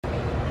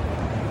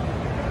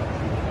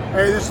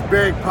Hey, this is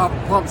Big Papa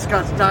Pump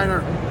Scott's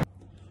Diner.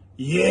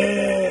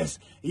 Yes,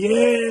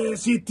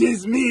 it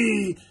is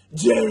me,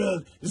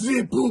 Gerald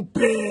the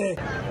Poupée.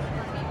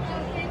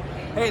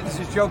 Hey, this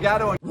is Joe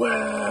Gatto.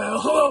 Well,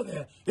 hello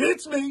there.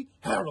 It's me,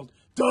 Harold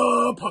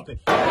the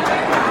Puppet.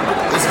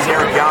 This is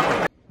Eric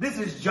Young. This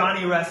is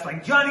Johnny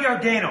Wrestling, Johnny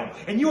Ardano,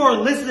 and you are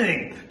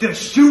listening to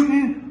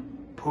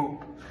Shootin'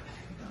 Poop.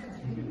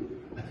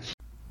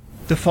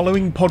 The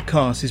following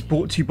podcast is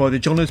brought to you by the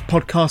Johners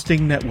Podcasting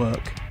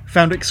Network,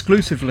 found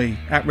exclusively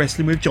at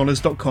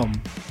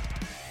WrestlingWithJohners.com.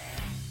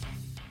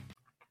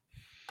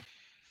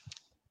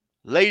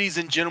 Ladies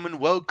and gentlemen,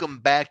 welcome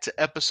back to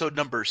episode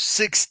number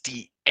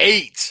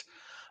 68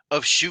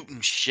 of Shootin'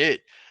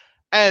 Shit.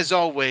 As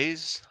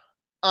always,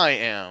 I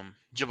am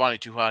Giovanni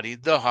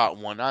Tuhati, the Hot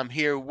One. I'm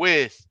here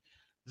with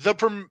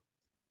the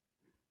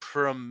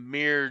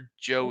Premier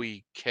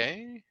Joey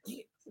K.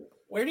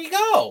 Where'd he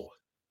go?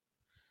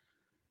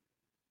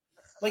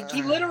 Like,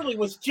 he literally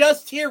was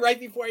just here right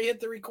before he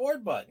hit the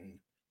record button.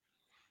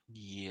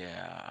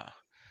 Yeah.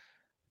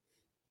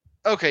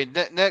 Okay,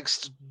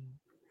 next,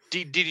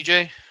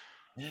 DDJ.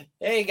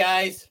 Hey,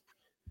 guys.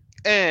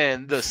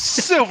 And the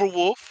Silver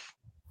Wolf.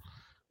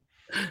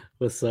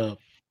 What's up?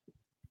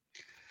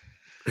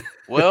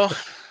 Well,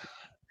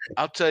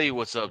 I'll tell you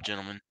what's up,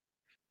 gentlemen.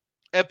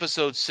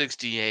 Episode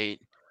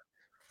 68.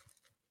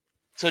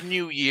 It's a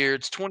new year.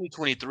 It's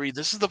 2023.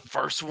 This is the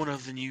first one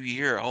of the new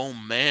year. Oh,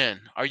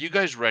 man. Are you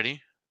guys ready?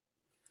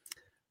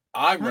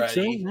 I'm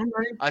ready.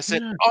 I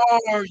said,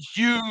 Are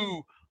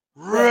you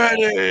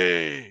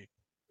ready?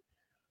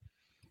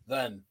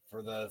 Then,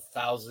 for the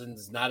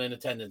thousands not in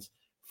attendance,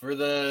 for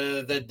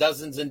the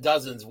dozens and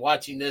dozens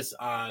watching this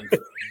on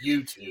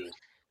YouTube,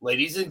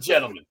 ladies and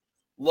gentlemen,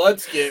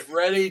 let's get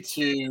ready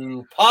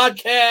to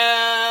podcast.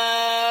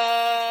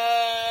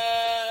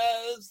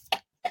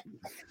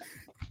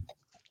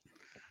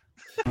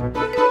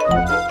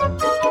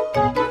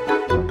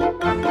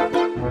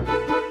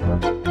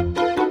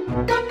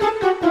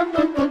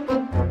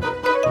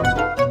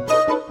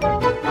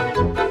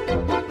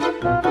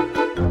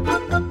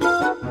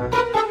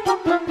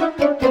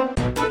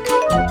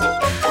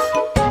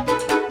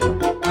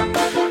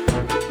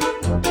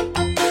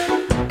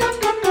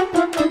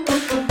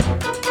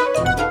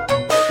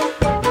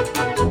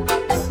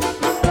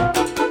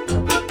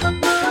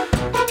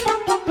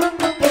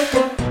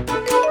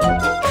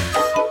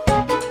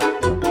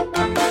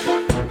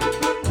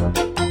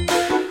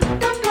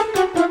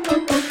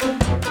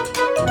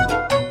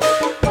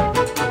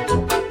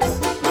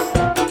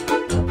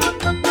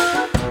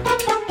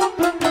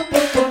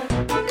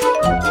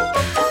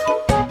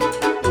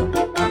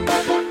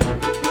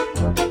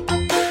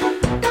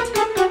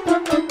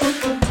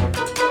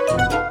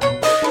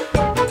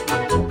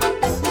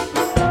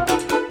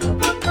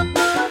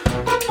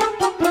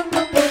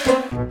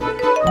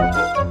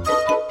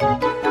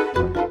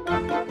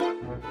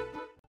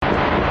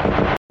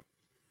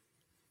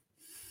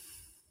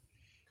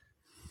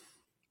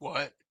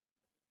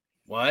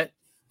 What?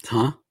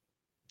 Huh?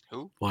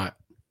 Who? What?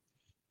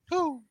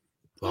 Who?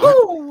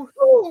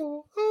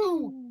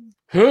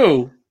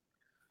 Who?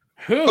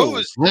 Who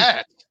is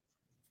that?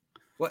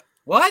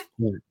 What?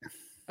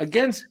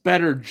 Against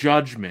better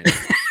judgment.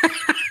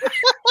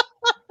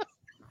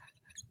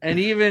 And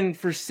even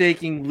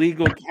forsaking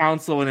legal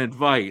counsel and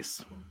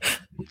advice,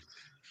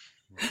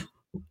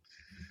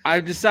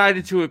 I've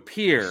decided to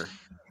appear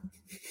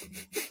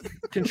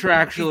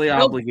contractually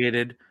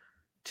obligated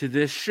to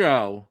this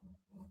show,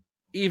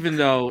 even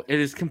though it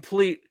is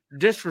complete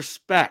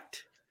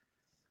disrespect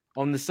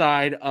on the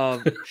side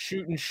of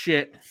Shootin'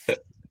 Shit,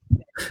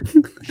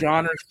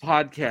 Genres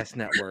Podcast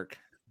Network.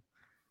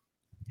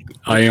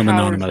 I am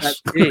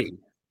anonymous.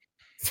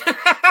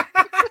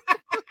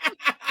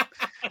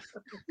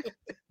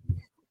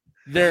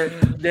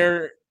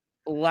 Their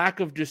lack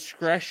of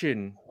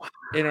discretion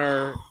in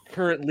our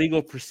current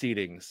legal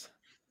proceedings.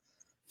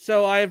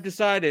 So I have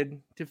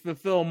decided to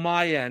fulfill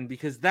my end,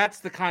 because that's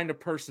the kind of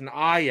person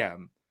I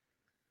am,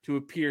 to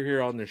appear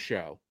here on the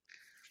show.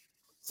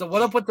 So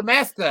what up with the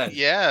mask then?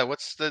 Yeah,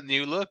 what's the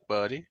new look,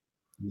 buddy?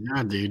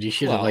 Nah, dude, you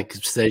should have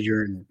said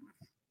you're in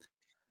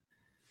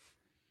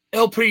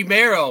El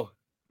Primero.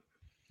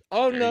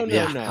 Oh no.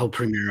 El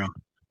Primero.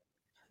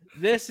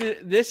 This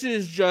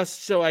is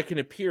just so I can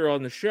appear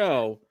on the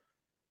show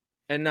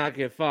and not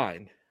get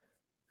fined.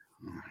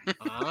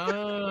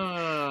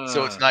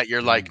 So it's not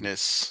your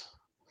likeness.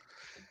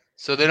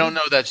 So they don't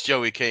know that's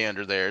Joey K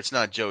under there. It's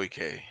not Joey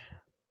K.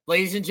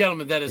 Ladies and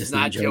gentlemen, that is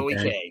not Joey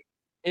K.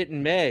 It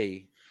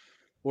may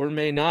or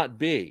may not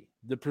be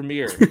the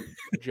premier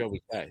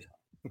Joey K.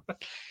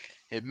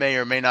 It may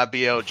or may not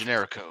be El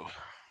Generico.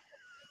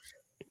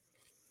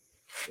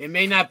 It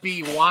may not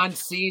be Juan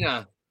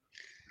Cena.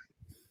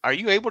 Are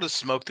you able to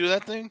smoke through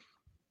that thing?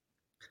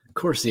 Of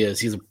course he is.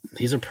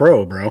 He's a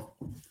pro, bro.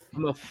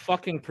 I'm a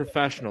fucking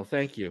professional.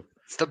 Thank you.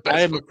 It's the best.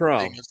 I am a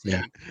pro.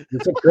 Yeah,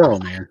 he's a pro,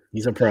 man.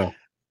 He's a pro.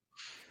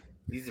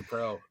 He's a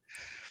pro.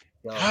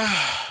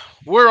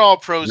 We're all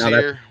pros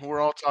here. We're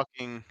all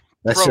talking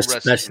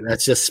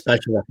That's just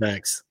special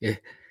effects.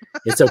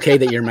 It's okay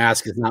that your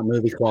mask is not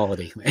movie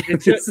quality.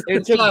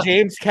 It took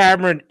James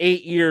Cameron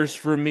 8 years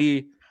for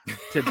me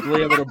to be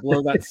able to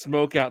blow that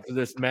smoke out through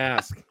this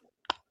mask.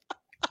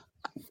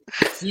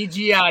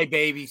 CGI,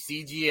 baby,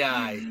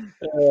 CGI.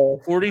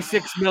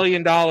 $46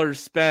 million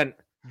spent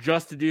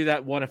just to do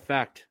that one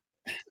effect.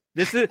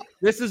 This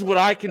is what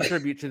I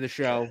contribute to the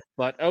show,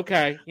 but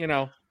okay,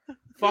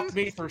 fuck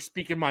me for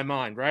speaking my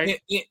mind, right?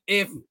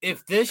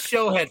 If this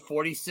show had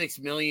 $46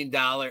 million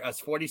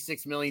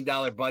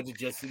budget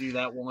just to do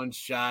that one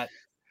shot,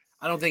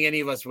 I don't think any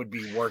of us would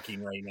be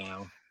working right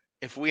now.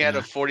 If we had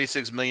a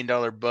 $46 million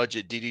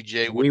budget,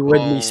 DDJ would we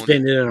wouldn't be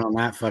spending it on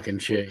that fucking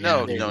shit.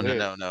 No.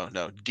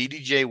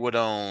 DDJ would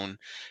own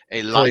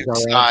a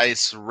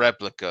life-size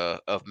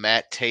replica of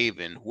Matt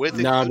Taven with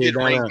included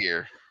ring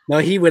gear. No,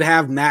 he would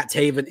have Matt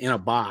Taven in a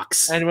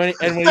box, and when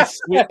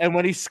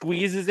he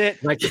squeezes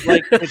it, like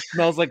it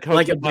smells like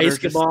like a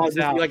basketball,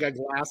 like a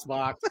glass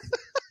box.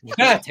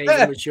 Matt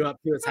Taven would show up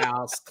to his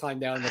house, climb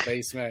down in the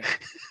basement,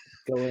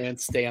 go in,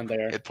 stand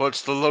there. It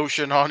puts the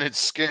lotion on its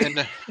skin.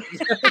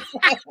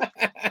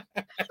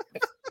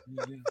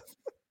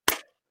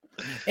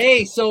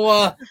 Hey,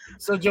 so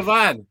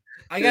Javon,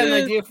 I got an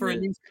idea for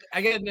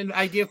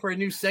a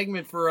new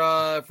segment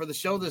for the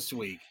show this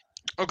week.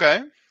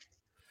 Okay.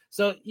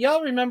 So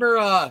y'all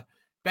remember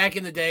back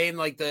in the day in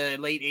like the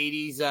late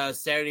 80s,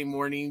 Saturday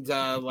mornings,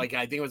 like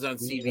I think it was on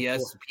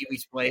CBS,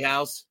 Pee-wee's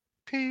Playhouse.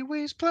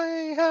 Pee-wee's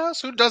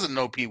Playhouse. Who doesn't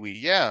know Pee-wee?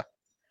 Yeah.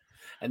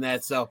 And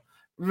that's so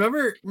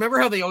remember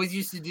how they always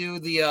used to do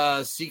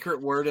the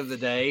secret word of the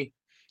day?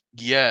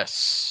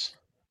 Yes.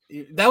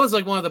 That was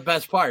like one of the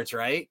best parts,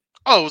 right?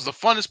 Oh, it was the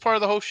funnest part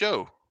of the whole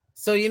show.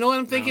 So you know what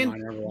I'm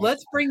thinking?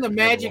 Let's bring the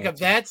magic of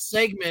that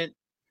segment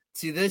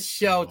to this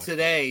show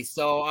today.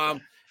 So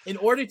in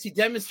order to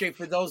demonstrate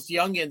for those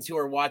youngins who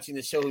are watching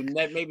the show who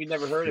maybe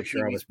never heard of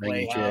Pee-wee's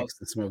Playhouse,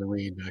 and smoking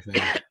weed back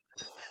then.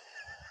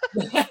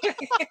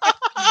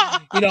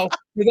 For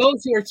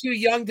those who are too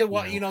young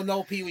to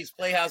know Pee-wee's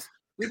Playhouse,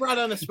 we brought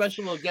on a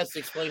special little guest to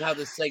explain how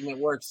this segment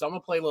works. So I'm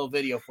gonna play a little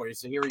video for you.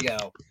 So here we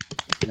go.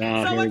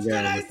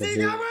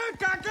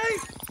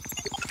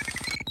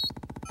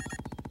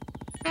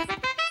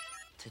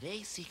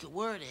 Today's secret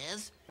word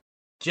is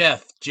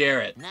Jeff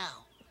Jarrett.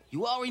 Now,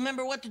 you all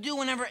remember what to do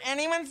whenever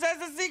anyone says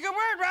a secret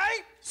word,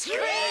 right? Scream!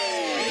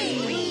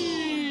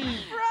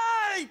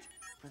 Right!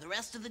 For the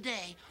rest of the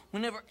day,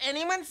 whenever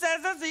anyone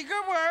says a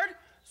secret word,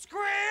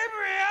 scream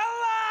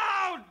real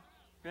loud!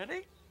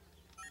 Ready?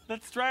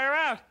 Let's try her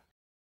out.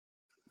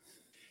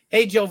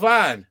 Hey,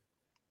 Jovan.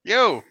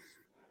 Yo.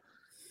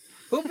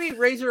 Who beat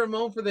Razor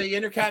Ramon for the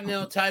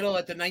Intercontinental title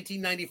at the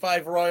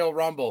 1995 Royal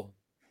Rumble?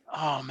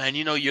 Oh, man,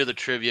 you're the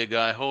trivia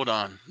guy. Hold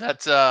on.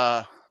 That's,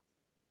 that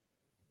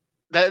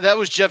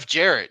was Jeff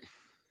Jarrett.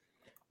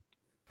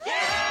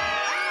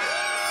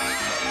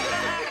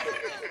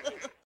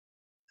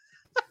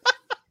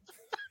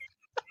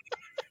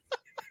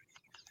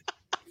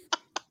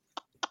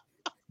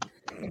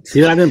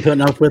 See what I've been putting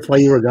up with while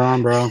you were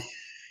gone, bro?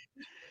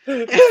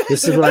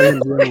 This is what I've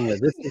been dealing with.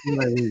 This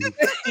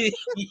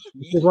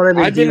is what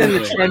I've been in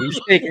the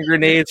trenches taking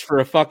grenades for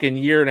a fucking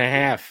year and a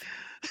half.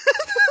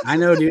 I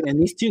know, dude.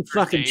 And these two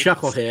fucking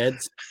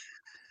chuckleheads.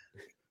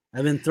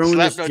 I've been throwing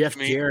this Jeff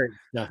Jarrett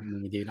stuff at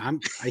me, dude. I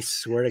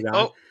swear to God.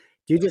 Oh.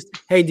 Dude,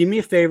 do me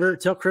a favor.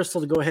 Tell Crystal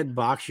to go ahead and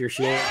box your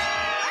shit.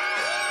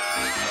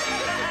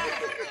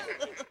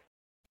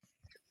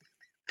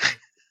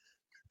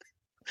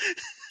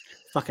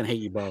 Fucking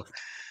hate you both.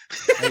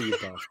 I hate you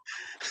both.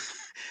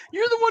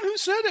 You're the one who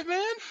said it,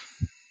 man.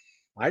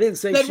 I didn't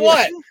say shit.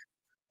 What?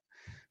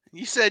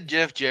 You said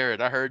Jeff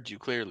Jarrett. I heard you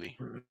clearly.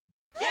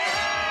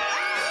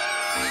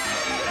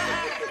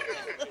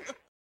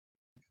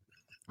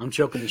 I'm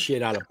choking the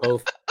shit out of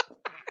both of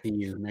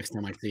you next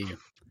time I see you.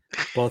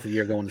 Both of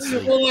you are going to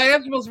sleep. Well, I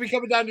am supposed to be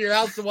coming down to your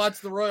house to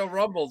watch the Royal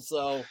Rumble,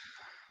 so.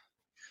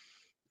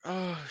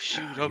 Oh,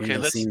 shoot. Okay,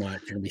 let's see what. You're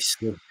going to be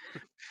sleep.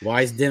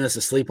 Why is Dennis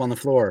asleep on the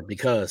floor?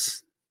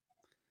 Because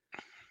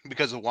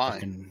of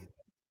why?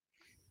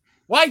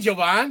 Why,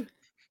 Jovan?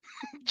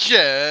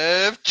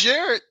 Jeff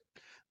Jarrett.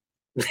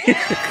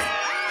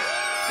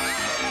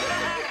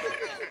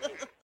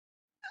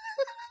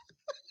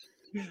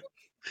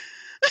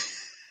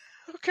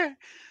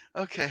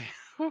 Okay.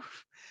 Whew.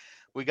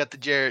 We got the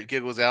Jarrett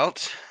giggles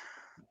out.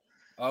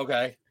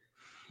 Okay.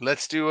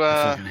 Let's do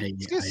let's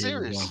get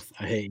serious.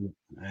 I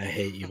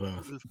hate you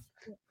both.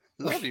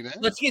 Love you, man.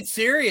 Let's get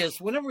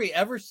serious. When are we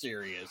ever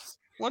serious?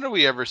 When are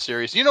we ever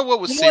serious? You know what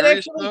was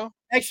serious though?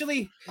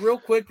 Actually, real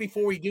quick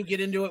before we do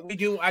get into it,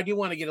 I do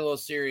want to get a little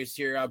serious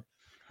here.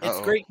 It's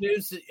great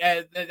news.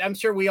 I'm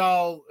sure we've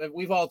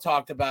all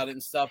talked about it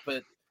and stuff,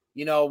 but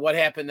what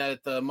happened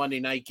at the Monday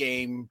night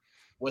game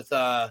with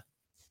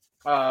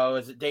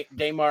was it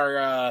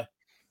Damar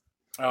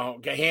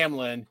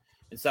Hamlin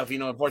and stuff?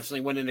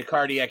 Unfortunately went into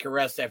cardiac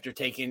arrest after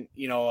taking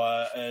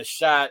a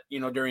shot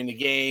during the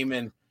game,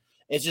 and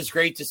it's just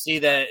great to see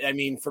that. I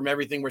mean, from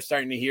everything we're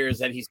starting to hear is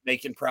that he's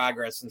making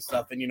progress and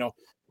stuff, and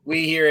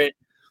we hear it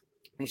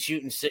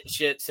shooting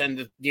shit,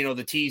 send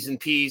the T's and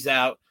P's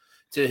out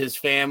to his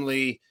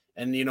family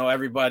and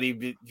everybody,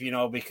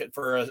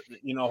 because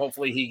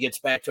hopefully he gets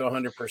back to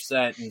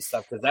 100% and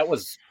stuff, because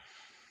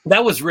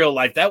that was real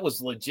life. That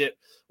was legit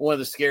one of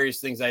the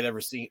scariest things I'd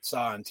ever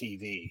saw on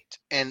TV.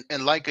 And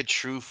like a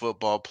true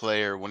football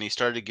player, when he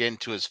started getting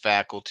to his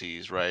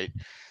faculties, right,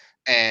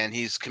 and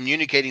he's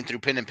communicating through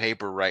pen and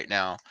paper right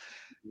now,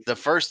 the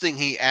first thing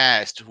he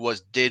asked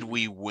was, "Did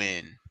we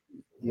win?"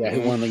 Yeah,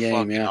 who won the game?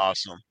 Fucking Yeah,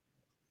 awesome.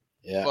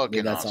 Yeah,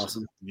 Fucking that's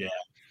awesome. Yeah.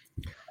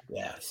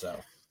 So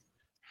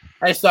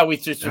I just thought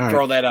we'd just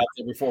throw that out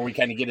there before we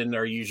kind of get into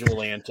our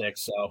usual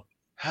antics. So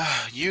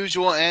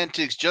usual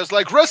antics, just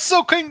like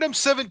Wrestle Kingdom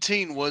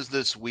 17 was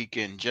this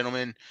weekend,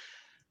 gentlemen.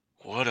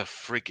 What a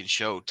freaking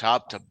show,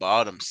 top to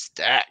bottom,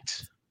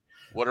 stacked.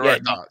 What are our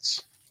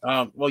thoughts?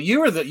 Well,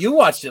 you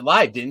watched it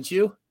live, didn't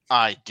you?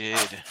 I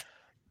did.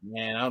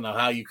 Man, I don't know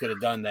how you could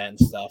have done that and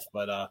stuff,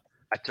 but I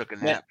took a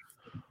nap.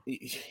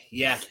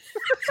 Yeah.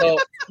 So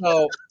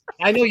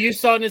I know you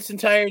saw it in its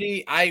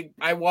entirety.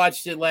 I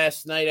watched it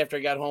last night after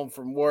I got home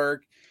from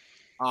work.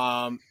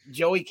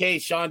 Joey K,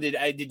 Sean,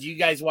 did you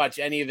guys watch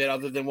any of it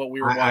other than what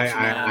we were watching?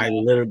 I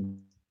literally,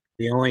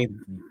 the only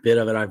bit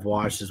of it I've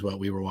watched is what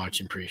we were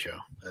watching pre-show.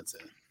 That's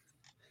it.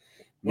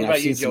 What about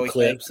I've seen you, Joey some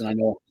clips, and I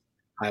know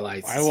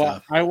highlights.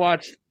 I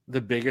watched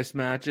the biggest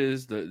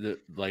matches, the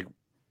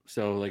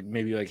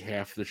maybe like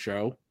half the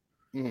show.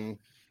 Mm-hmm.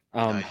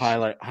 Nice.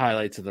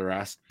 Highlights of the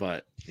rest,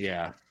 but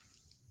yeah,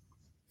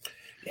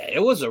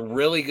 it was a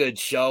really good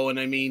show. And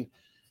I mean,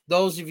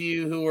 those of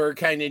you who are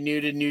kind of new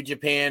to New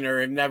Japan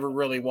or have never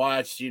really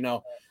watched,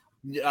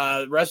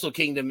 Wrestle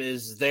Kingdom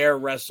is their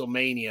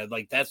WrestleMania.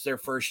 Like, that's their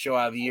first show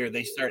out of the year.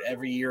 They start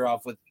every year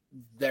off with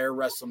their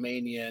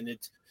WrestleMania, and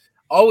it's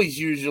always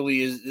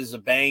usually is a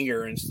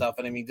banger and stuff.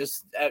 And I mean,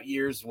 that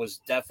year's was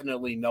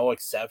definitely no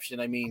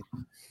exception. I mean,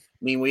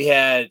 we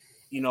had,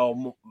 a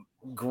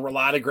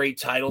lot of great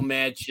title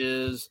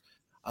matches,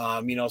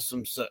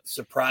 some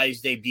surprise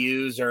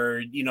debuts,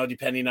 or,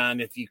 depending on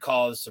if you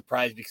call it a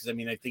surprise, because I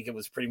mean, I think it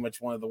was pretty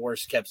much one of the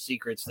worst kept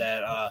secrets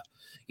that,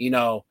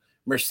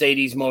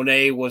 Mercedes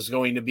Moné was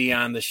going to be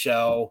on the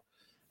show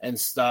and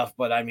stuff.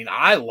 But I mean,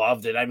 I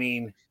loved it. I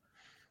mean,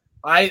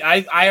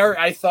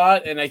 I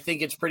thought, and I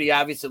think it's pretty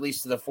obvious, at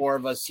least to the four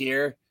of us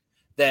here,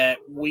 that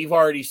we've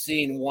already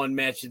seen one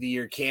match of the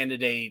year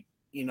candidate,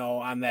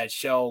 on that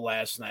show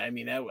last night. I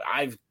mean,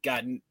 I've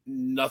gotten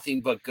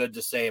nothing but good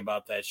to say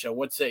about that show.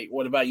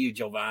 What about you,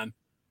 Jovan?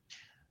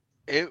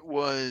 It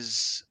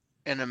was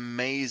an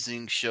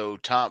amazing show,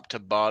 top to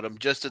bottom.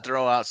 Just to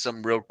throw out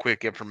some real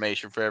quick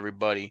information for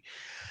everybody.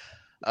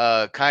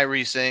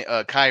 Kyrie,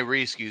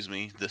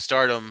 the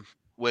Stardom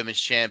Women's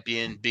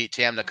Champion, beat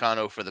Tam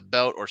Nakano for the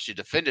belt, or she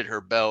defended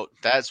her belt.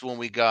 That's when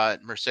we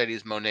got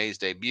Mercedes Moné's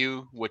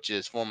debut, which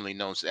is formerly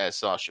known as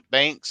Sasha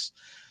Banks.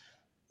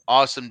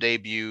 Awesome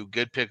debut,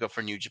 good pickup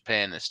for New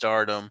Japan and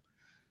Stardom.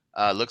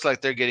 Looks like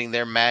they're getting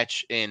their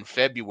match in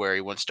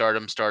February when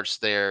Stardom starts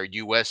their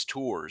U.S.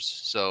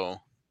 tours. So I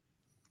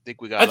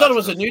think we got. I thought it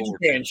was a New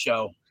Japan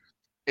show.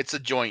 It's a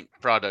joint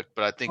product,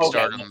 but I think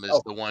Stardom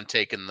is the one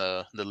taking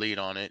the lead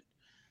on it.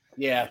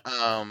 Yeah.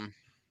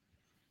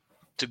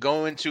 To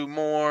go into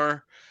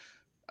more,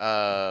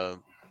 FTR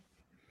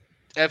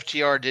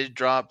did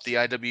drop the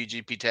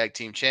IWGP Tag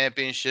Team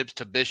Championships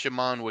to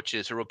Bishamon, which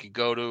is Hiroki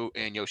Goto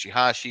and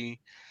Yoshihashi.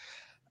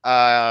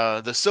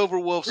 The Silver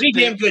Wolves, pretty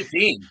damn good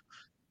team.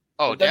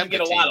 Oh, they doesn't get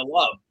a lot of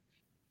love.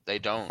 They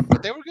don't,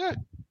 but they were good.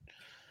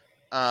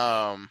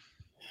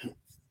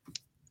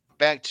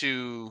 Back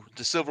to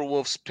the Silver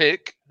Wolves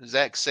pick.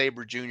 Zack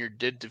Sabre Jr.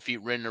 did defeat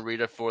Ren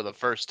Narita for the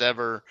first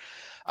ever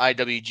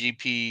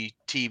IWGP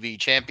TV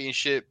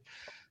Championship.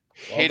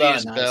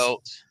 Hideous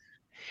belt.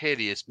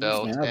 Man,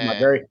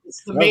 that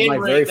was my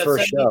very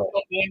first show.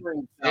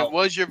 It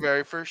was your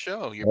very first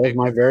show. That was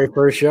my very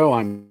first show.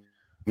 I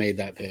made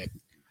that pick.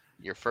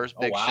 Your first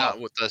big shot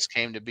with us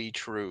came to be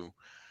true.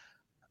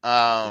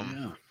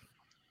 The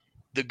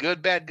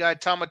good bad guy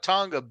Tama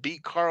Tonga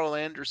beat Carl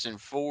Anderson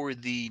for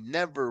the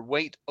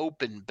Neverweight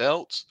Open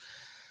belts.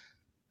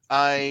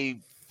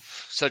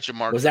 Such a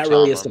mark. Was that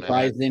really a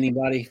surprise to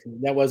anybody?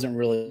 That wasn't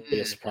really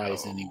a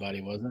surprise to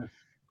anybody, was it?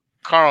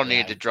 Carl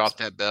needed to drop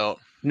that belt.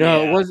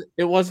 No,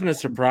 it wasn't a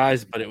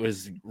surprise, but it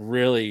was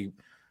really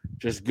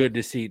just good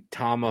to see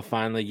Tama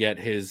finally get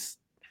his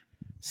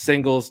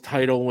singles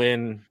title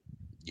win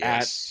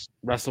at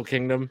Wrestle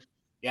Kingdom.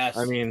 Yes.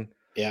 I mean,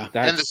 yeah.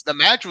 And the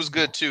match was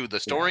good too. The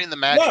story in the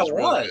match was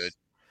real good.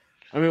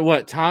 I mean,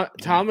 what?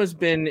 Tama's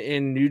been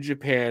in New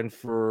Japan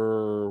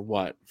for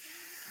what?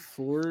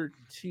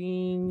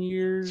 14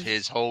 years?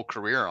 His whole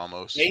career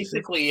almost.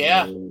 Basically,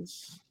 yeah.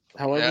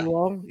 However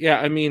long. Yeah,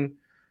 I mean,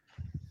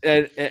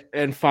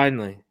 and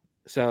finally.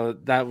 So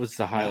that was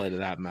the highlight of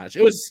that match.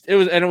 It was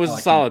a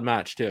solid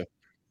match too.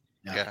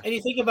 Yeah. And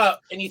you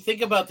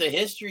think about the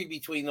history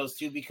between those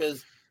two,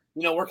 because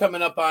we're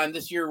coming up on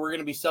this year. We're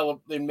going to be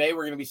in May.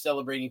 We're going to be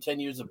celebrating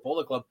 10 years of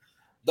Bullet Club.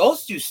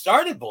 Those two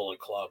started Bullet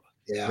Club.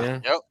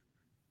 Yeah. Yep.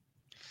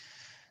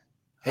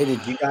 Hey,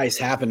 did you guys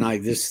happen,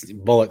 like, this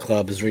Bullet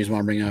Club is the reason why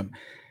I'm bringing up,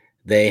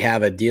 they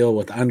have a deal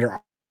with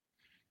Under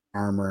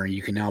Armour.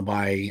 You can now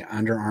buy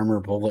Under Armour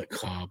Bullet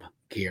Club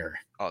gear.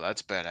 Oh,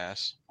 that's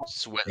badass.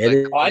 Sweat. It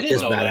is, I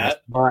didn't know badass.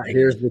 that. But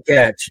here's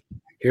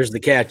the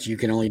catch. You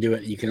can only do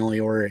it. You can only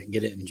order it and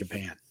get it in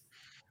Japan.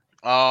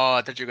 Oh,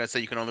 I thought you were gonna say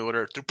you can only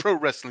order it through Pro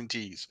Wrestling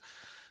Tees.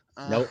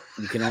 Nope,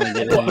 you can only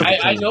get it. Well,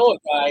 I know a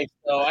guy.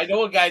 So I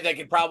know a guy that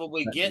could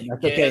probably get.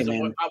 That's okay,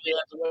 man. Probably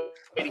has a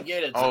way to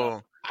get it. So.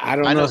 Oh, I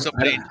don't know.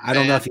 I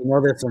don't know if you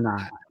know this or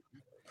not.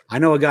 I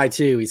know a guy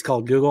too. He's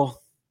called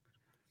Google.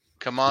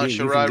 come on, You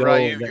can Shirai go-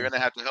 Ryu, you're gonna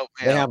have to help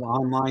me They out. have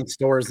online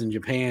stores in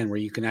Japan where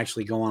you can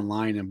actually go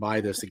online and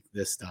buy this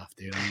stuff,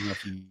 dude. I don't know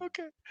if you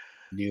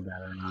knew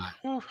that or not.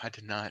 Ooh, I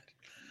did not.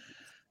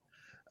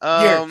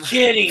 You're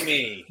kidding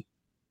me.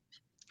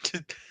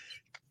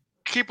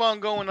 Keep on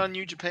going on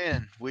New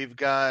Japan. We've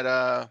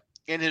got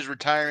in his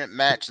retirement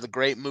match, the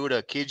Great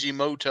Muta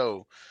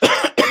Kijimoto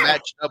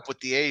matched up with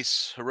the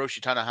Ace Hiroshi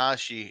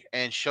Tanahashi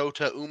and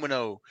Shota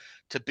Umino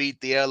to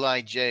beat the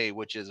LIJ,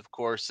 which is of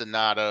course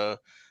Sonata,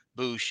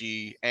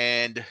 Bushi,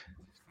 and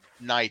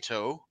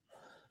Naito.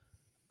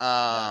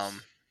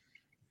 Hiromu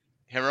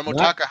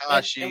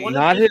Takahashi.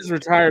 Not his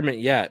retirement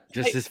yet,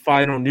 just his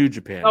final New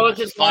Japan. Oh, it's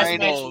his last match in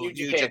Final New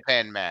New Japan.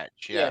 Japan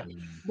match. Yeah.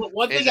 But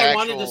one thing His I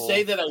wanted to actual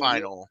say that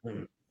final.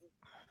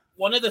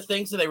 one of the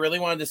things that I really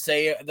wanted to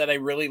say that I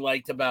really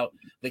liked about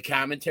the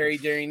commentary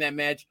during that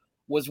match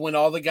was when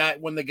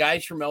the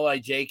guys from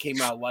LIJ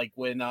came out, like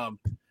when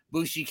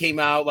Bushi came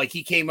out, like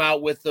he came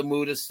out with the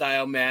Muta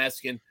style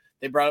mask, and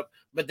they brought up.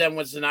 But then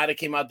when Sonata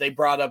came out, they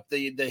brought up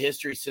the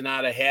history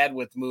Sonata had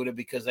with Muta,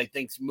 because I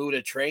think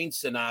Muta trained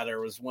Sonata,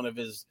 or was one of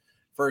his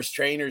first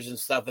trainers and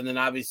stuff. And then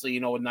obviously,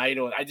 with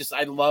Naito,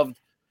 I loved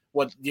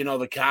what,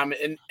 the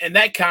comment and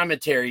that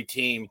commentary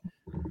team,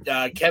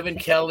 Kevin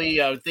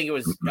Kelly, I think it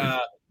was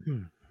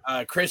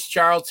Chris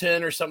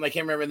Charlton or something. I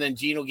can't remember. And then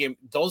Gino Game.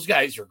 Those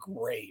guys are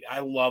great.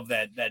 I love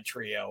that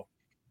trio.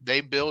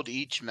 They build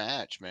each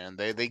match, man.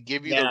 They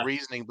give you the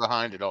reasoning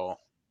behind it all.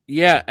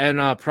 Yeah,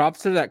 and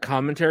props to that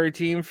commentary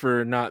team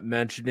for not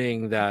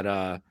mentioning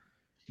that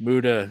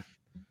Muta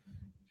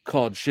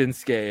called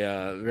Shinsuke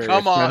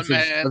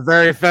a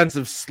very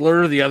offensive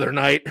slur the other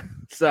night.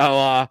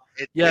 So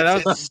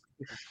that was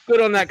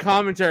good on that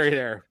commentary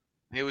there.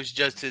 It was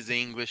just his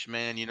English,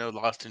 man.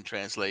 Lost in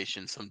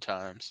translation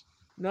sometimes.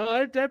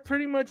 No, that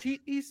pretty much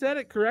he said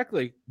it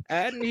correctly,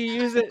 and he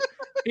used it.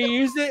 He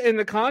used it in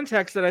the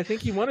context that I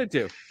think he wanted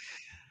to.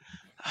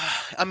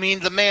 I mean,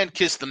 the man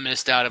kissed the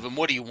mist out of him.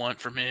 What do you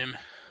want from him?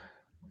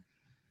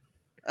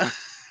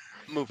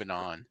 Moving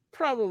on.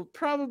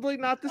 Probably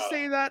not to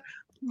say that.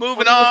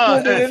 Moving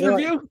on. I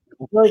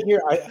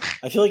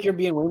feel like you're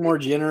being way more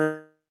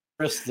generous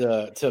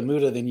to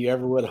Muta than you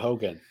ever would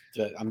Hogan.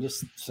 I'm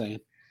just saying.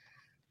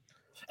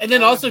 And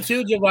then also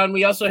too, Javon,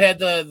 we also had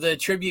the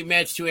tribute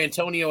match to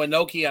Antonio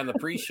Inoki on the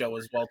pre-show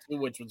as well too,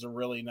 which was a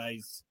really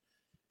nice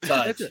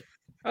touch.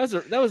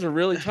 That was a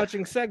really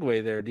touching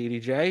segue there,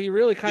 DDJ. You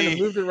really kind of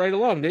moved it right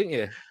along, didn't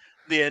you?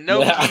 The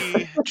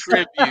Inoki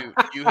tribute.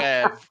 You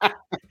have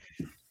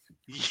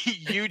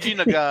Yuji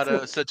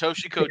Nagata,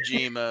 Satoshi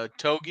Kojima,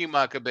 Togi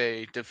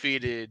Makabe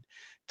defeated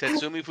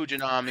Tatsumi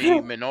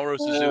Fujinami, Minoru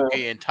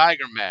Suzuki, and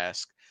Tiger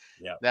Mask.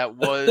 Yeah. That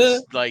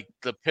was like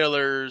the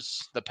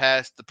pillars, the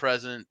past, the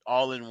present,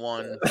 all in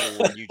one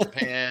for New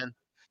Japan.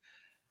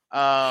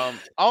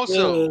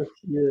 Also,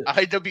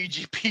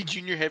 IWGP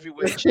Junior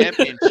Heavyweight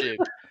Championship.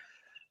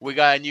 We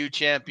got a new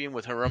champion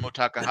with Hiromu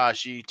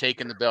Takahashi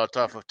taking the belt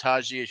off of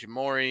Taiji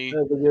Ishimori.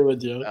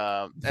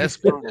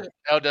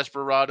 El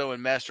Desperado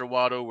and Master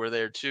Wato were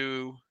there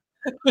too.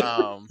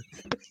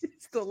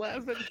 Still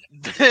laughing.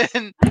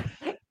 Then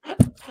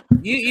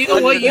you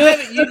know what?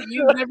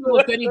 You've never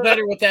looked any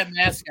better with that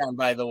mask on,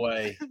 by the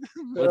way.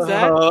 What's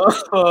that?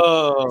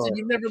 I said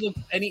you've never looked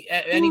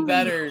any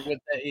better with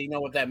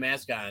that, with that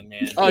mask on,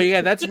 man. Oh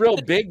yeah, that's real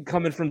big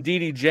coming from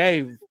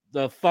DDJ,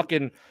 the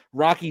fucking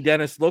Rocky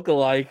Dennis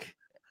lookalike.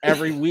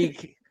 Every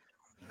week.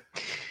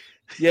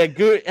 Yeah,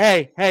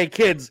 hey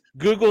kids,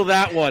 Google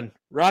that one.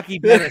 Rocky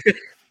Dennis.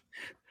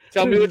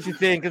 Tell me what you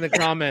think in the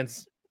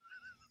comments.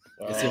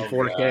 It's in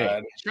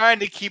 4K. Trying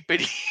to keep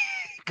it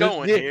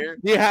going here.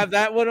 Do you have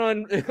that one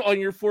on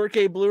your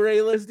 4K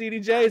Blu-ray list,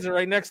 DDJ? Is it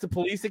right next to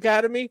Police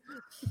Academy?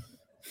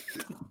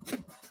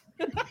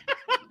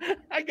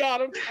 I got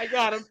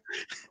him.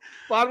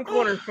 Bottom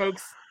corner,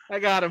 folks. I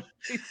got him.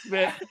 He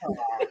spit.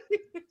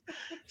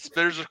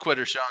 Spitters or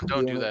quitters, Sean.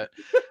 Don't do that.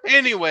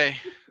 Anyway,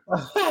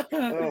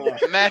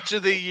 match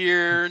of the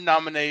year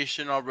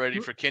nomination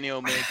already for Kenny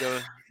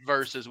Omega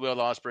versus Will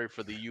Ospreay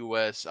for the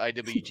U.S.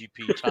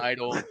 IWGP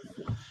title.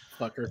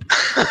 Fucker.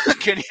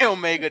 Kenny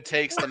Omega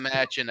takes the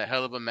match in a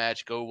hell of a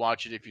match. Go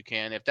watch it if you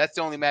can. If that's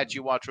the only match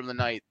you watch from the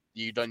night,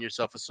 you've done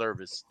yourself a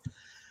service.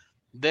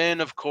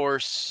 Then, of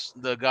course,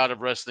 the God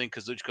of Wrestling,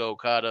 Kazuchika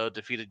Okada,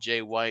 defeated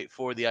Jay White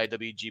for the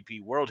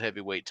IWGP World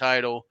Heavyweight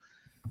title.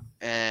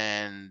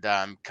 And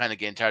I'm kind of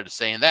getting tired of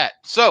saying that.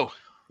 So,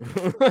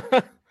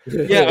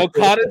 yeah,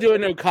 Okada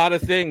doing Okada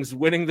things,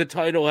 winning the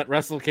title at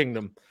Wrestle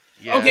Kingdom.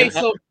 Yeah. Okay,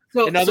 so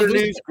in other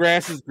news,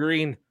 grass is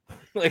green.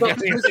 Like, I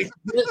mean,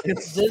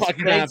 it's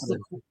fucking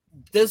happening.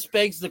 This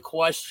begs the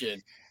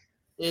question: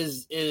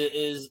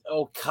 Is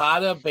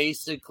Okada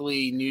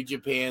basically New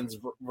Japan's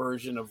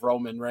version of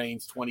Roman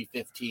Reigns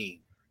 2015?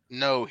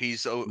 No,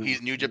 he's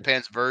New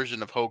Japan's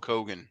version of Hulk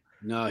Hogan.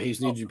 No,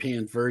 he's New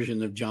Japan's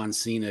version of John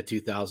Cena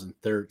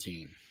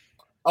 2013.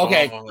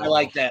 Okay, I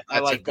like that. I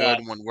That's like a good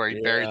that. one where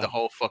he buried the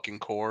whole fucking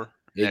core.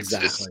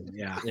 Exactly.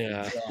 Yeah.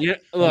 Yeah.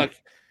 Look,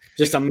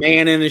 just a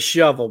man in a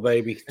shovel,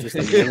 baby. Just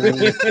a man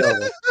in a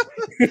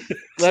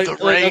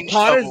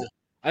shovel.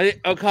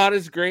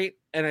 Okada's great,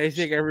 and I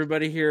think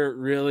everybody here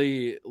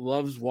really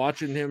loves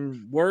watching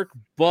him work.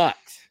 But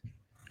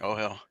oh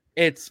hell,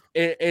 it's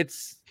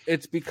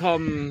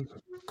become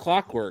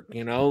clockwork,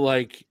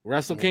 like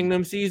Wrestle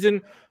Kingdom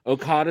season.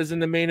 Okada's in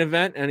the main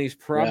event, and he's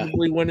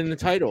probably winning the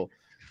title.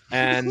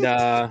 And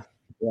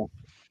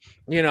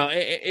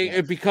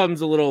it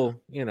becomes a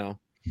little,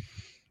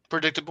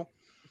 predictable.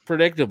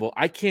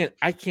 I can't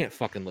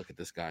fucking look at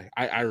this guy.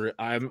 I'm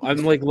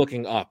like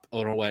looking up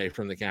and away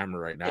from the camera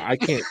right now. I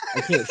can't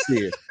see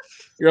you.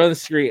 You're on the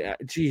screen.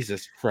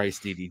 Jesus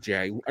Christ,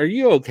 DDJ, are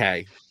you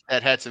okay?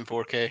 That hat's in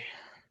 4K.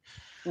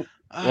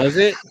 Was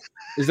it?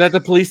 Is that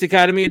the Police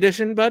Academy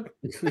edition, bud?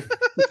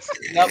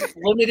 Nope,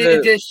 limited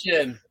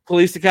edition.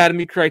 Police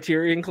Academy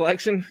Criterion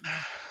Collection.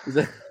 Is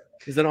that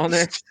on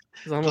there? Is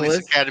it on the Police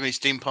list? Academy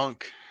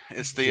Steampunk.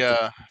 It's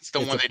the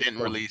one they didn't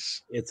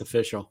release. It's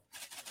official.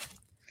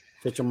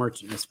 Official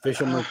merchandise.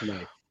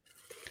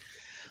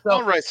 So,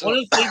 all right. So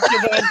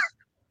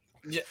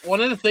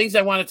one of the things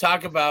I want to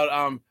talk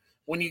about,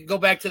 when you go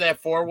back to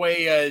that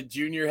 4-way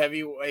junior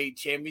heavyweight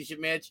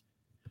championship match,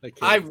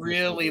 I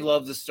really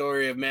love the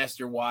story of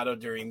Master Wato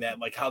during that.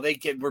 Like how they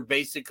were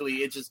basically,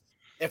 it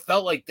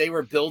felt like they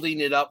were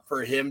building it up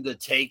for him to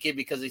take it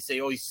because they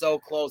say, oh, he's so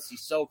close.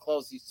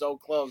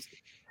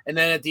 And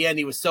then at the end,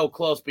 he was so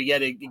close, but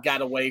yet it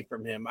got away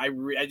from him. I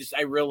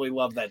really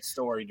love that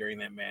story during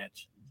that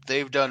match.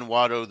 They've done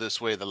Wato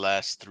this way the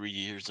last 3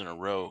 years in a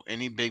row.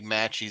 Any big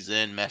match he's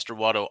in, Master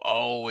Wato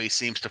always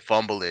seems to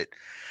fumble it.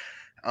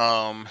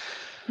 I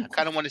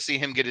kind of want to see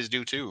him get his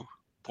due too.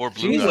 Poor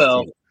Blue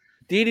Guy.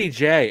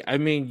 DDJ, I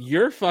mean,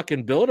 your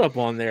fucking buildup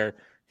on there,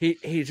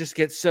 he just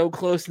gets so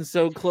close,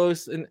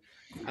 and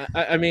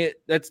I mean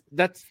that's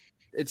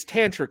it's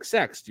tantric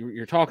sex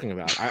you're talking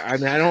about. I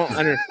mean, I don't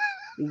under.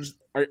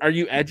 Are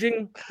you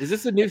edging? Is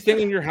this a new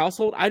thing in your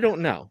household? I don't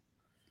know.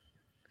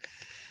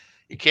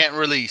 You can't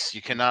release.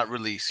 You cannot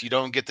release. You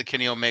don't get the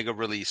Kenny Omega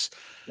release.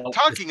 Nope.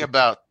 Talking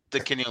about the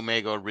Kenny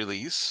Omega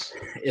release.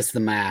 It's the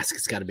mask.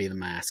 It's got to be the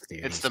mask,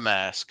 dude. It's the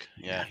mask.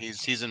 Yeah,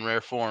 he's in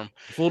rare form.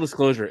 Full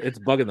disclosure, it's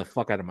bugging the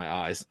fuck out of my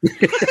eyes.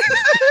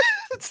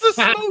 It's the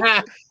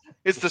smoke.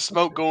 It's the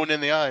smoke going in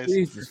the eyes.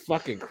 Jesus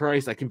fucking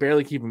Christ. I can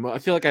barely keep them. I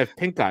feel like I have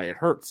pink eye. It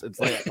hurts. It's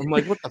like, I'm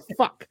like, what the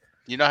fuck?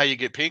 You know how you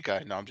get pink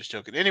eye? No, I'm just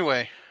joking.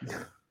 Anyway.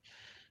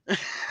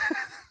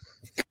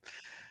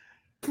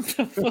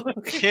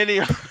 Kenny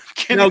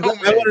no, I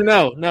want to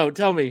know. No,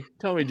 tell me,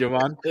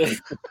 Jovan.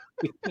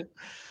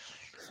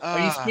 Are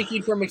you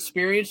speaking from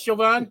experience,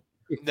 Jovan?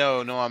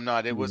 No, I'm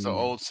not. It was an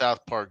old South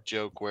Park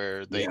joke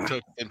where they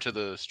took him to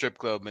the strip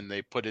club and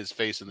they put his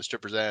face in the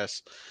stripper's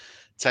ass.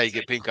 That's how you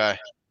get pink eye.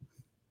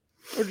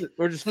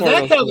 Or just so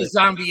that's how the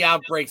zombie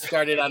outbreak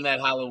started on that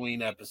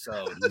Halloween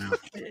episode.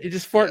 You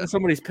just fart in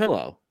somebody's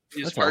pillow.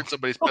 You just fart in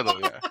somebody's pillow,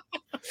 yeah.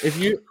 If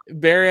you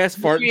bare ass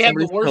fart in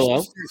somebody's pillow,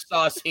 Worcester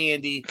sauce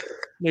handy.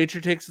 Nature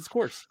takes its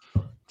course.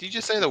 Did you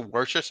just say the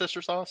Worcester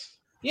sauce?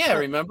 Yeah,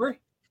 remember?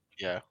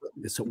 Yeah.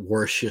 It's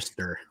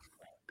Worcester.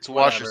 It's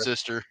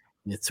Worcester.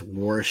 It's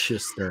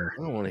Worcester.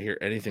 I don't want to hear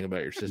anything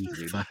about your sister,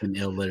 dude. Fucking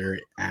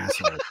illiterate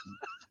asshole.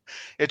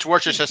 It's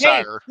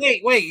Worcestershire.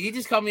 Hey, wait, you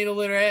just called me an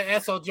illiterate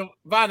asshole.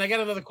 Vaughn, I got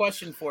another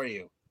question for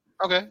you.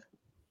 Okay.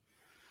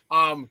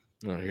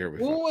 Here we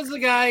who was the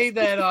guy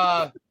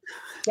that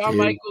Shawn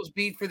Michaels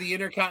beat for the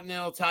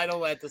Intercontinental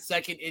title at the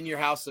second In Your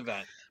House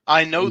event?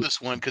 I know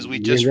this one because we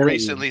just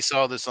recently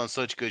saw this on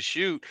Such Good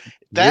Shoot.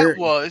 You're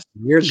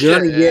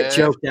gonna get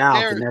choked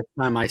out the next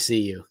time I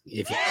see you.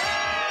 If you...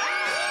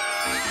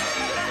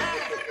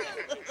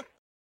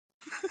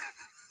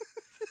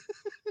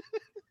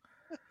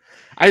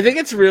 I think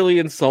it's really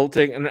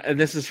insulting, and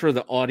this is for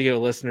the audio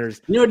listeners.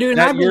 You know, dude,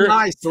 I've been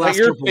nice the last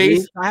couple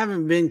weeks. I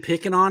haven't been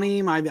picking on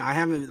him. I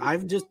haven't.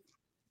 I've just.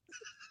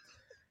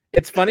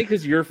 It's funny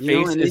because your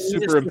face is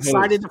super imposed.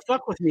 Decided to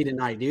fuck with me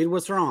tonight, dude.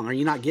 What's wrong? Are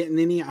you not getting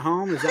any at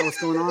home? Is that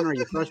what's going on? Are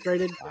you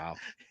frustrated? Wow.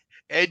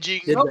 Edging,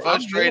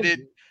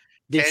 frustrated.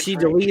 Did she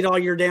delete all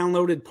your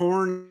downloaded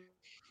porn?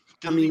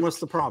 I mean, what's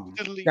the problem?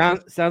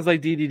 Sounds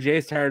like DDJ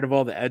is tired of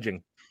all the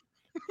edging.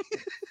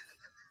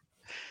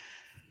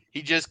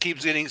 He just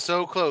keeps getting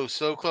so close,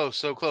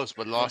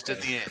 but lost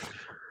at the end.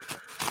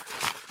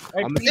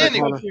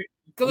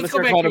 Let's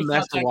go back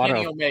to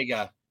Kenny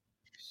Omega.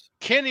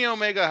 Kenny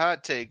Omega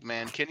hot take,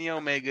 man. Kenny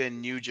Omega in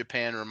New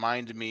Japan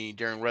reminded me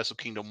during Wrestle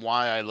Kingdom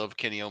why I love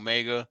Kenny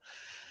Omega.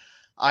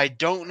 I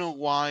don't know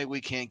why we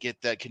can't get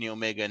that Kenny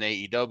Omega in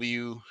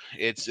AEW.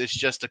 It's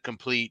just a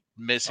complete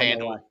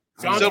mishandle.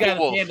 Silver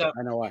Wolf.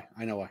 I know why.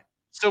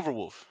 Silver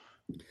Wolf.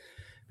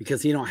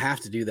 because he don't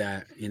have to do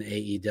that in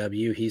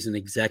AEW. He's an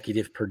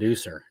executive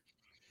producer.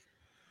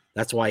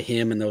 That's why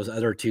him and those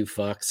other two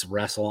fucks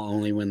wrestle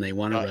only when they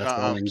want to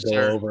wrestle and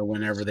go over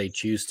whenever they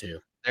choose to.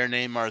 Their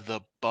name are the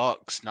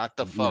Bucks, not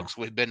the fucks.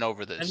 We've been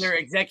over this. And they're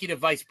executive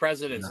vice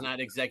presidents, not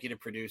executive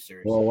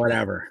producers. Well,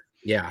 whatever.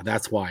 Yeah,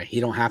 that's why.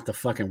 He don't have to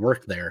fucking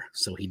work there,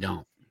 so he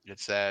don't.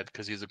 It's sad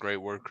because he's a great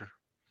worker.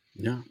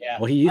 Yeah.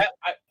 Well,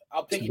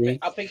 I'll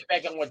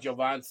piggyback on what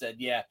Jovan said.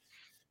 Yeah.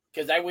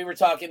 Because we were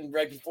talking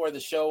right before the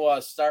show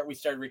we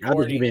started recording.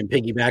 How have you been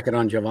piggybacking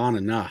on Jovan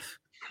enough?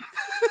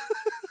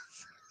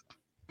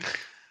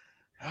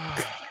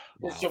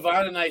 Because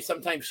Jovan and I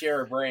sometimes share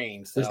our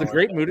brains. Does the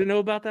Great Muda know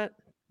about that?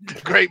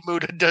 Great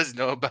Muda does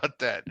know about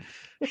that.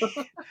 That's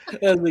a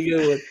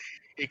good one.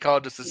 He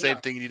called us the same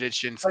thing he did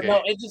Shinsuke. But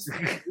no,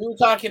 we were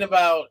talking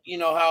about,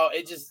 how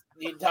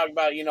you talk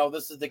about,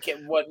 this is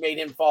what made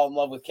him fall in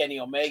love with Kenny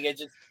Omega.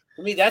 To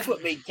me, that's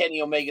what made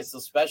Kenny Omega so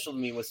special to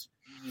me was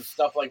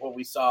stuff like what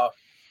we saw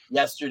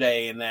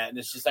yesterday and that. And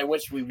it's just, I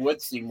wish we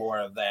would see more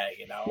of that,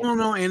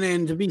 No,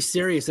 and to be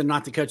serious and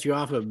not to cut you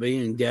off, but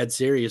being dead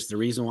serious, the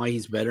reason why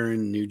he's better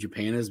in New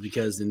Japan is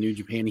because in New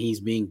Japan, he's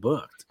being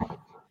booked.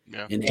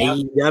 Yeah. In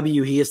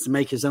AEW, he has to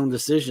make his own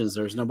decisions.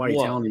 There's nobody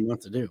telling him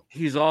what to do.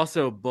 He's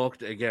also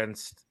booked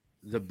against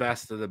the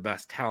best of the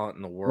best talent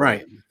in the world,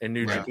 right? In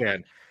New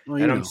Japan.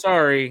 Well, and I'm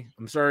sorry,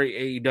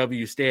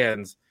 AEW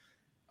stands.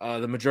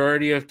 The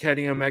majority of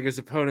Kenny Omega's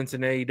opponents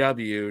in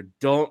AEW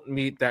don't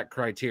meet that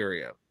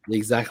criteria.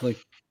 Exactly.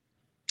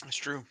 That's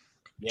true.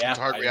 Yeah, it's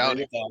a hard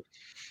reality.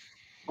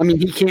 I mean,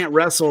 he can't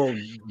wrestle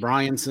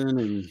Bryanson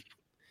and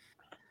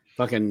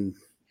fucking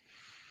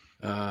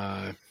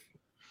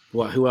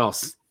who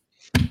else?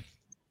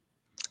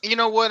 You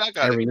know what? I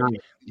got every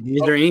night.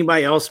 Is there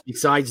anybody else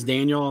besides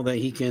Daniel that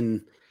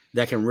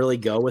can really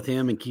go with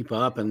him and keep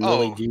up and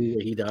really do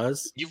what he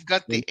does? You've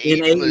got the in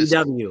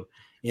AEW.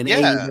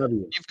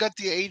 AEW. You've got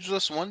the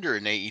ageless wonder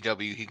in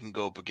AEW he can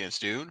go up against,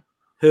 dude.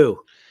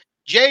 Who?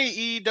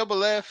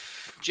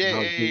 JEFF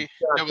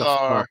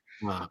JARR.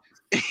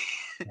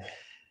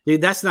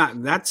 Dude,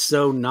 that's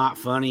so not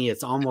funny.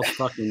 It's almost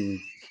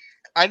fucking.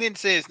 I didn't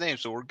say his name,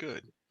 so we're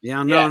good.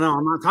 Yeah, no,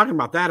 I'm not talking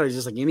about that. I was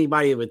just like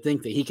anybody would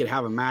think that he could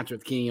have a match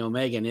with Kenny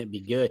Omega and it'd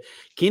be good.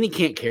 Kenny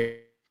can't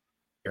carry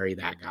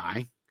that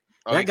guy.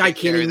 That guy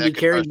can't even be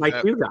carried by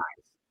two guys.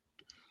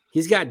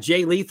 He's got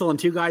Jay Lethal and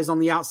two guys on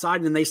the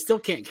outside, and they still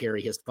can't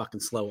carry his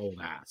fucking slow old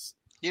ass.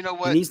 You know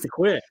what? He needs to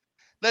quit.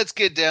 Let's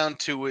get down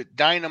to it.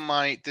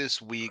 Dynamite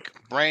this week.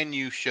 Brand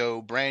new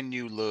show, brand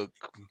new look.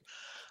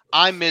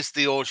 I miss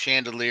the old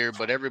chandelier,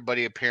 but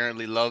everybody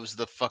apparently loves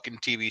the fucking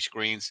TV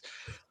screens.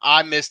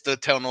 I miss the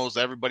tunnels.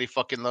 Everybody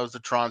fucking loves the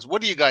Trons.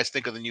 What do you guys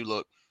think of the new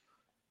look?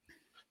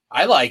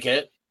 I like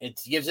it.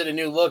 It gives it a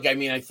new look. I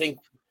mean, I think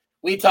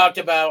we talked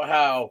about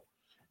how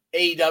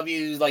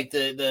AEW, like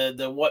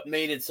the what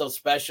made it so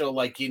special,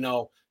 like,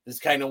 this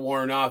kind of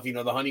worn off,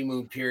 the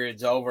honeymoon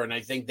period's over. And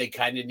I think they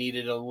kind of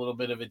needed a little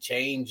bit of a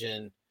change.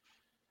 And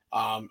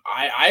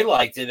I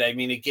liked it. I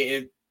mean,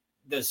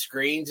 the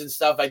screens and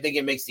stuff, I think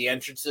it makes the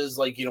entrances,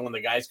 like, when the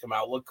guys come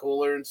out, look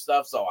cooler and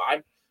stuff. So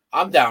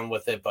I'm down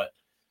with it. But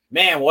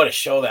man, what a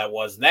show that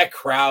was. And that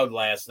crowd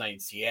last night in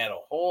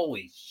Seattle,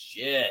 holy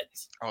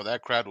shit. Oh,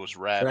 that crowd was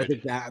rabid. But I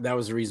think that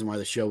was the reason why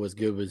the show was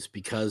good, was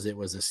because it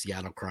was a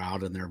Seattle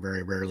crowd and they're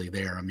very rarely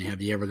there. I mean,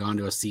 have you ever gone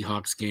to a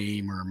Seahawks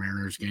game or a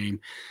Mariners game?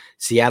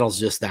 Seattle's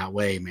just that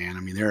way, man. I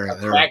mean, they're a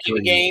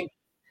pretty game,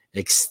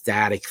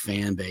 ecstatic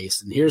fan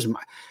base. And here's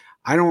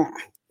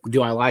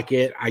do I like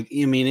it? I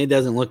mean, it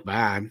doesn't look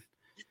bad,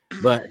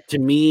 but to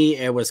me,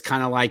 it was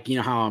kind of like,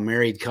 how a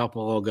married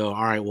couple will go,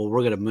 all right, well, we're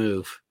going to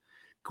move.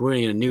 We're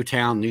in a new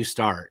town, new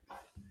start.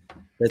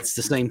 It's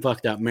the same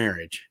fucked up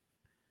marriage.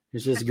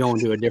 It's just going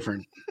to a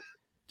different.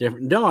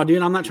 No,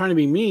 dude, I'm not trying to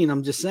be mean.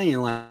 I'm just saying,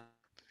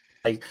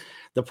 like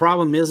the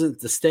problem isn't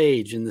the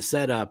stage and the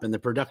setup and the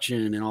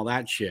production and all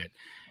that shit.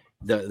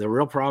 The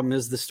real problem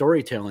is the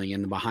storytelling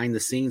and the behind the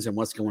scenes and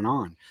what's going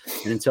on.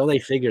 And until they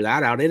figure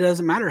that out, it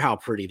doesn't matter how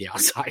pretty the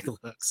outside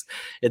looks.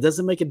 It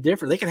doesn't make a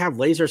difference. They can have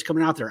lasers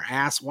coming out their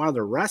ass while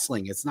they're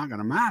wrestling. It's not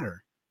going to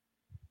matter.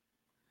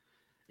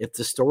 If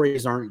the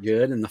stories aren't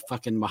good and the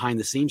fucking behind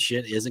the scenes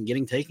shit isn't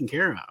getting taken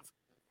care of.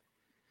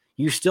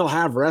 You still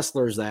have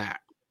wrestlers that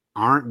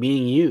aren't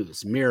being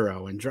used.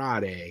 Miro,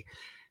 Andrade.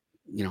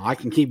 I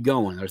can keep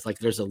going.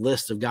 There's a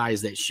list of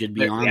guys that should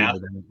be on there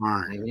that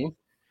aren't.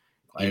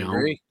 Mm-hmm. I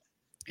agree.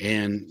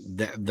 And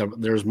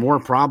there's more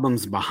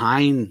problems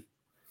behind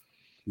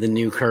the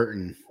new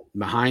curtain,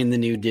 behind the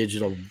new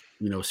digital,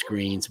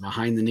 screens,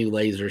 behind the new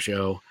laser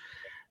show.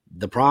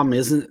 The problem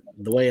isn't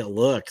the way it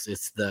looks;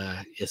 it's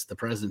the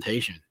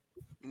presentation.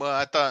 Well,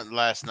 I thought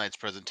last night's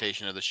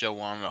presentation of the show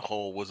on the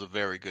whole was a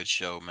very good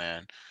show,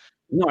 man.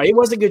 No, it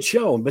was a good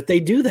show, but they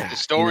do that. The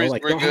stories were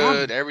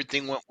good.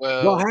 Everything went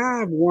well. They'll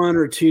have one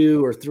or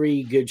two or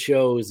three good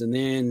shows, and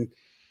then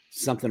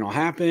something will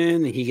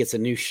happen. And he gets a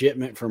new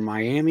shipment from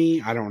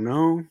Miami. I don't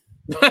know.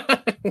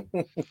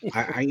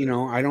 I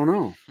don't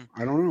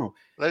know.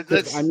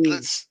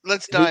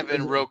 Let's dive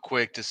in real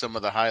quick to some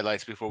of the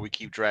highlights before we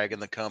keep dragging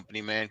the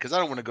company, man. Because I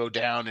don't want to go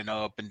down and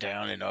up and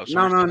down and up.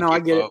 So No, I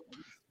get it.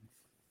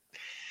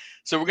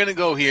 So we're gonna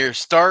go here.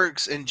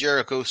 Starks and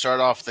Jericho start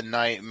off the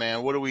night,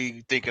 man. What are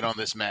we thinking on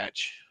this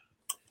match?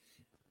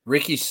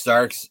 Ricky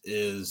Starks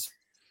is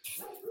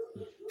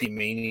the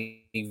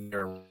main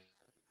event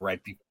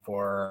right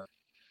before.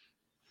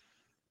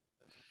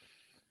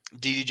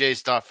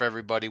 DDJ's thought for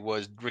everybody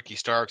was Ricky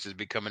Starks is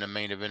becoming a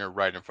main eventer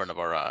right in front of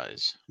our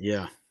eyes.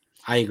 Yeah,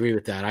 I agree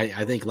with that.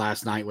 I think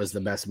last night was the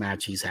best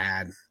match he's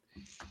had.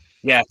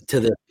 Yeah, to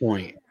this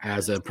point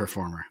as a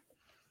performer.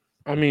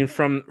 I mean,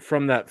 from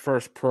that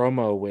first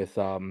promo with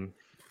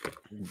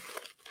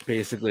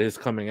basically his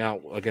coming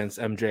out against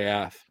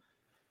MJF,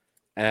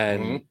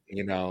 and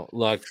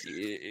look,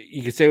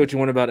 you can say what you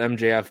want about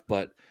MJF,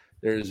 but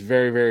there's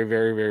very, very,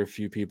 very, very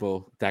few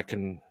people that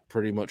can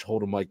pretty much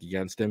hold a mic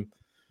against him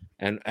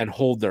and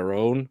hold their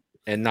own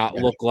and not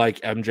look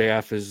like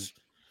MJF is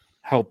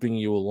helping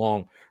you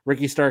along.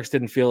 Ricky Starks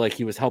didn't feel like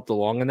he was helped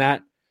along in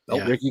that.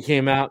 Yeah. Ricky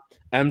came out.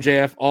 All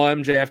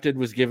MJF did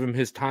was give him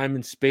his time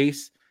and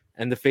space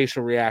and the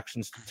facial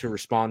reactions to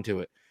respond to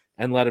it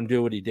and let him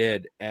do what he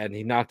did. And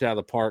he knocked it out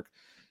of the park.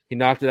 He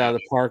knocked it out of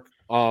the park,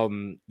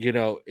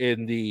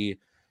 in the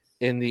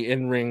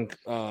in-ring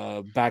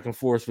back and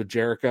forth with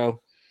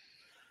Jericho.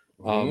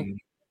 And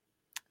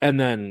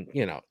then,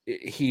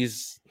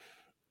 he's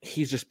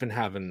just been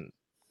having,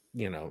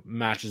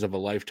 matches of a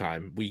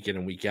lifetime week in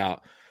and week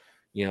out,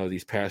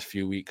 these past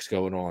few weeks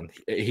going on.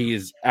 He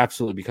is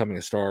absolutely becoming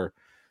a star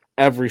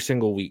every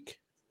single week.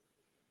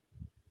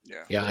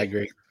 Yeah, I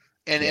agree.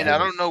 And I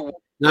don't know.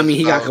 I mean,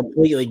 he got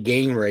completely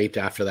gang raped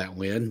after that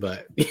win,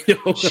 but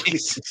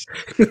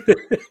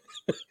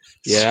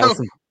yeah,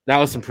 that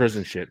was some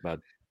prison shit, bud.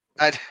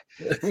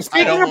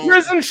 Speaking of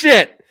prison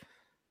shit,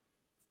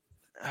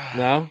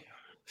 no,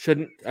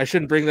 I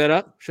shouldn't bring that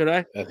up, should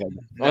I? Okay.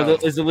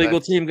 Is the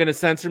legal team going to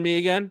censor me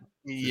again?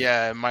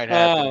 Yeah, it might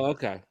happen. Oh,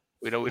 okay.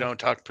 We don't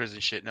talk prison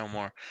shit no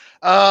more.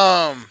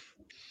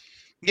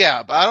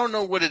 Yeah, but I don't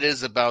know what it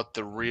is about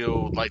the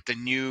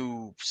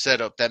new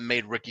setup that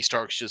made Ricky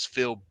Starks just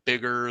feel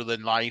bigger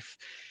than life.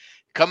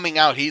 Coming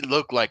out, he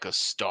looked like a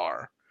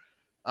star.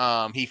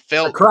 He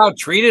felt the crowd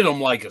treated him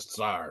like a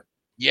star.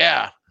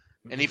 Yeah,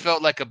 and he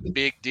felt like a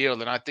big deal,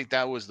 and I think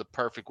that was the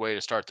perfect way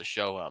to start the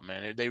show out,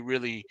 man. They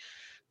really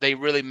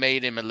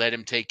made him and let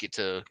him take it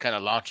to kind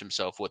of launch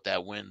himself with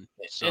that win.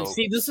 So. And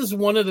see, this is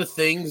one of the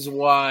things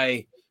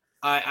why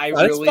I it's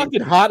really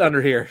fucking hot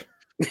under here.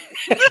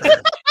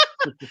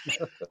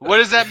 What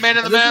is that man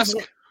in the mask?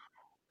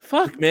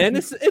 Fuck, man,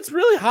 it's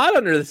really hot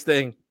under this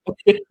thing.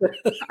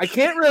 I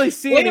can't really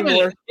see Wait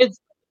anymore. It's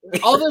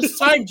all this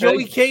time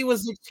Joey K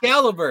was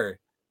Excalibur.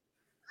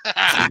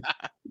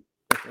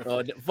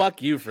 Oh,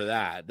 fuck you for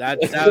that. That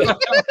was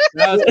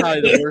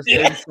probably the worst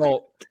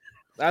insult.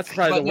 That's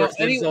probably the worst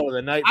insult of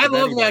the night. I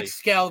love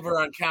Excalibur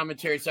on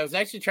commentary, so I was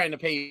actually trying to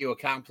pay you a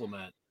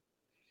compliment.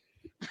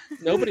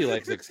 Nobody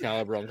likes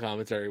Excalibur on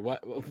commentary.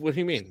 What do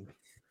you mean?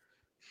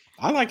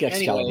 I like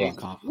Excalibur on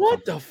commentary.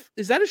 What the?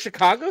 Is that a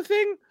Chicago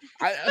thing?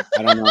 I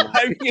don't know.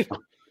 I mean,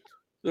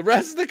 the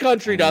rest of the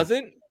country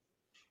doesn't.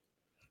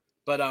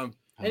 But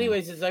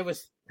anyways, as I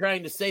was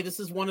trying to say, this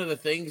is one of the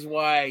things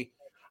why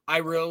I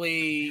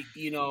really,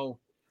 no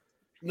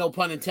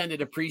pun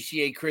intended,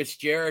 appreciate Chris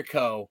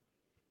Jericho.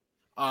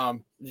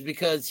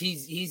 Because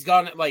he's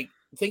gone,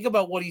 think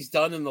about what he's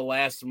done in the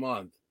last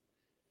month.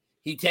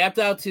 He tapped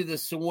out to the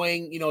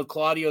swing,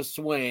 Claudio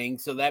swing,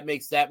 so that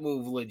makes that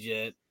move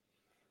legit.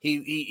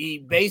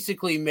 He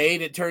basically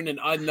made it, turned an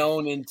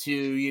unknown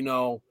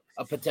into,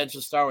 a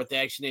potential star with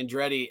Action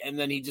Andretti, and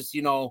then he just,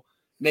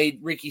 made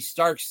Ricky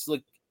Starks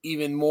look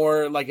even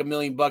more like $1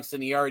 million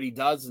than he already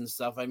does and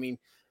stuff. I mean,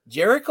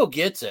 Jericho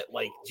gets it.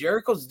 Like,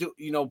 Jericho's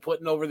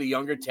putting over the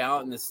younger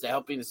talent and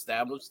helping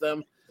establish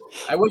them.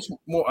 I wish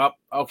more.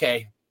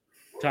 Okay,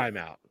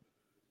 timeout.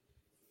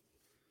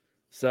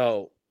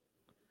 So,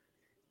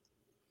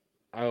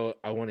 I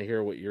want to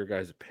hear what your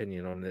guys'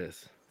 opinion on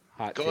this.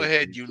 Go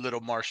ahead, you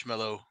little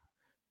marshmallow.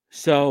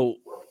 So,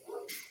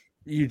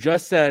 you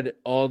just said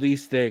all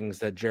these things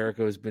that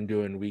Jericho has been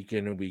doing week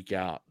in and week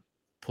out,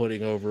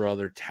 putting over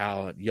other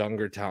talent,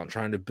 younger talent,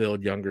 trying to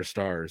build younger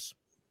stars.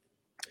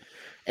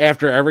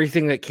 After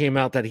everything that came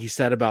out that he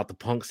said about the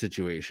Punk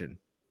situation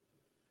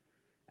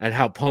and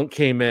how Punk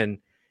came in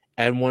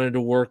and wanted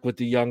to work with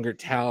the younger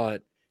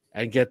talent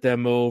and get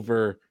them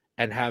over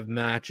and have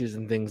matches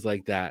and things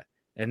like that.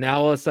 And now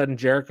all of a sudden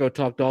Jericho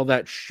talked all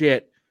that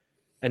shit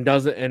and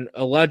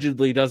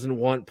allegedly doesn't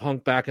want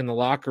Punk back in the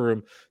locker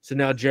room. So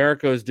now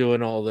Jericho's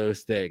doing all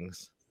those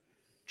things.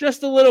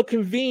 Just a little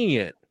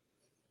convenient.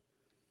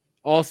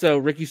 Also,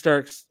 Ricky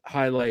Starks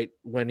highlight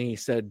when he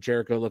said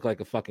Jericho looked like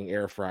a fucking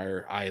air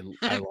fryer. I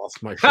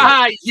lost my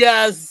shit.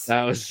 Yes.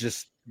 That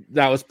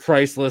was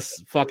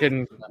priceless.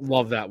 Fucking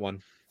love that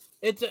one.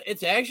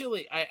 It's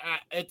actually I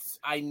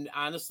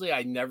honestly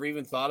I never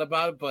even thought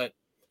about it, but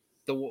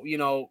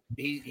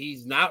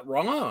he's not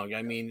wrong.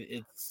 I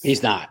mean,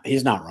 he's not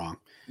wrong.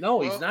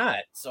 No, he's not.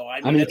 So I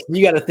mean,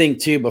 you got to think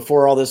too.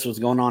 Before all this was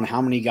going on,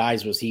 how many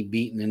guys was he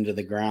beating into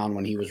the ground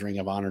when he was Ring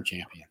of Honor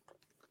champion?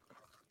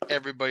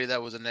 Everybody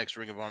that was the next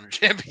Ring of Honor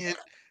champion.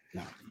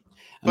 No,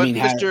 But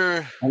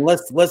Mr. And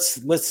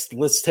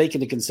let's take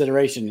into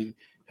consideration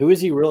who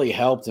has he really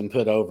helped and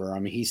put over. I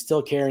mean, he's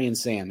still carrying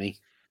Sammy.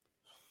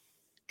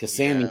 Because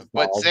Sammy,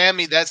 but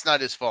Sammy, that's not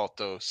his fault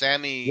though.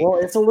 Sammy, well,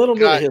 it's a little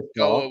bit of his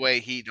go fault.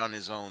 away heat on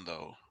his own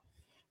though.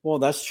 Well,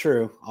 that's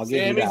true. I'll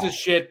give you that. Sammy's a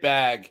shit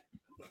bag.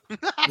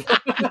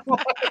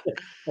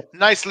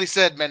 Nicely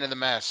said, Man in the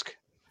Mask.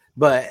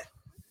 But,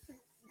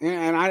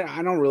 and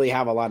I don't really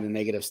have a lot of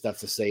negative stuff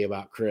to say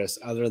about Chris,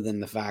 other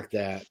than the fact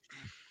that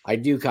I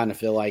do kind of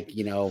feel like,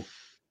 you know,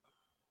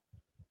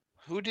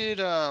 who did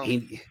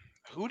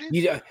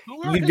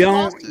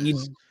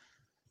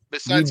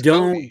besides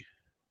Cody?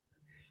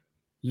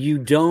 You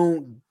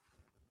don't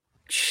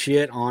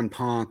shit on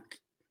Punk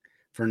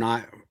for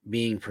not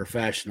being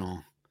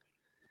professional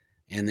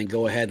and then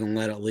go ahead and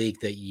let it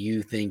leak that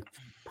you think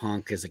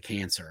Punk is a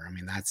cancer. I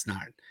mean, that's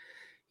not,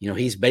 you know,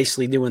 he's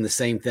basically doing the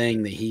same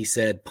thing that he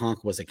said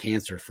Punk was a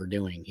cancer for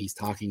doing. He's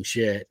talking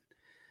shit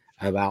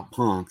about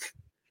Punk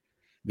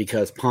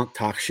because Punk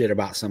talks shit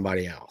about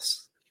somebody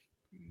else.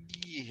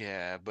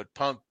 Yeah, but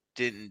Punk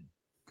didn't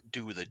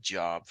do the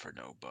job for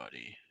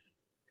nobody.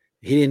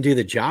 He didn't do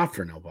the job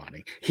for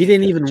nobody. He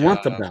didn't even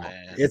want the belt.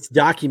 Man. It's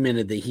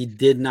documented that he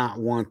did not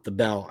want the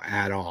belt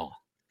at all.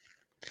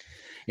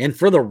 And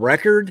for the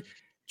record,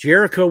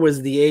 Jericho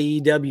was the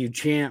AEW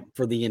champ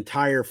for the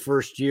entire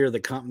first year the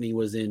company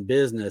was in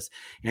business,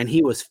 and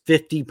he was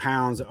 50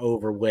 pounds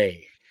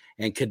overweight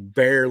and could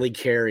barely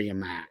carry a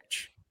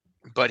match.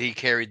 But he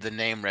carried the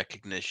name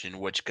recognition,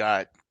 which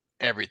got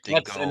everything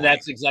going. And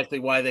that's exactly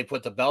why they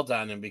put the belt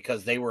on him,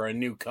 because they were a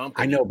new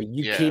company. I know, but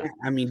you can't.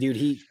 I mean, dude,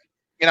 he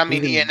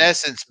in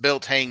essence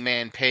built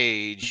Hangman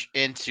Page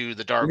into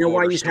the Dark Order. You know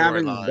why he's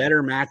having line.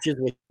 Better matches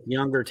with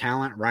younger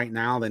talent right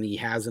now than he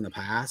has in the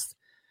past?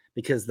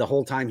 Because the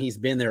whole time he's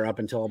been there up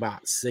until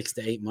about 6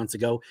 to 8 months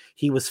ago,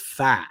 he was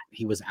fat.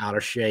 He was out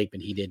of shape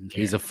and he didn't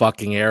care. He's a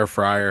fucking air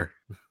fryer.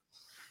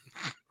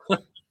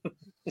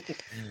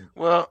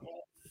 Well,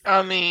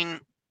 I mean,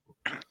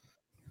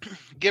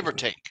 give or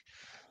take.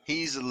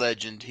 He's a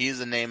legend. He's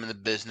a name in the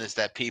business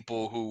that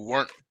people who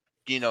weren't,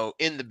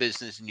 in the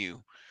business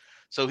knew.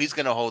 So he's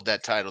going to hold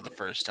that title the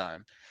first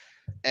time.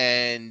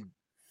 And,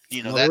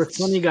 there were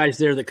plenty of guys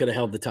there that could have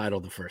held the title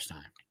the first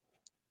time.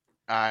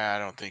 I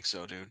don't think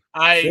so, dude.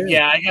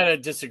 I got to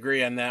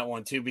disagree on that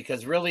one, too,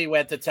 because really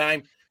at the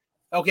time.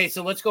 Okay,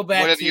 so let's go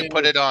back to. You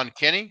put it on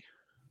Kenny?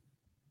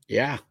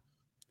 Yeah.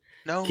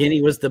 No.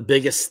 Kenny was the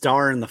biggest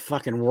star in the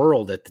fucking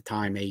world at the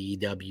time,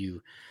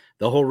 AEW.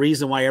 The whole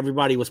reason why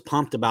everybody was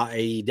pumped about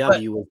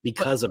AEW was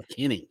because of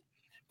Kenny.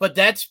 But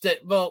that's the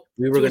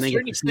we were going to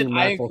get to see him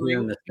rifle here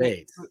in the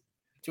States.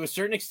 To a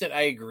certain extent,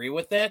 I agree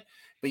with that.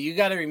 But you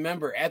got to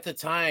remember, at the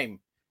time,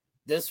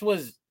 this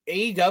was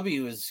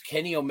AEW is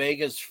Kenny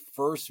Omega's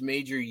first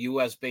major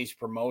U.S. based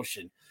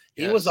promotion.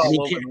 He was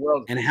all over the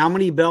world. And how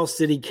many belts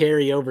did he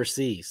carry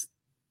overseas?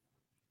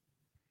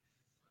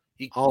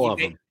 All of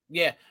them.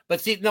 Yeah,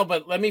 but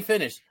but let me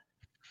finish.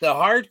 The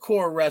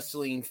hardcore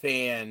wrestling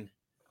fan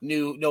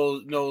knew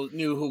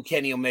who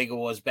Kenny Omega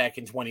was back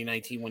in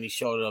 2019 when he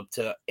showed up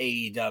to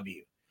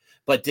AEW.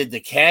 But did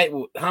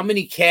how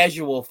many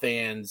casual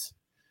fans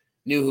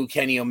knew who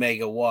Kenny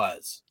Omega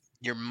was?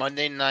 Your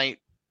Monday night,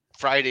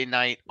 Friday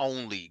night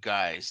only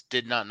guys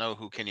did not know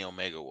who Kenny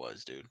Omega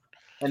was, dude.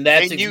 And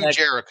they knew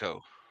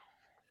Jericho.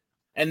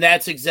 And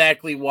that's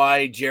exactly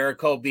why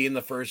Jericho being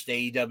the first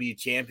AEW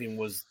champion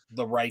was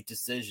the right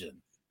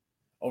decision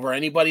over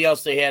anybody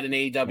else they had in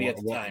AEW at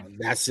the time.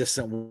 That's just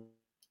something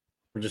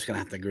we're just gonna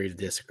have to agree to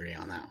disagree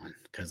on that one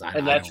because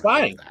that's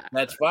fine.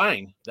 That's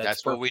fine.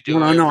 That's what we do.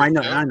 No, I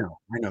know.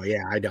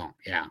 Yeah, I don't.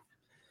 Yeah,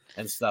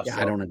 and stuff. Yeah,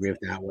 so. I don't agree with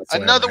that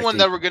whatsoever. Another one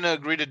that we're gonna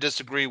agree to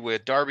disagree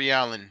with: Darby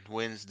Allin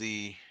wins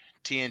the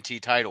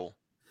TNT title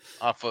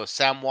off of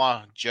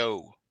Samoa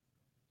Joe.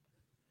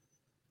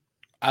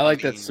 I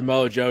like that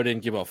Samoa Joe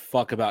didn't give a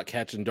fuck about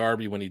catching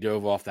Darby when he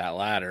dove off that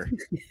ladder.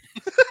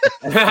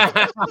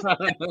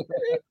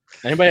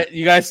 Anybody,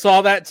 you guys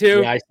saw that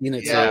too? Yeah, I seen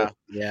it too.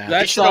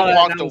 Yeah, he should have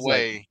walked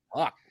away.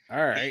 Like,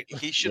 all right,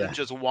 he should have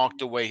just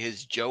walked away.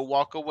 His Joe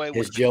walk away.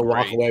 His Joe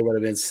walk away would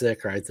have been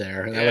sick right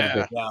there. That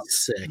would have been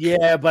sick.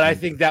 Yeah, but I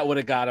think that would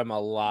have got him a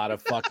lot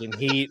of fucking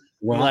heat.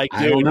 Well, like,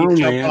 I dude, don't know,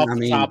 he jumped man. off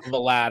the top of a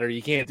ladder.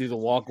 You can't do the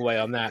walk away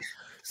on that.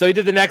 So he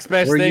did the next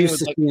best thing. Used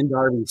to seeing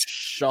Darby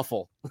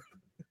shuffle.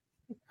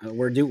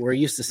 We're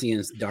used to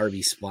seeing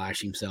Darby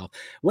splash himself.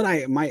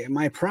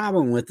 My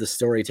problem with the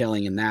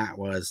storytelling in that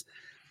was,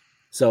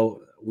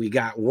 so we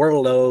got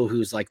Wardlow,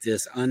 who's like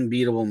this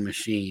unbeatable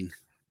machine.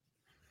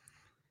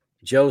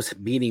 Joe's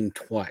beat him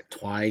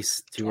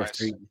twice, two or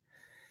three,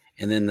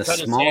 and then the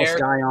smallest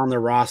guy on the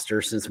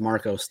roster since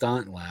Marco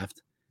Stunt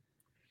left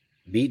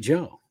beat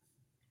Joe.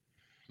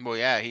 Well,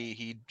 yeah,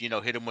 he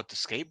hit him with the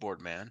skateboard,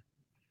 man.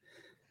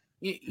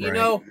 You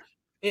know,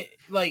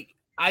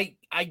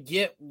 I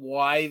get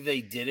why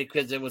they did it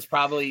because it was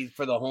probably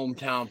for the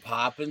hometown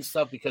pop and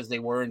stuff because they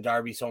were in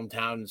Darby's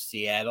hometown in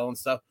Seattle and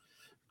stuff.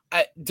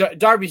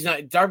 Darby's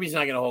not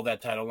going to hold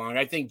that title long.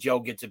 I think Joe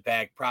gets it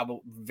back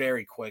probably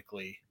very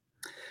quickly.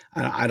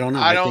 I don't know.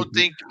 I don't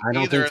think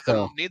either of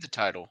them so. need the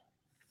title.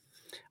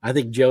 I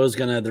think Joe's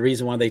the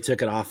reason why they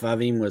took it off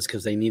of him was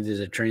because they needed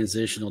a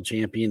transitional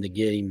champion to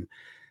get him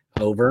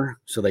over.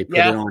 So they put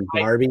it on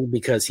Darby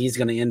because he's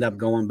going to end up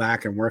going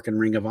back and working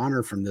Ring of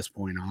Honor from this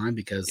point on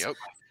because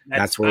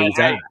that's where he's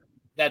at.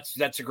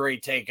 That's a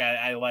great take.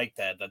 I like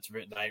that. That's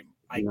written.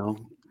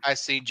 I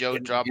see Joe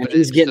dropping it.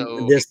 He's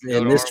getting this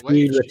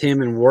feud with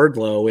him and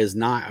Wardlow is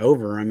not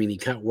over. I mean, he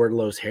cut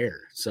Wardlow's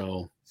hair.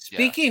 So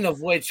speaking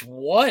of which,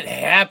 what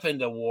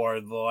happened to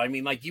Wardlow? I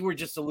mean, like you were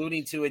just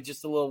alluding to it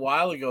just a little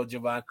while ago,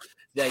 Javon,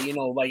 that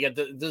like at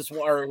this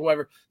or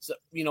whoever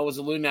was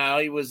alluding how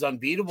he was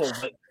unbeatable,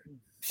 but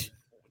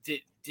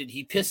did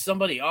he piss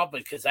somebody off?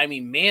 Because I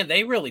mean, man,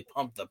 they really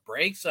pumped the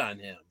brakes on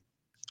him.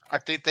 I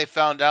think they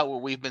found out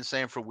what we've been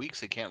saying for weeks.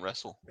 He can't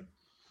wrestle.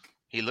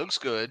 He looks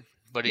good,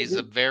 but he's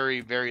a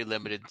very, very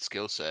limited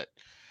skill set.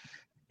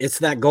 It's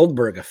that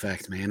Goldberg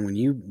effect, man. When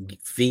you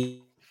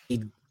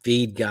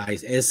feed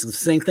guys, it's the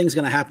same thing's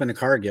going to happen to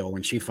Cargill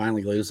when she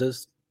finally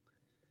loses.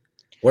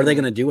 What are they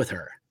going to do with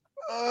her?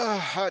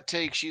 Hot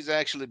take. She's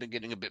actually been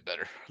getting a bit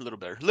better, a little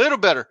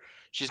better.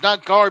 She's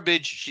not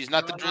garbage. She's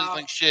not the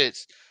drizzling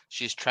shits.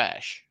 She's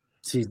trash.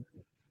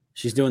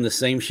 She's doing the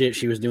same shit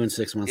she was doing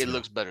 6 months ago. It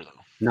looks better though.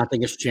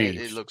 Nothing has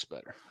changed. It looks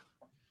better.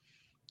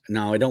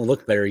 No, it don't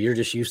look better. You're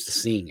just used to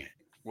seeing it.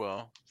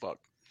 Well, fuck.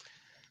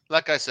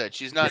 Like I said,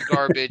 she's not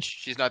garbage.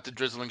 She's not the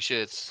drizzling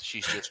shits.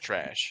 She's just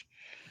trash.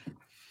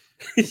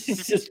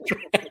 She's just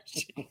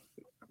trash.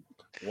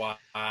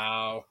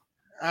 Wow.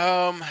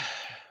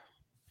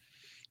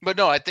 But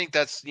no, I think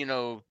that's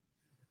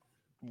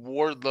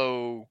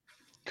Wardlow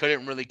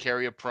couldn't really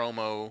carry a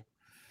promo.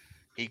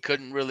 He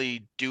couldn't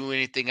really do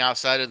anything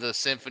outside of the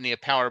Symphony of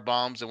Power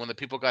Bombs. And when the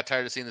people got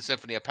tired of seeing the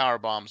Symphony of Power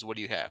Bombs, what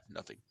do you have?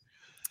 Nothing.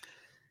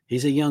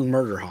 He's a young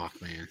murder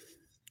hawk, man.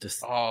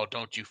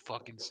 Don't you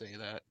fucking say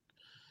that.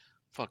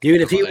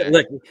 Dude, if he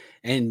look,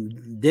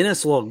 and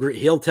Dennis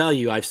he'll tell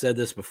you, I've said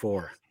this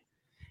before.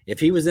 If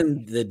he was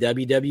in the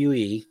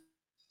WWE,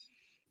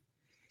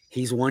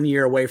 he's 1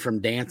 year away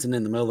from dancing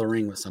in the middle of the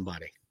ring with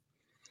somebody.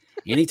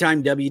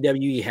 Anytime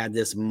WWE had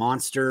this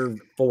monster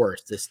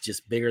force, this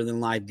just bigger than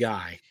life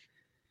guy,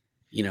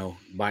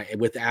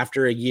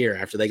 after a year,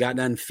 after they got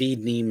done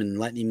feeding him and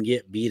letting him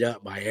get beat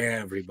up by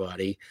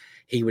everybody,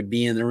 he would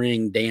be in the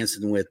ring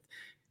dancing with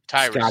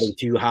Tyrus. Scotty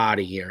Too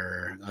Hotty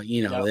or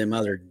them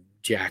other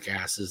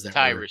jackasses that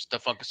Tyrus, the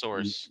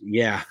Funkasaurus.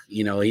 Yeah,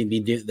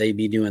 they'd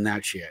be doing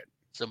that shit.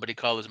 Somebody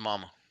call his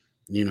mama.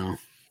 Yes.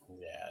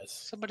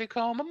 Somebody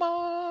call my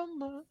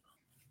mama.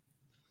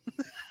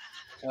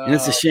 And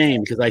it's a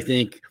shame because I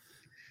think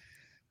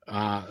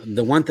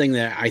the one thing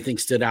that I think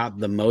stood out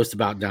the most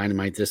about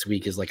Dynamite this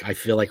week is I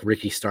feel like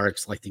Ricky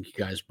Starks. I think you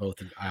guys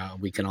both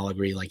we can all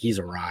agree he's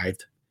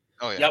arrived.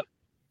 Oh yeah. Yep.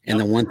 And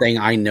the one thing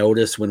I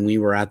noticed when we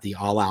were at the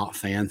All Out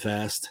Fan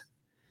Fest,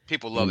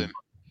 people love him.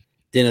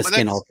 Dennis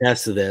can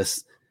attest to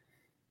this.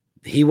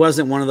 He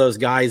wasn't one of those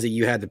guys that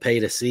you had to pay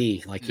to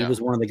see. He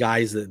was one of the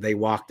guys that they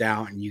walked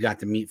out and you got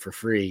to meet for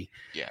free.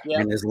 Yeah.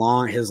 And his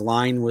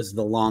line was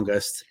the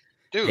longest.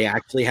 Dude. They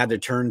actually had to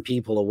turn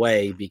people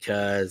away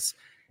because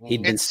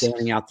he'd been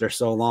standing out there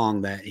so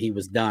long that he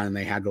was done.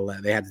 They had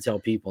to tell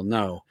people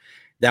no.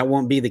 That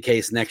won't be the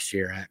case next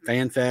year. At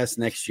FanFest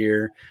next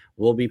year,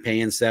 we'll be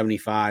paying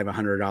 $75,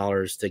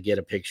 $100 to get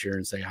a picture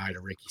and say hi to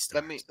Ricky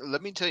Starks.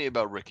 Let me tell you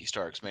about Ricky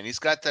Starks, man. He's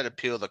got that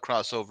appeal, the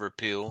crossover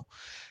appeal.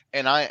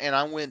 And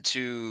I went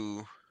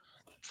to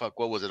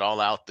what was it,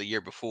 All Out the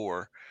year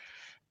before,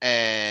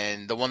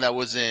 and the one that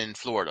was in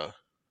Florida.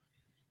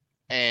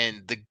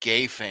 And the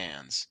gay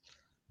fans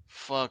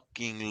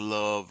fucking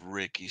love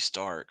Ricky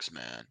Starks,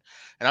 man.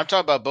 And I'm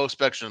talking about both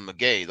spectrum of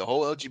gay. The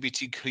whole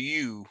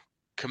LGBTQ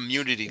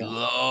community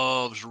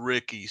loves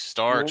Ricky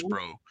Starks,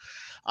 bro.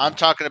 I'm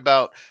talking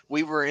about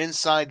we were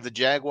inside the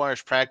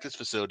Jaguars practice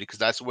facility because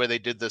that's where they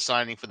did the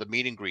signing for the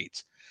meet and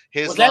greets.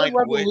 Was that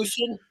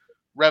Revolution?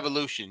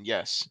 Revolution,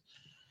 yes.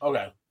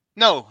 Okay.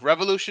 No,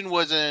 Revolution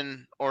was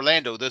in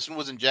Orlando. This one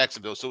was in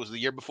Jacksonville, so it was the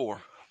year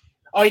before.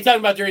 Oh, you talking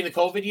about during the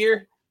COVID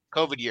year?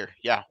 COVID year,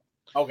 yeah.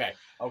 Okay.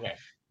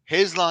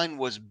 His line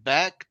was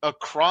back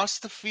across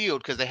the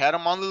field because they had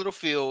him on the little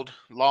field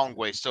long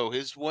way. So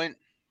his went,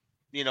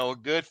 a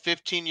good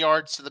 15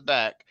 yards to the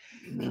back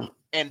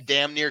and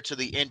damn near to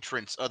the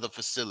entrance of the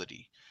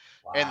facility.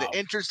 Wow. And the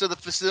entrance to the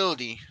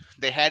facility,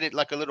 they had it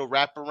like a little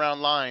wraparound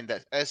line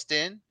that S-ed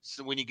in.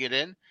 So when you get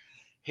in,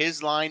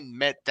 his line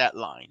met that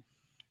line.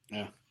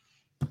 Yeah.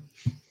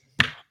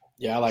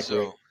 Yeah, I like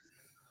Rick.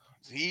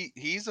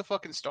 He's a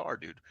fucking star,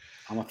 dude.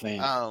 I'm a fan.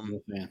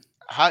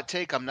 Hot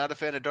take, I'm not a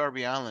fan of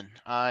Darby Allin.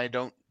 I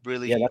don't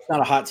really. Yeah, that's not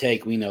a hot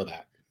take. We know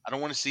that. I don't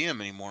want to see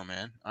him anymore,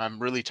 man. I'm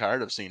really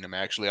tired of seeing him,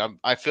 actually.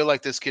 I feel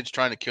like this kid's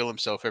trying to kill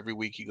himself every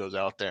week he goes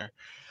out there.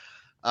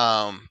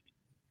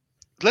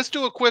 Let's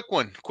do a quick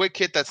one. Quick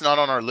hit that's not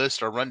on our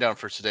list or rundown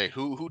for today.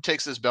 Who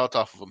takes this belt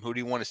off of him? Who do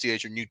you want to see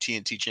as your new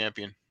TNT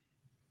champion?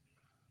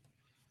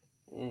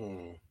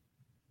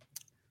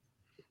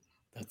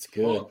 That's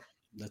good.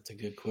 That's a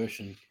good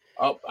question.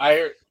 Oh,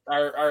 I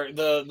heard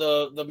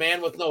the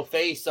man with no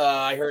face.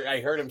 I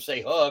heard him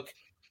say Hook.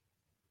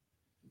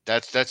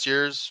 That's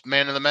yours,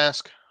 man in the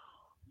mask.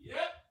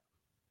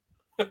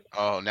 Yep.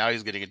 Oh, now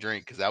he's getting a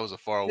drink because that was a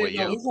far away.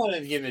 No, he's not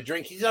even getting a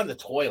drink. He's on the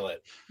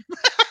toilet.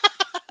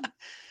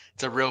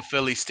 It's a real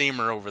Philly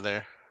steamer over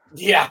there.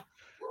 Yeah.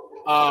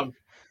 So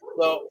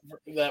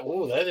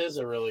that is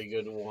a really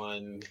good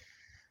one.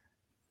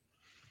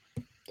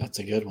 That's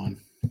a good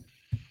one.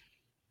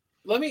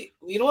 Let me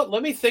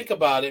think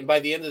about it. And by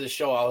the end of the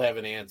show, I'll have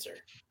an answer.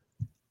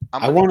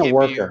 I want a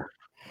worker.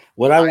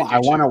 I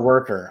want a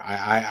worker.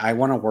 I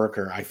want a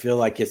worker. I feel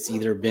like it's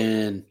either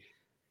been,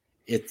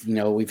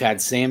 we've had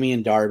Sammy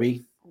and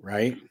Darby,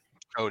 right?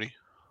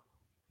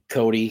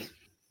 Cody.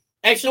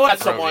 Actually,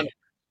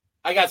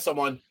 I got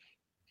someone.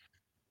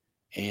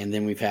 And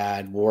then we've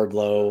had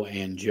Wardlow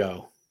and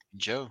Joe.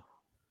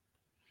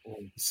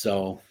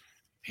 So,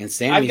 and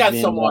Sammy's I've got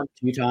been someone.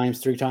 2 times,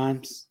 3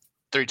 times?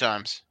 3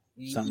 times.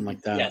 Something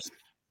like that. Yes.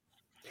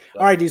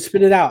 All right, dude,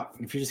 spit it out.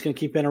 If you're just going to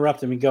keep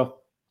interrupting me, go.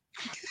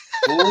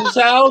 Whose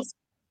house?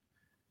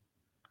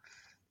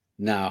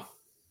 No.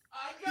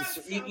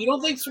 You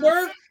don't think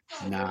Swerve?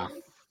 No.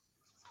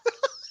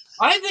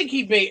 I think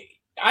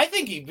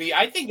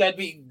that'd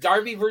be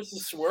Darby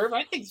versus Swerve.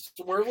 I think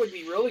Swerve would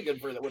be really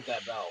good with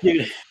that belt.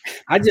 Dude,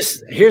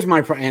 here's my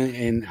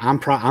and I'm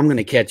going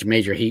to catch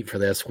major heat for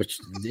this, which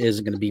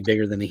isn't going to be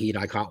bigger than the heat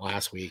I caught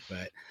last week,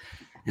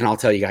 and I'll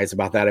tell you guys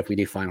about that if we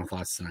do final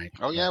thoughts tonight.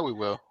 Oh yeah, we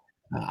will.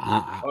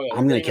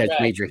 I'm going to catch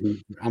major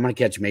heat. I'm going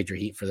to catch major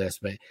heat for this,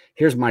 but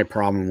here's my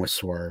problem with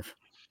Swerve.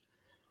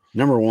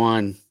 Number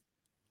one,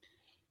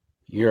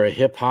 you're a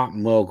hip hop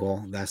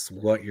mogul. That's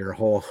what your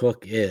whole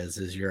hook is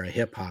you're a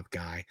hip hop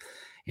guy.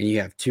 And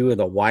you have 2 of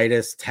the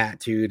whitest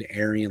tattooed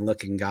Aryan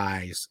looking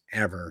guys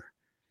ever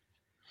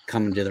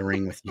coming to the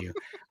ring with you.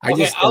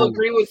 I'll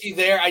agree with you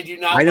there. I do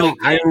not. I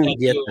don't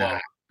get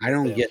that. I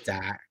don't get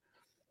that.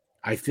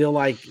 I feel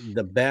like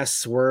the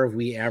best Swerve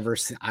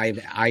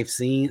I've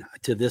seen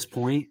to this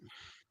point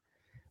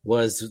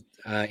was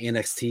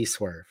NXT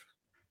Swerve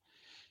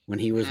when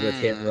he was with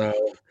Hit Row.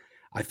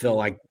 I feel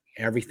like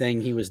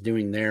everything he was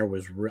doing there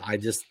was.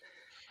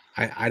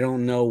 I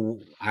don't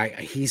know.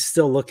 He's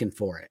still looking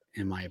for it,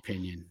 in my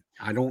opinion.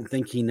 I don't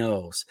think he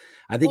knows.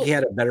 I think he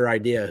had a better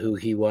idea who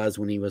he was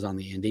when he was on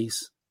the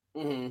Indies.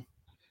 Mm-hmm.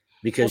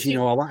 Because, a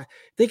lot.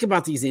 Think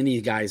about these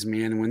Indies guys,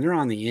 man. When they're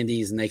on the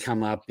Indies and they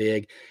come up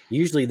big,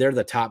 usually they're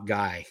the top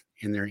guy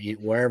in their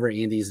wherever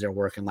Indies they're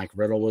working. Like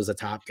Riddle was a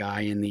top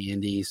guy in the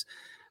Indies.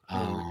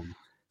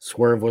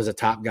 Swerve was a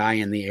top guy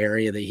in the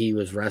area that he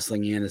was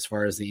wrestling in as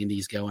far as the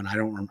Indies go. And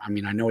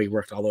I know he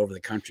worked all over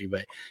the country,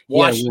 but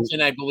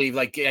Washington, I believe,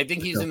 I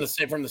think he's from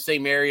the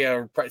same area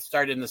or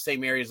started in the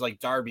same areas like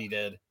Darby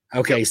did.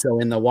 Okay. So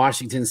in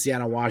the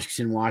Seattle,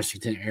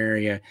 Washington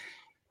area,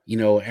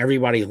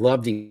 everybody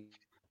loved him.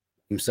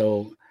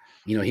 So,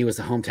 he was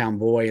a hometown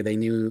boy. They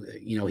knew,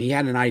 he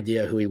had an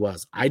idea who he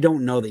was. I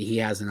don't know that he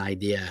has an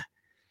idea.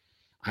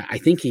 I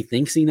think he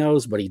thinks he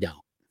knows, but he don't.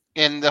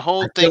 And the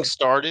whole thing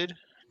started,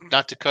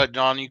 not to cut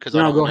on you because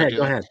go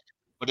ahead.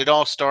 But it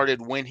all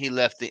started when he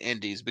left the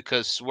Indies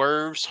because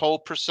Swerve's whole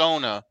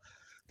persona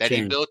that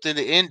he built in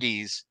the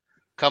Indies,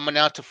 coming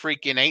out to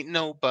freaking ain't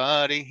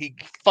nobody, he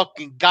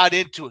fucking got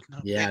into it.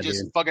 Yeah, they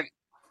just dude. fucking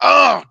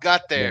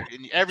got there,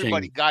 and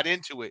everybody Change. got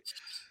into it.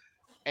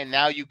 And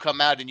now you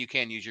come out and you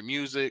can't use your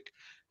music.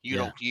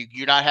 You're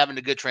not having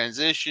a good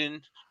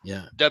transition.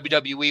 Yeah.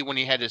 WWE when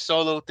he had his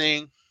solo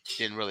thing,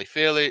 didn't really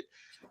feel it.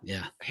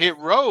 Yeah. Hit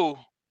Row,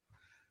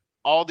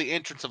 all the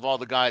entrance of all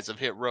the guys of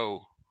Hit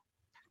Row,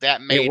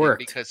 that made it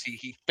because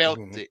he felt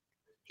it.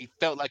 He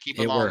felt like he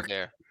belonged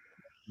there.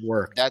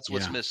 Worked. That's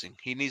what's missing.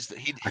 He needs it.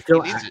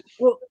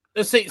 Well,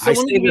 I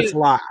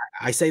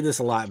say this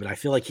a lot, but I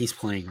feel like he's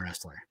playing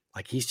wrestler.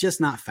 Like he's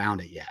just not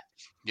found it yet.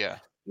 Yeah.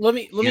 Let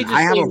me just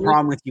I have a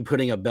problem with you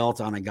putting a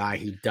belt on a guy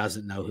who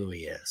doesn't know who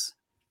he is.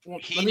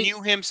 He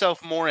knew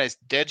himself more as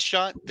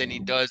Deadshot than he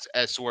does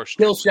as Swerve.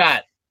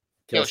 Killshot.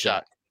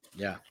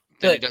 Yeah.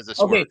 Than he does as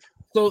Swerve. Okay.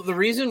 So the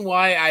reason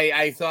why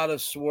I thought of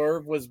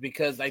Swerve was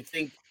because I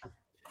think,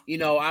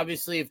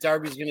 obviously if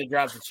Darby's going to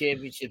drop the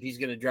championship, he's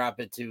going to drop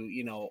it to,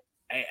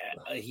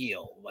 a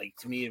heel. Like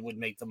to me, it would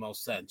make the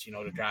most sense,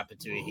 to drop it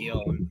to a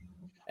heel.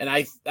 And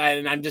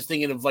I'm just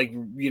thinking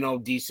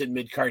of decent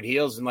mid card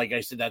heels, and like I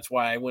said, that's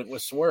why I went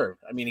with Swerve.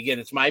 I mean, again,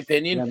 it's my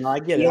opinion. Yeah, no, I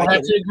get it. You don't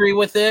have to agree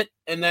with it,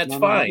 and that's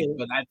fine.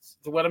 But that's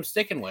what I'm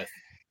sticking with.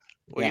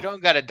 Well, you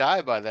don't got to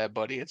die by that,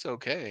 buddy. It's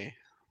okay.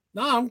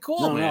 No, I'm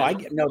cool, man.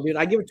 Dude,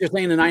 I get what you're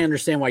saying, and I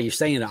understand why you're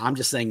saying it. I'm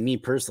just saying, me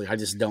personally, I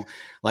just don't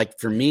like.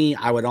 For me,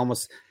 I would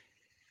almost.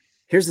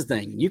 Here's the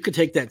thing: you could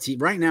take that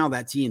right now,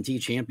 that TNT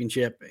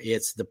championship.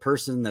 It's the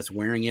person that's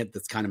wearing it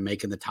that's kind of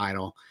making the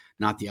title,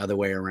 not the other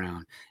way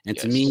around. And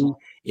to me,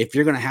 if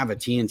you're going to have a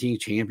TNT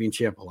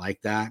championship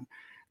like that,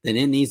 then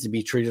it needs to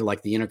be treated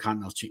like the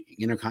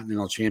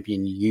Intercontinental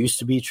Champion used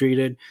to be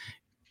treated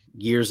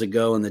years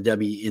ago in the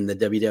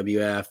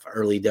WWF,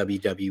 early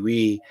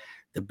WWE.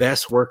 The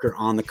best worker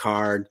on the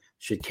card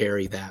should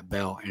carry that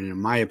belt. And in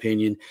my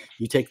opinion,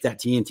 you take that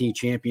TNT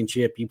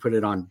Championship, you put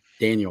it on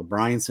Daniel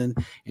Bryanson,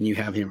 and you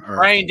have him, or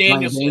Bryan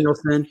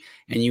Danielson,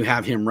 and you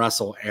have him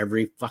wrestle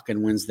every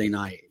fucking Wednesday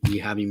night.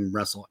 You have him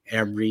wrestle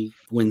every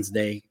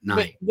Wednesday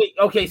night.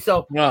 Okay,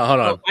 so no, hold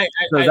on.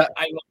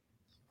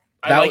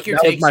 I like your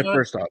take. That was my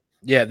first thought.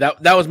 Yeah,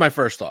 that was my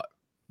first thought.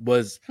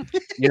 Was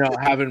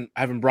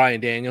having Bryan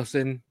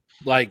Danielson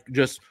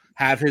just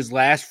have his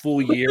last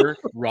full year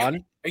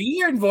run. Are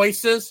you hearing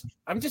voices?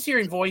 I'm just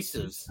hearing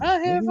voices.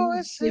 I hear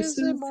voices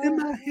in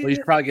my head. Well, you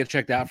should probably get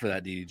checked out for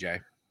that,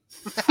 DDJ.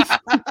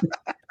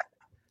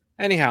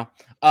 Anyhow,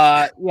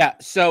 yeah.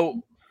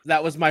 So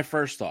that was my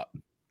first thought.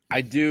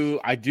 I do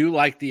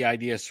like the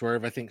idea of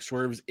Swerve. I think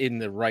Swerve's in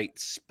the right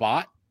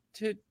spot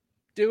to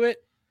do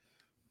it,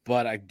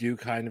 but I do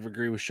kind of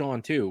agree with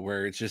Sean too,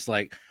 where it's just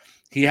like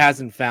he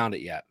hasn't found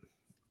it yet.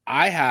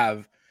 I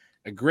have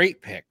a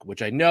great pick,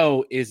 which I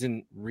know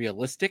isn't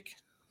realistic,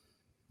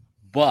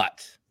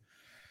 but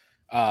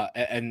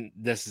and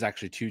this is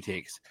actually two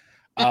takes.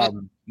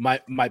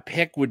 My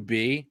pick would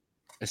be,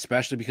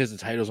 especially because the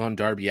title's on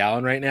Darby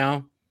Allin right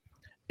now,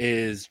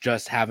 is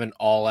just have an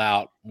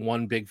all-out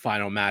one big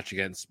final match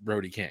against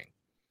Brody King,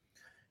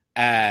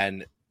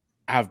 and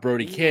have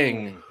Brody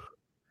King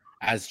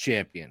as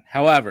champion.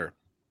 However,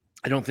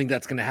 I don't think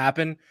that's going to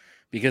happen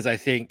because I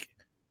think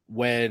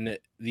when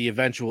the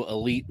eventual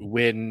Elite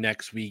win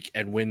next week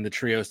and win the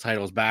Trios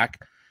titles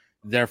back,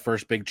 their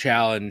first big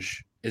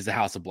challenge is the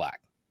House of Black.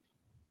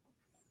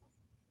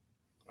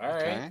 All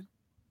right. Okay.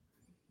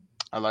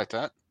 I like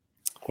that.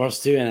 Of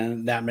course, too,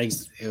 and that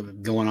makes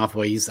going off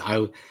ways.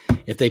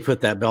 If they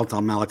put that belt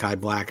on Malachi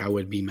Black, I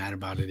wouldn't be mad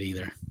about it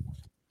either.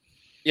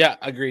 Yeah,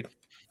 agreed.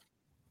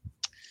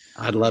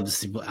 I'd love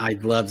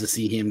to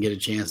see him get a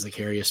chance to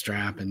carry a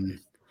strap, and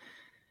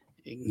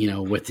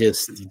with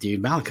this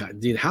dude,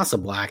 House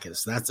of Black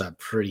that's a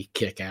pretty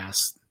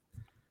kick-ass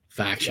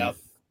faction. Yep.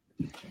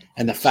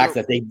 And the fact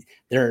that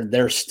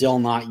they're still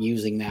not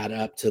using that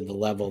up to the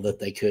level that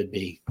they could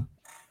be.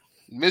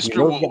 Mr.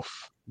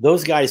 Wolf.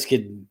 Those guys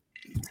could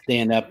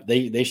stand up.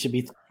 They should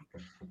be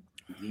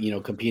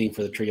competing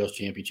for the Trios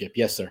Championship.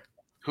 Yes, sir.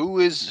 Who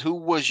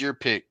was your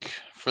pick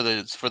for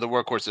the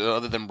workhorse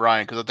other than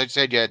Brian? Because I think you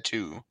said you had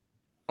two.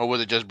 Or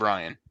was it just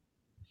Brian?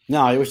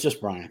 No, it was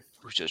just Brian.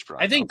 It was just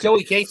Brian. I think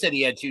Joey K said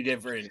he had two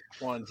different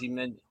ones.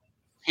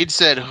 He'd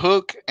said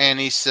Hook and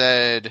he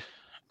said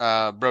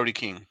Brody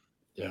King.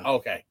 Yeah.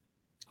 Okay.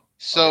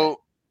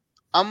 So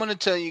I'm gonna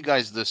tell you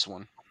guys this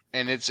one.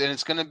 And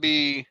it's gonna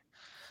be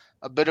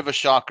a bit of a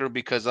shocker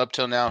because up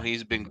till now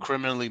he's been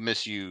criminally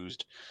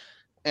misused.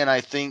 And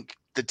I think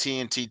the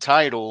TNT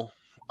title,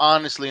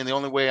 honestly, and the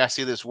only way I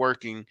see this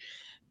working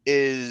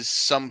is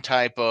some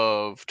type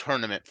of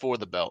tournament for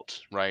the belt,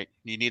 right?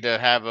 You need to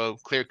have a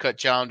clear-cut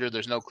challenger.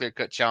 There's no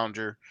clear-cut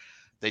challenger.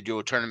 They do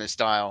a tournament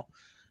style.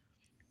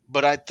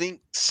 But I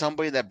think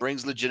somebody that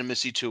brings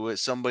legitimacy to it,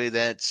 somebody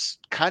that's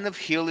kind of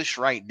heelish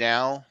right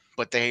now,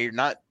 but they're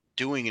not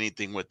doing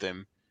anything with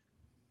them.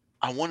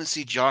 I want to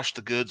see Josh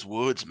the Goods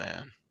Woods,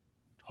 man,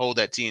 hold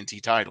that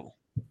TNT title.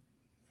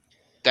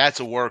 That's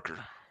a worker.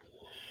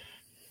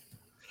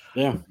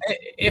 Yeah.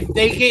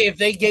 If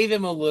they gave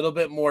him a little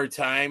bit more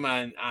time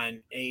on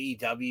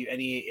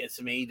AEW,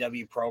 some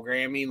AEW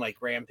programming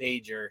like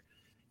Rampage or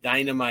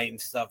Dynamite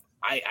and stuff,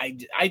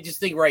 I just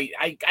think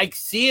I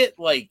see it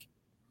like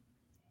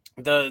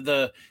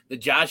the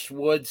Josh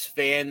Woods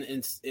fan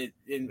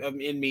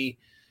in me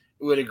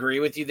would agree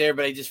with you there,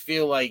 but I just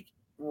feel like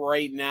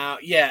right now,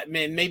 yeah,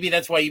 man, maybe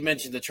that's why you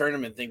mentioned the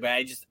tournament thing, but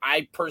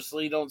I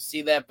personally don't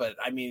see that. But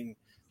I mean,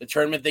 the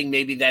tournament thing,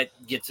 maybe that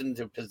gets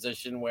into a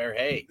position where,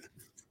 hey,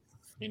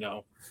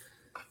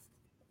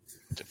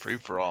 it's a free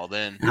for all.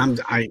 Then I'm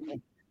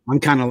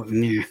kind of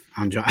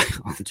I'm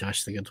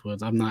Josh the Goods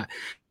Woods. I'm not.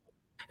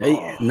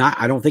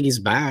 I don't think he's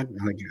bad.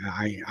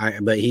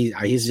 But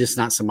he's just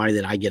not somebody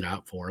that I get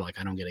up for. Like,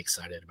 I don't get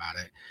excited about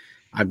it.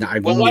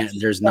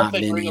 There's not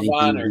been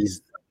anything.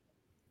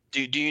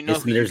 Do you know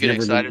who you get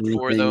excited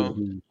for though?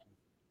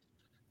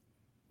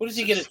 What does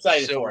he get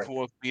excited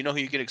for? You know who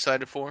you get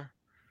excited for?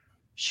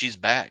 She's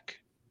back,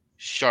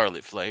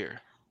 Charlotte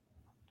Flair.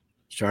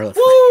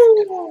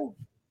 Woo!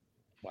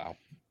 Wow.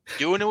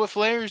 Doing it with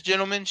Flair's,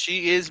 gentlemen.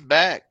 She is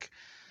back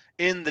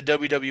in the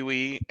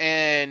WWE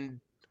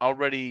and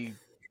already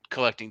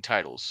collecting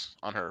titles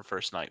on her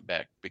first night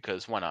back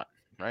because why not,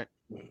 right?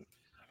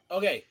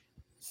 Okay.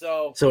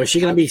 So is she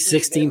going to be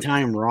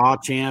 16-time Raw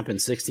champ and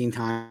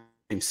 16-time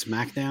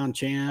SmackDown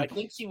champ? I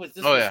think she was.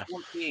 This was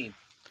 14.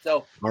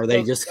 So are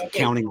they just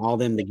counting all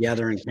them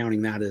together and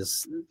counting that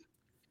as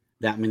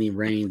that many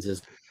reigns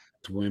as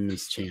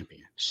women's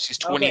champion? She's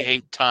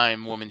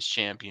 28-time women's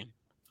champion.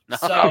 No,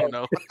 so, I don't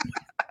know.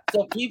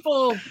 So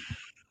people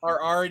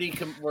are already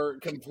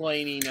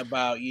complaining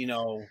about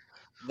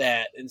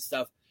that and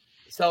stuff.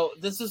 So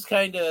this is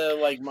kind of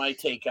like my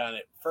take on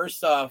it.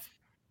 First off,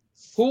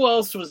 Who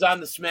else was on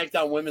the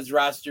SmackDown Women's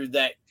roster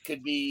that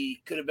could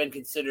have been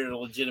considered a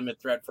legitimate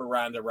threat for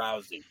Ronda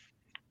Rousey?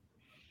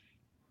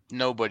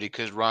 Nobody,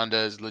 because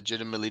Ronda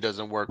legitimately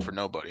doesn't work for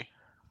nobody.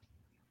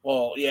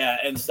 Well, yeah,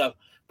 and stuff.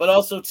 But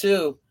also,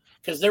 too,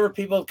 because there were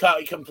people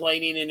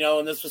complaining,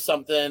 and this was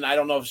something, I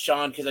don't know if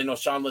Sean, because I know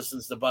Sean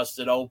listens to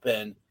Busted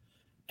Open,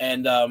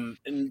 and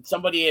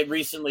somebody had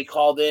recently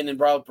called in and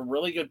brought up a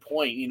really good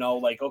point,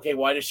 like, okay,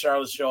 why does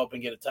Charlotte show up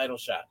and get a title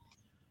shot?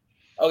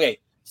 Okay,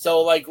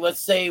 so, like,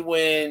 let's say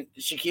when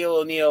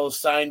Shaquille O'Neal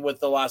signed with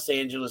the Los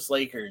Angeles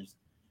Lakers,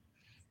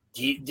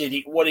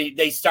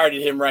 they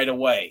started him right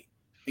away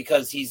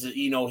because he's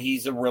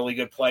a really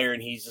good player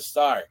and he's a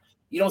star.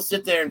 You don't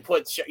sit there and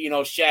put,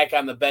 Shaq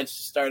on the bench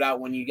to start out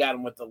when you got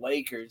him with the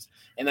Lakers.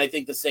 And I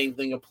think the same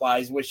thing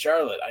applies with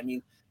Charlotte. I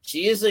mean,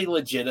 she is a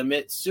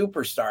legitimate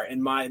superstar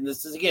and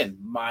this is, again,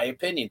 my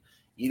opinion.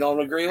 You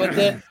don't agree with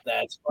it?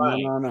 That's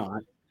fine.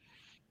 No.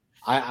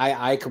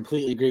 I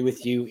completely agree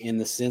with you in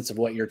the sense of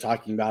what you're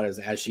talking about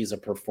as she's a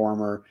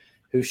performer,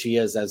 who she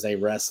is as a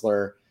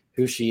wrestler,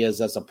 who she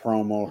is as a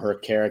promo, her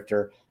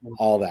character,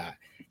 all that.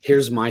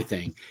 Here's my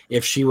thing.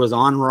 If she was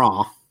on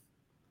Raw,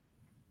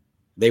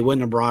 they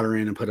wouldn't have brought her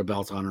in and put a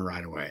belt on her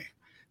right away.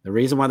 The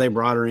reason why they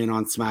brought her in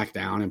on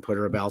SmackDown and put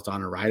her belt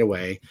on her right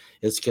away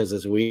is because,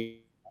 as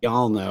we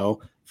all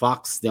know,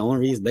 Fox, the only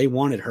reason they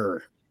wanted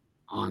her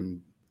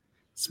on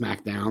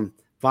SmackDown,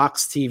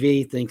 Fox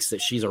TV thinks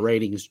that she's a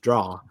ratings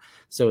draw.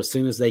 So as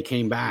soon as they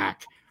came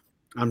back,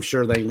 I'm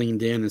sure they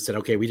leaned in and said,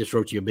 okay, we just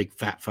wrote you a big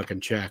fat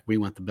fucking check. We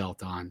want the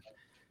belt on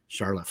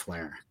Charlotte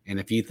Flair. And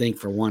if you think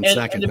for one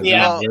second that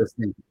they're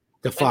listening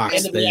to Fox,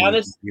 and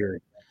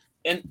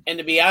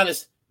to be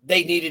honest,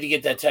 they needed to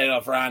get that title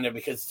off Ronda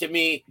because, to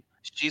me,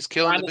 she's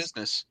killing the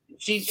business.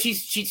 She's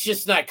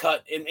just not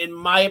cut. In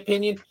my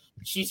opinion,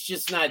 she's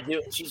just not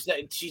doing.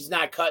 She's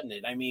not cutting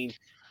it. I mean,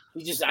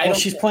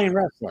 she's playing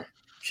wrestler.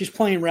 She's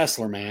playing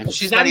wrestler, man.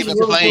 She's not even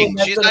playing.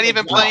 She's not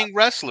even playing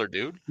wrestler,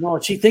 dude. No,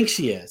 she thinks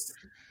she is.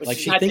 But like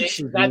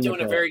she's not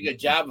doing a very good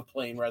job of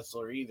playing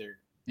wrestler either.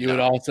 You would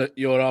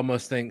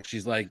almost think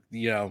she's like,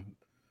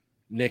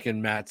 Nick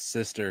and Matt's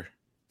sister.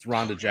 It's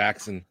Rhonda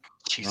Jackson.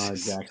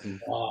 Jesus. Rhonda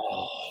Jackson.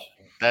 Oh.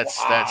 That's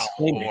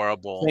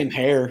horrible. Same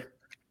hair.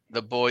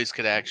 The boys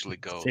could actually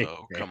go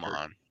though. Come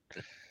on.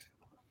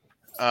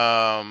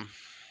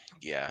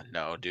 Yeah,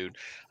 no, dude.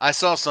 I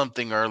saw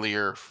something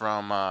earlier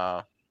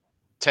from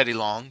Teddy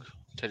Long.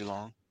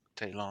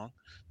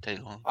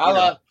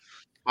 Holla.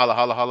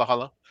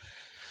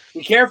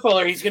 Be careful,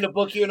 or he's going to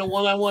book you in a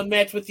one-on-one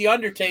match with the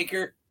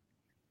Undertaker.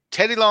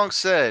 Teddy Long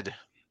said,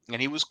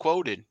 and he was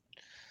quoted,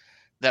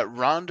 that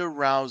Ronda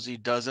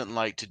Rousey doesn't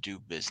like to do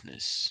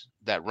business.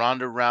 That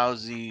Ronda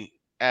Rousey,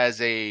 as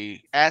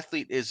a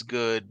athlete, is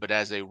good, but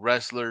as a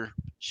wrestler,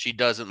 she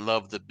doesn't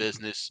love the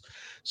business,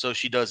 so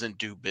she doesn't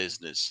do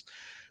business.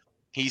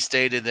 He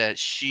stated that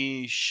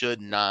she should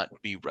not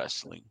be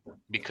wrestling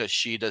because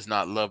she does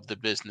not love the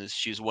business.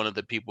 She's one of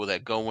the people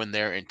that go in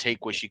there and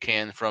take what she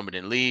can from it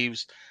and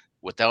leaves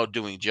without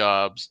doing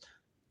jobs.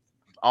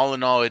 All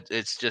in all, it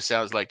just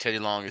sounds like Teddy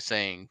Long is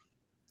saying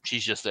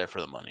she's just there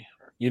for the money.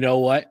 You know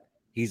what?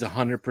 He's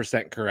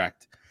 100%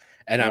 correct.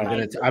 And I'm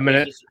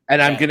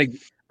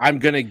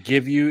gonna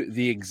give you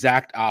the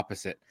exact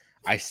opposite.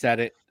 I said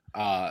it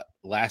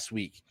last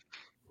week.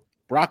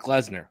 Brock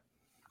Lesnar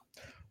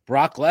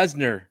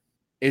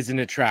is an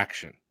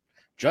attraction,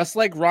 just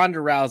like Ronda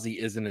Rousey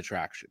is an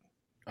attraction.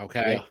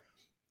 Okay, yeah.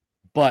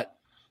 But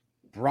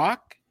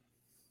Brock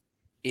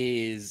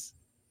he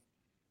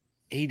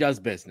does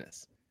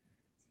business.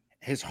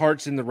 His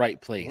heart's in the right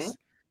place.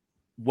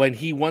 Mm-hmm. When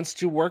he wants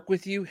to work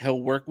with you,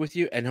 he'll work with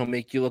you, and he'll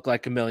make you look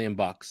like $1 million.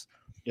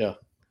 Yeah.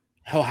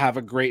 He'll have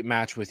a great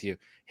match with you.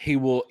 He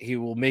will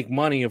make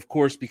money, of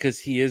course, because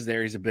he is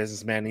there. He's a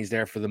businessman. He's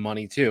there for the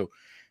money too.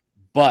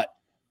 But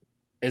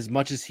as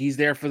much as he's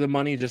there for the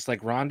money, just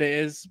like Ronda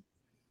is,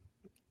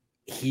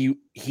 he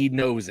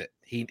knows it.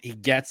 He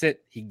gets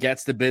it. He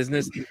gets the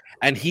business,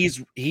 and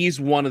he's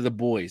one of the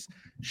boys.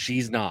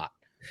 She's not.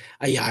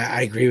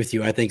 I agree with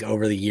you. I think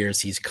over the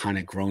years he's kind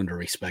of grown to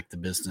respect the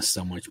business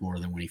so much more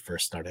than when he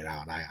first started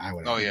out. I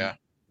would. Oh yeah.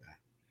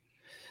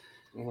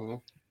 Mm-hmm.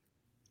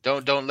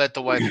 Don't let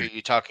the wife hear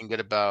you talking good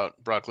about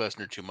Brock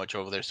Lesnar too much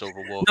over there,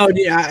 Silver Wolf. No,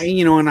 yeah,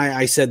 and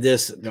I said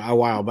this a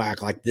while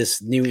back, like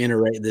this new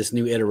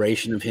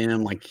iteration of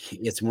him, like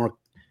it's more.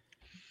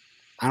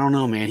 I don't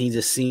know, man. He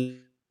just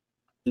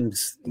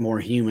seems more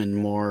human,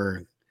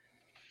 more,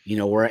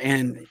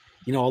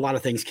 a lot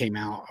of things came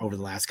out over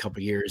the last couple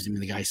of years. I mean,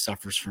 the guy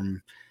suffers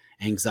from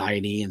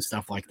anxiety and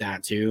stuff like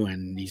that too,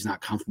 and he's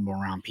not comfortable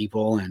around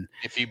people. And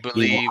if you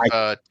believe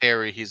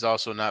Terry, he's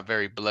also not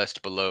very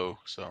blessed below.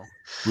 So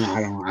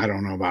I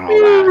don't know about all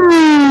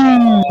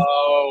that.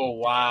 Oh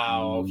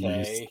wow,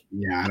 okay.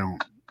 Yeah, I don't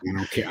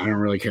care. I don't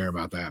really care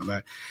about that.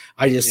 But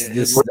I just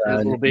this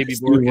little baby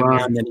new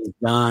run that he's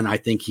done. I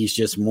think he's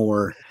just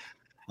more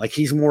like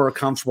he's more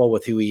comfortable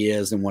with who he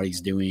is and what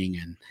he's doing,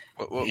 and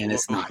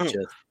it's not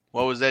just.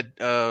 What was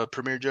that?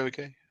 Premier Joey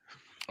K?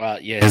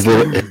 Yeah, his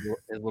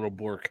little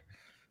Bork.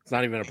 It's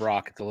not even a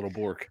Brock. It's a little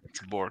Bork.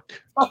 It's a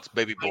Bork. It's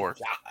baby Bork.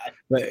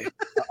 But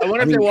I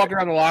wonder if they walk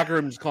around the locker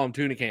room and just call him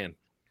Tuna Can.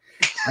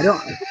 I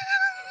don't.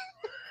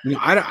 You know,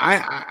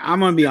 I'm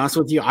gonna be honest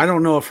with you. I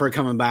don't know if her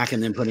coming back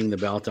and then putting the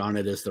belt on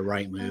it is the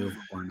right move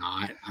or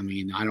not. I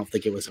mean, I don't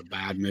think it was a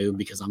bad move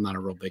because I'm not a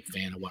real big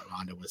fan of what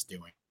Ronda was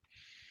doing.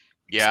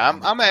 Yeah,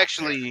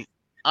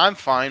 I'm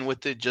fine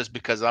with it just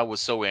because I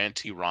was so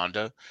anti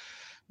Ronda.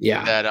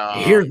 Yeah. That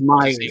here's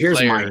my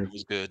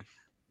was good.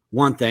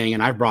 One thing,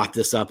 and I brought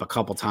this up a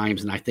couple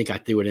times, and I think I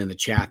threw it in the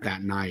chat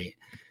that night.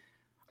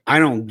 I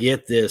don't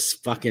get this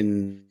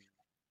fucking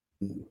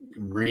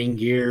ring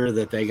gear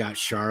that they got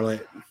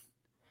Charlotte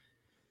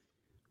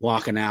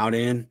walking out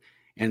in.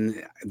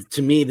 And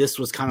to me, this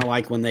was kind of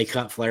like when they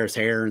cut Flair's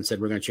hair and said,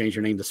 we're going to change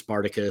her name to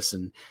Spartacus.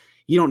 And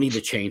you don't need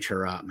to change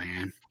her up,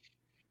 man.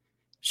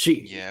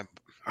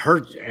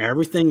 Her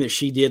everything that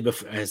she did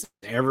has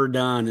ever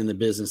done in the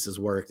business has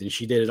worked. And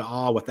she did it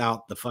all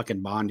without the fucking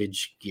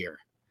bondage gear.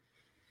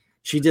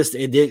 She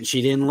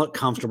didn't look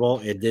comfortable.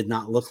 It did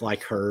not look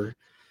like her.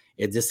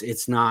 That's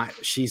just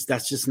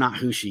not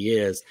who she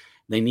is.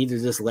 They need to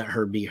just let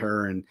her be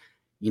her. And,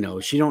 you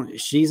know,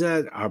 she's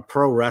a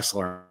pro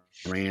wrestler,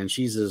 man.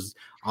 She's as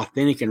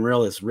authentic and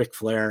real as Ric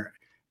Flair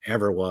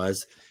ever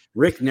was.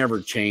 Rick never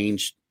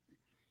changed.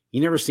 You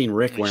never seen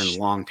Rick wearing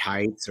long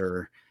tights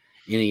or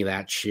any of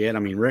that shit. I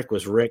mean, Rick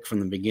was Rick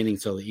from the beginning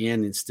till the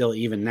end. And still,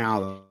 even now,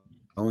 the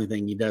only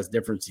thing he does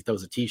different is he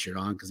throws a t-shirt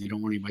on because he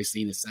don't want anybody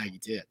seeing his saggy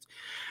tits.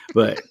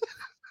 But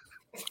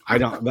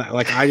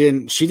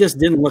she just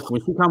didn't look,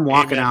 when she come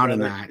walking out in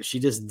that, she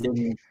just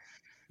didn't.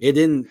 It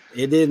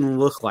didn't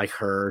look like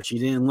her. She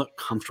didn't look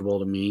comfortable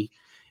to me.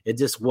 It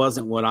just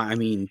wasn't what I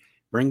mean.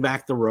 Bring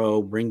back the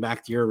robe, bring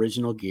back your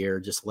original gear.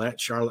 Just let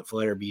Charlotte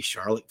Flair be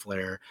Charlotte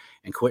Flair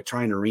and quit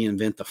trying to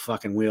reinvent the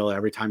fucking wheel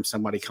every time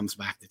somebody comes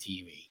back to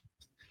TV.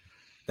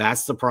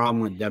 That's the problem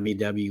with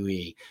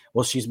WWE.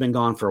 Well, she's been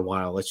gone for a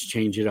while. Let's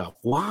change it up.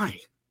 Why?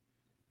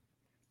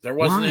 There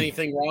wasn't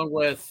anything wrong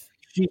with.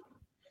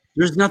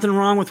 There's nothing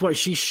wrong with what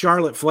she's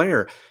Charlotte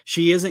Flair.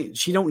 She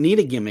don't need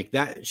a gimmick.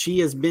 That she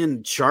has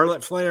been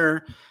Charlotte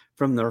Flair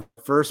from the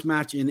first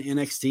match in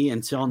NXT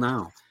until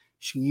now.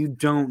 You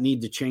don't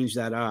need to change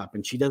that up,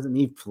 and she doesn't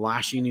need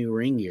flashy new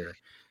ring gear.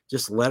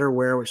 Just let her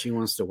wear what she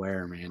wants to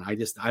wear, man.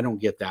 I don't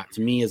get that.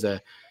 To me, it's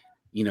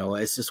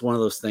just one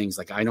of those things.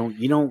 Like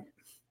you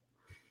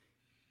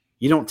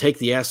don't take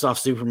the S off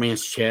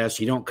Superman's chest.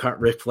 You don't cut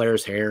Ric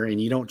Flair's hair,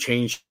 and you don't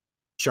change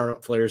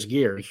Charlotte Flair's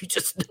gear. You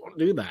just don't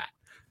do that.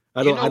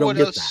 I don't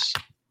get that.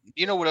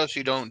 You know what else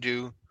you don't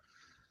do?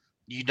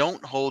 You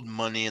don't hold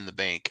Money in the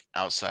Bank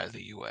outside of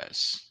the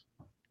U.S.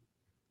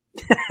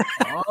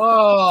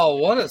 Oh,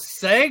 what a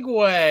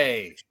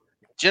segue.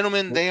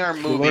 Gentlemen, they are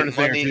moving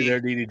money.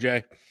 There,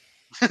 DDJ.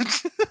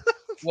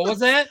 What was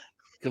that?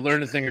 You can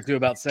learn a thing or two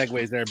about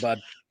segues there, bud.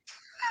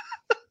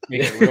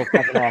 Make it real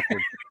fucking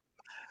awkward.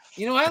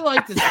 You know, I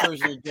like this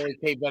version of Jerry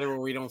K better where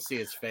we don't see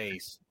his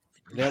face.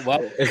 Yeah,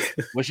 well,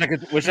 wish I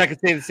could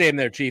say the same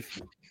there, Chief.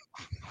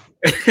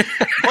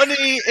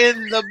 Money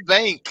in the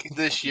Bank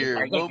this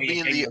year will be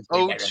in the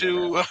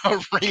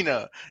O2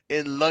 Arena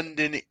in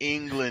London,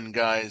 England,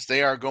 guys.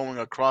 They are going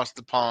across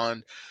the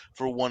pond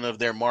for one of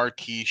their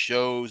marquee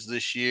shows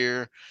this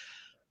year.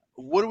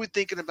 What are we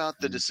thinking about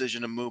the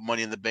decision to move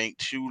Money in the Bank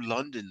to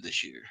London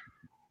this year?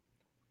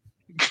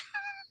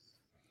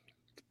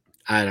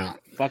 I don't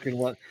fucking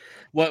what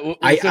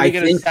I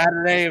get a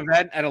Saturday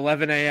event at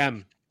 11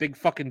 a.m. Big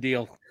fucking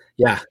deal.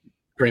 Yeah,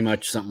 pretty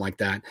much something like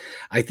that.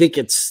 I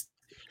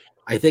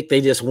think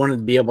they just wanted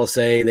to be able to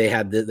say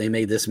they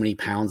made this many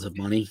pounds of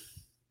money.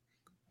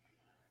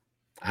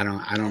 I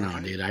don't know,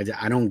 dude.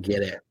 I don't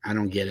get it.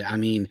 I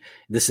mean,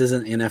 this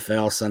isn't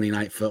NFL Sunday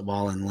Night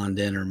Football in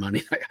London or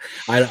Monday night.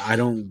 I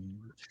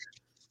don't.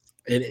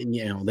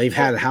 They've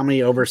had how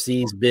many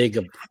overseas big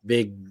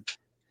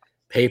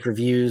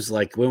pay-per-views?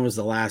 Like when was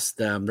the last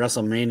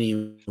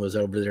WrestleMania was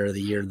over there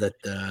the year that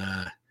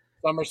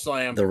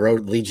SummerSlam, the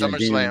Road Legion,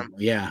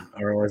 SummerSlam,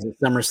 or was it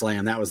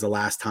SummerSlam? That was the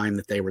last time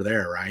that they were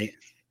there, right?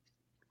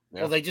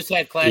 Well, they just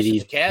had Clash at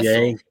the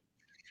Castle.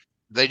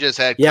 They just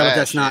had but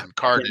that's not in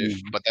Cardiff,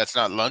 but that's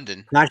not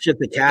London. Clash at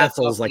the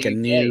Castle is like a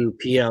new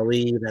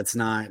PLE. It's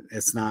not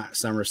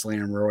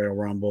SummerSlam, Royal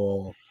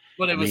Rumble.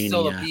 But it was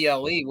still a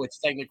PLE, which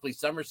technically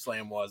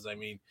SummerSlam was. I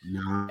mean,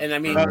 they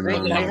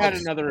had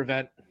another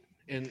event.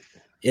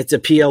 It's a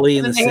PLE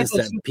in the sense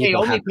that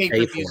people have to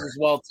pay for it as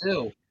well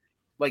too.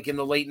 Like in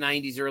the late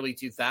 90s, early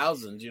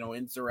 2000s,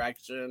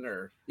 Insurrection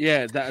or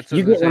that's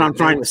you get what I'm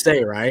trying to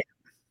say, right?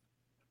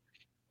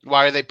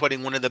 Why are they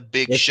putting one of the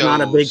big shows? It's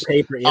not a big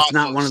paper. It's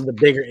not one of the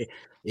bigger.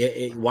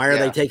 Why are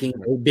they taking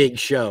a big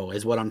show?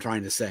 Is what I'm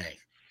trying to say.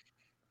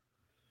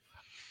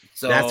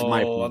 So that's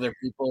my point. Other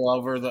people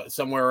over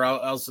somewhere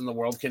else in the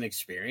world can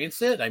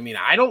experience it. I mean,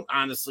 I don't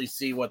honestly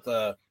see what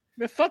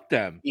fuck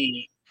them.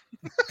 The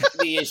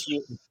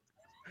issue.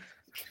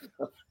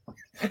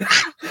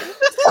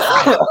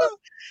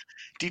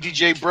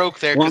 DDJ broke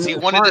there because he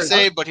wanted to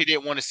say it, but he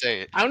didn't want to say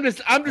it. I'm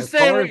just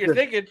saying what you're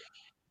thinking.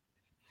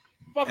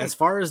 As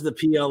far as the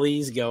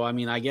PLEs go, I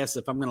mean, I guess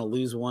if I'm going to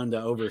lose one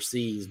to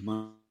overseas,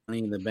 Money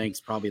in the Bank's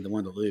probably the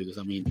one to lose.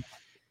 I mean,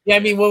 yeah, I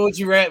mean, what would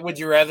you would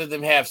you rather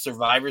them have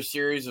Survivor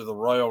Series or the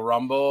Royal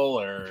Rumble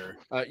or?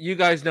 You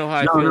guys know how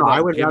I feel. No, about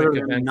I would rather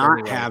gimmick them events not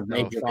anyway. have No,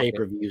 major fuck pay it.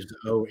 per views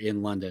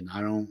in London.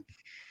 I don't.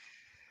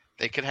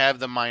 They could have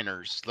the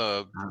minors,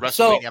 the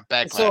WrestleMania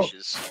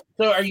backlashes.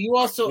 So are you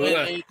also?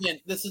 Yeah. And again,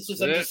 this is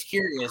just. I'm just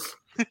curious.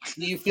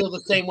 Do you feel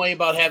the same way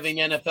about having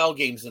NFL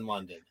games in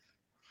London?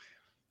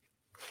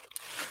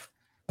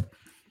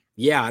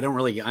 Yeah, I don't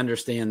really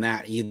understand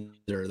that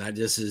either. That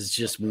just is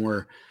just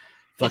more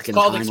fucking It's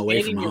called time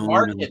away from expanding your home.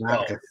 market, and though.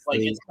 lack of Like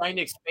sleep. it's trying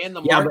to expand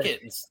the Yeah, but,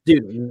 market.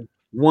 dude,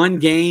 one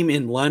game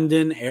in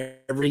London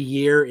every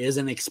year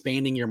isn't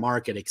expanding your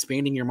market.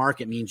 Expanding your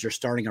market means you're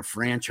starting a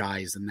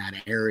franchise in that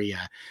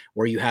area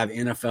where you have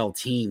NFL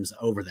teams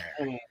over there.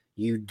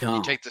 You don't.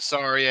 You take the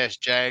sorry ass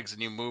Jags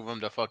and you move them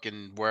to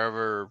fucking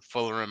wherever,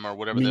 Fulham or I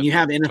whatever. mean, you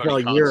have Tony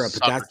NFL Khan's Europe, but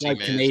soccer that's like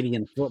team is.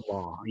 Canadian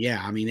football.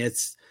 Yeah, I mean,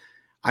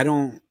 I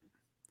don't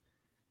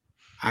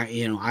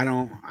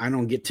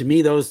get, to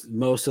me,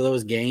 most of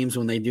those games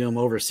when they do them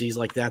overseas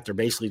like that, they're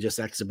basically just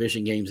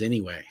exhibition games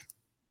anyway.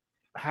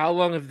 How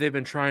long have they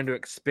been trying to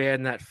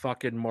expand that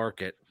fucking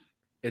market?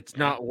 It's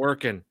not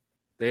working.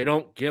 They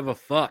don't give a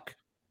fuck.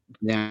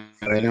 Yeah,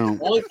 they don't.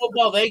 The only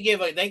football they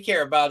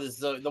care about is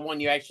the one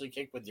you actually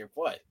kick with your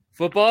foot.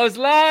 Football is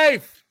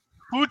life.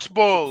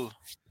 Football.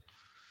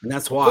 And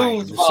that's why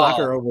the Football.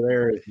 soccer over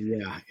there is,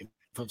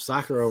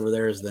 soccer over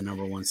there is the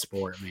number one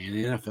sport, man.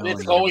 NFL.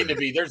 It's going to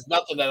be. There's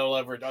nothing that'll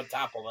ever on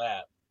top of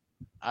that.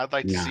 I'd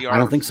like to Yeah, see I our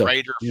don't think so.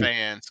 Raider Yeah.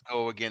 fans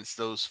go against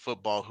those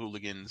football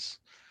hooligans.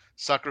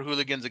 Soccer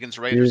hooligans against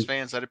Raiders Dude,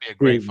 fans. That'd be a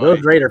great Dude, fight.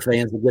 those Raider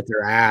fans will get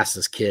their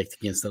asses kicked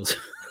against those.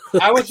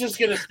 I was just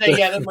gonna say,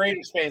 yeah, them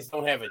Raiders fans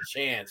don't have a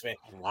chance, man.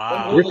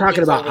 Wow. You're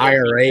talking about Over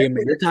there. IRA.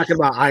 You're talking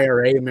about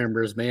IRA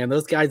members, man.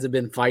 Those guys have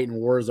been fighting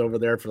wars over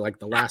there for like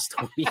the last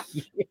 20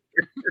 years.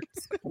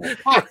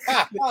 Fair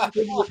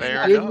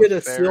There's enough, been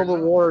a fair civil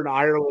enough. war in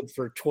Ireland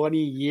for 20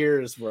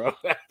 years, bro.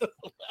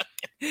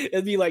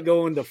 It'd be like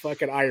going to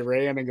fucking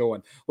Iran and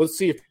going, let's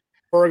see if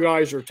our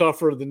guys are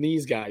tougher than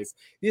these guys.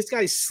 These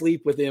guys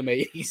sleep with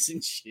M80s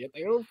and shit.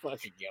 They don't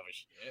fucking give a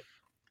shit.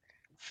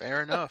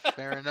 Fair enough.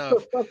 Fair enough.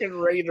 The fucking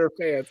Raider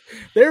fans.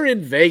 They're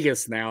in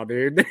Vegas now,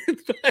 dude.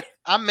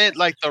 I meant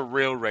like the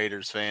real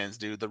Raiders fans,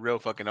 dude. The real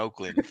fucking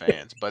Oakland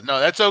fans. But no,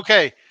 that's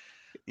okay.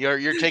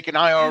 You're taking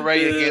IRA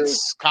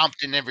against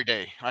Compton every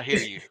day. I hear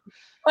you.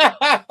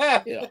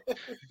 Yeah.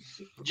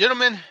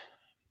 Gentlemen,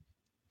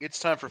 it's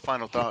time for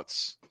final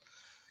thoughts.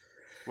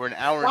 We're an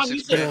hour and Ron, you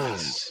 6 said-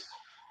 minutes.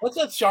 What's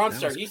that Sean That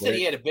start? was He said quick.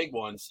 he had a big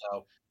one,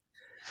 so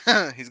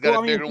He's got Well,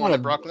 I a mean, bigger it's one not than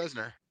a- Brock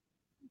Lesnar.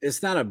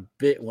 It's not a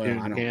bit. Well, Dude,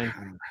 I don't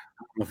know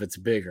if it's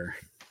bigger.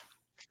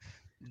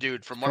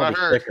 Dude, from what I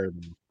Probably heard, thicker.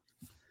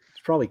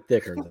 It's probably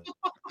thicker.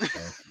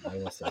 I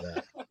will say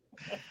that.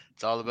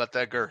 it's all about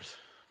that girth.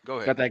 Go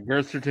ahead. Got that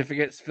birth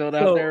certificates filled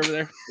out So- there over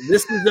there.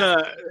 This is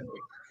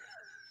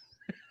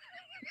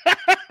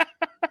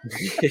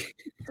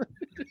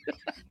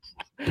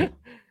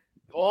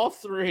All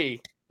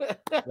three. that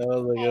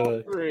was a good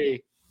one.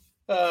 Three.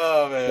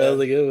 oh man. That was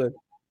a good one.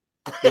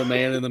 The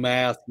man in the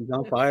mask. He's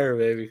on fire,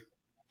 baby.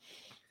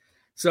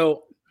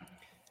 So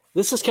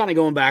this is kind of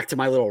going back to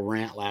my little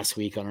rant last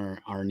week on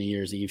our New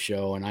Year's Eve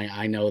show. And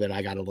I know that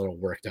I got a little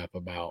worked up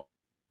about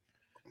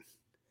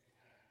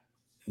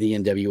the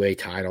NWA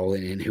title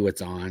and who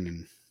it's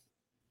on.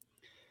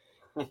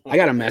 And I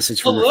got a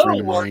message from a friend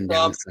of mine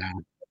down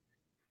south.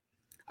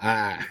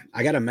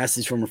 I got a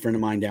message from a friend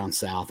of mine down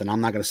south, and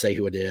I'm not going to say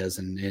who it is,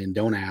 and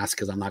don't ask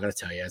because I'm not going to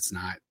tell you.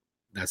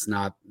 That's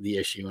not the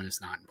issue, and it's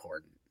not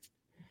important.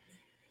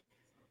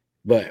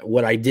 But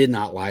what I did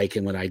not like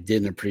and what I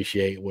didn't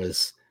appreciate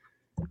was,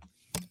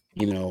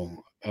 him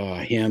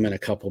and a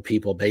couple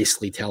people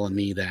basically telling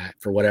me that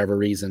for whatever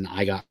reason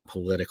I got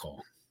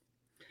political.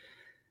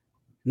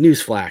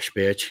 Newsflash,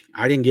 bitch!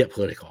 I didn't get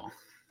political.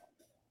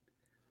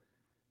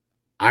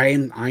 I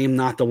am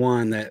not the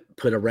one that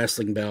put a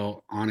wrestling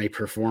belt on a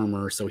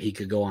performer so he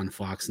could go on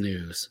Fox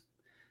News.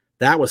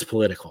 That was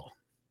political.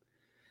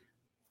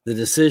 The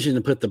decision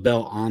to put the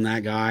belt on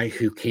that guy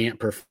who can't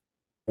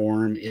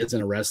perform,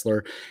 isn't a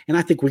wrestler, and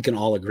I think we can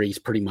all agree is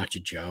pretty much a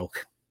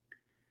joke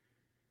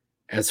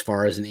as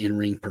far as an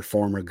in-ring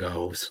performer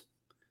goes.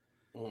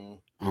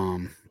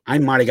 I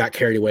might have got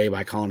carried away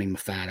by calling him a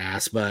fat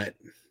ass, but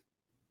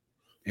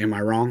am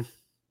I wrong?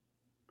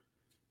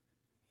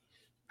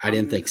 I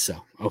didn't think so.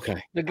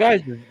 Okay. The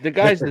guys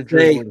that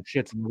dribbling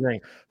shits in the ring.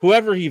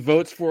 Whoever he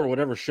votes for,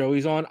 whatever show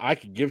he's on, I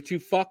could give two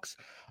fucks.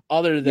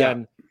 Other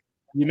than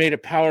you made a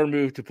power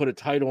move to put a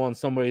title on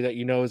somebody that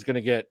you know is going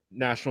to get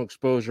national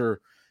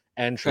exposure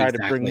and try to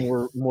bring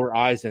more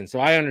eyes in. So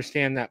I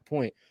understand that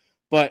point,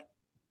 but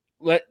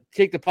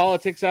take the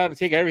politics out and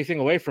take everything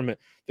away from it.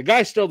 The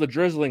guy's still the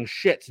drizzling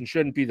shits and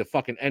shouldn't be the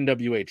fucking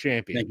NWA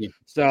champion. Thank you.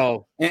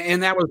 So,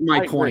 and that was my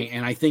I point. agree.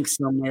 And I think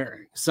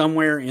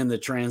somewhere in the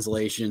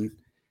translation,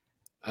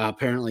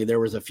 apparently there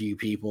was a few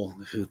people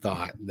who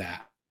thought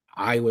that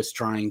I was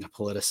trying to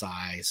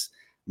politicize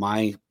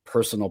my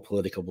personal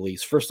political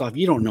beliefs. First off,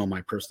 you don't know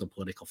my personal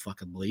political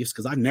fucking beliefs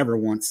because I've never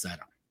once said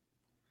them.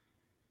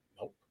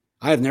 Nope.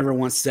 I have never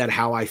once said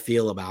how I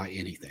feel about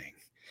anything.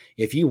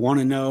 If you want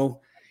to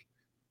know,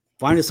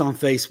 find us on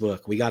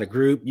Facebook. We got a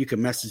group. You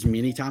can message me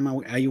anytime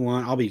you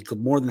want. I'll be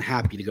more than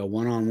happy to go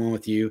one-on-one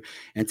with you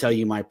and tell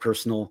you my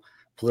personal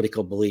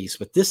political beliefs.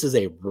 But this is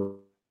a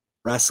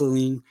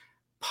wrestling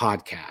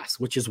podcast,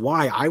 which is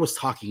why I was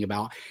talking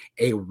about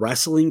a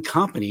wrestling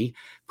company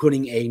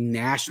putting a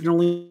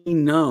nationally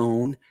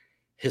known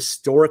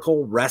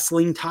historical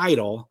wrestling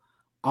title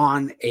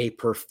on a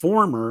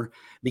performer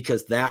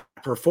because that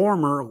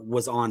performer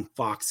was on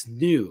Fox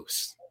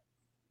News.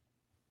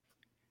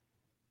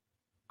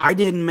 I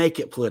didn't make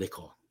it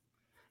political.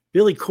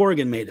 Billy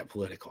Corgan made it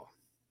political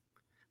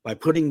by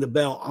putting the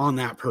belt on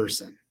that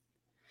person.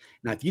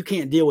 Now, if you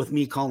can't deal with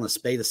me calling a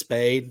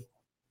spade,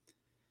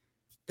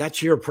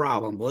 that's your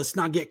problem. But let's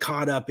not get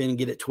caught up in and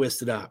get it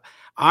twisted up.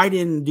 I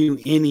didn't do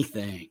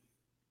anything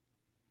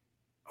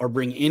or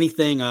bring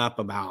anything up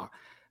about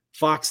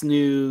Fox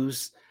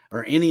News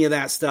or any of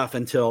that stuff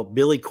until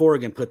Billy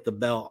Corgan put the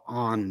belt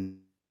on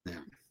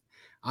them.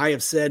 I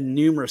have said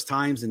numerous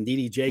times, and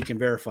DDJ can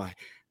verify,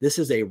 this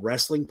is a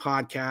wrestling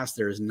podcast.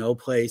 There is no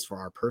place for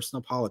our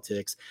personal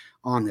politics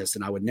on this.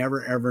 And I would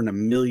never, ever in a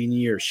million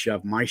years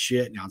shove my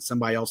shit down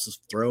somebody else's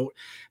throat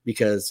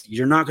because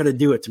you're not going to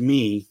do it to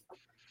me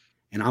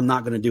and I'm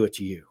not going to do it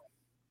to you.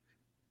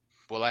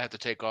 Well, I have to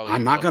take all.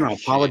 I'm not going to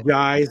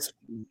apologize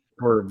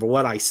for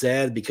what I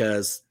said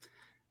because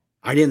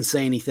I didn't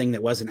say anything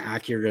that wasn't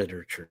accurate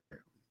or true.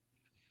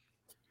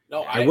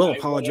 No, I will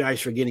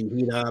apologize for getting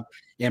beat up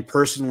and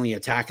personally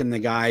attacking the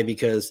guy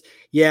because,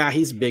 yeah,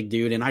 he's a big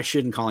dude and I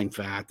shouldn't call him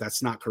fat.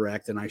 That's not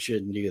correct, and I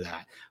shouldn't do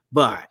that.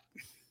 But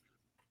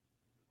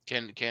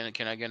can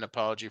I get an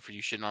apology for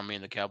you shitting on me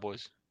and the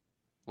Cowboys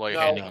while you're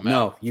handing them out?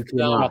 No, you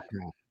cannot.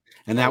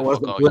 And that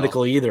wasn't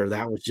political either.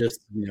 That was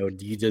just,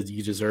 you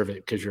deserve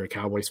it because you're a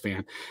Cowboys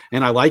fan,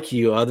 and I like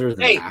you. Other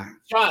than that,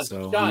 John,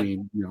 so John, I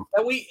mean,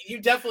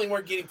 you definitely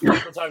weren't getting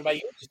political talking about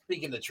you. Were just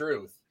speaking the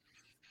truth.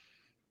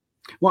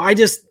 Well,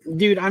 this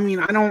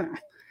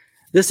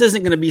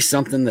isn't going to be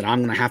something that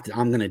I'm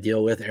going to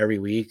deal with every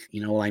week.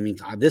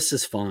 This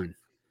is fun.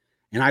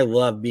 And I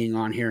love being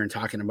on here and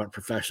talking about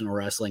professional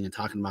wrestling and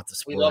talking about the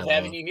sport. We love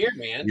having you here,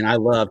 man. And I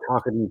love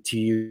talking to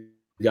you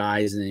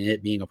guys and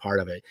it being a part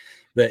of it.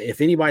 But if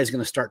anybody's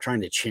going to start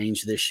trying to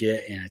change this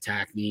shit and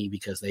attack me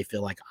because they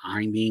feel like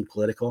I'm being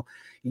political,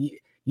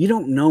 you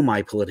don't know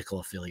my political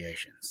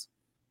affiliations.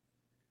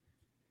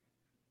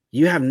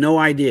 You have no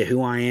idea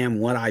who I am,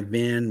 what I've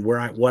been,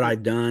 what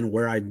I've done,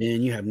 where I've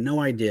been. You have no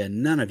idea.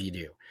 None of you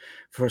do.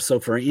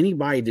 For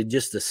anybody to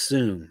just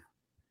assume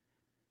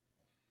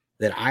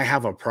that I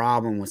have a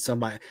problem with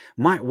somebody,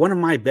 one of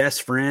my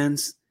best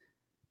friends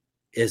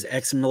is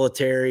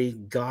ex-military,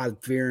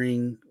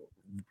 God-fearing,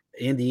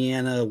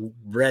 Indiana,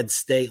 red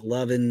state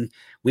loving.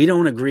 We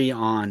don't agree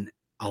on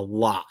a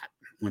lot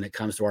when it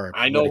comes to our.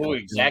 I know who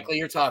exactly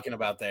you're talking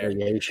about there.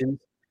 Variations.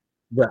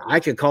 But I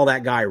could call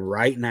that guy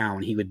right now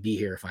and he would be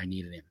here if I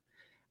needed him.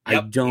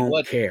 Yep, I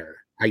don't care.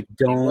 I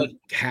don't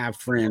have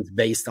friends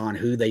based on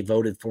who they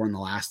voted for in the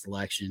last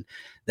election.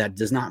 That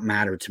does not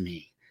matter to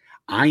me.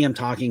 I am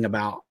talking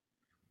about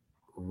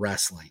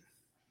wrestling,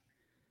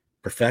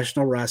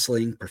 professional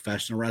wrestling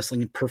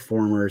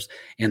performers,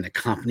 and the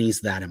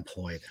companies that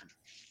employ them.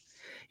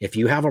 If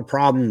you have a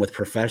problem with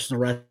professional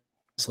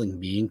wrestling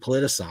being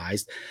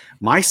politicized,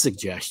 my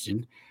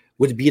suggestion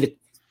would be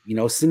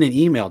to, send an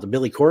email to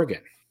Billy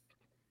Corgan.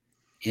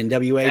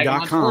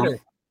 NWA.com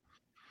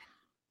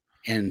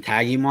and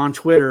tag him on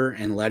Twitter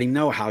and let him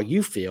know how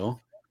you feel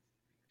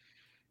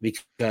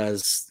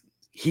because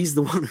he's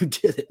the one who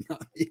did it,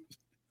 not me.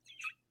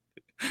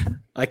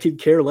 I could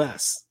care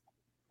less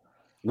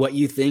what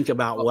you think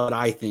about what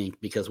I think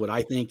because what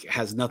I think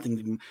has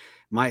nothing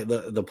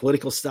the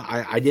political stuff.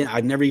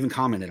 I've never even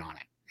commented on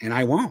it and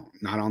I won't,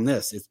 not on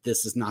this.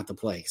 This is not the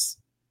place.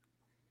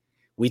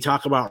 We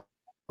talk about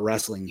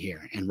wrestling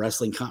here and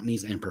wrestling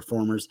companies and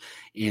performers,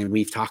 and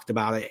we've talked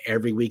about it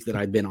every week that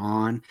I've been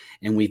on,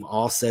 and we've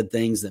all said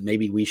things that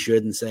maybe we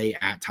shouldn't say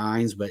at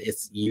times, but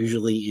it's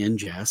usually in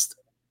jest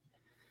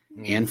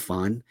and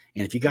fun.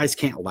 And if you guys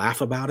can't laugh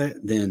about it,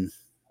 then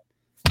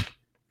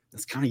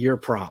that's kind of your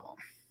problem.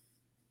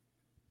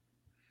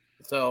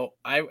 So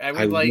I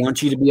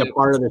want you to be a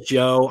part of the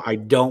show. I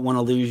don't want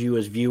to lose you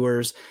as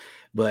viewers,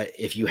 but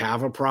if you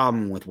have a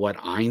problem with what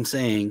I'm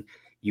saying,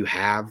 you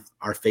have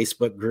our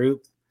Facebook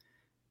group.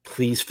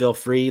 Please feel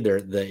free.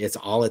 It's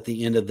all at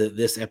the end of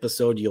this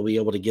episode. You'll be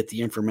able to get the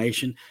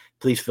information.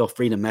 Please feel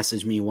free to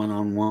message me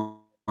one-on-one.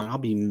 I'll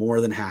be more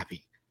than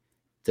happy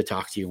to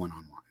talk to you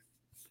one-on-one.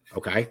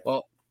 Okay?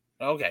 Well,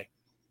 okay.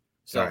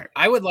 So right.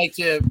 I would like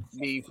to,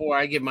 before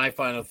I give my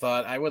final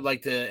thought, I would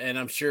like to, and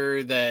I'm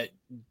sure that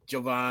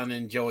Jovan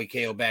and Joey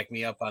K will back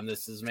me up on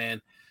this,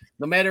 man,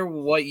 no matter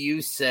what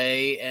you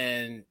say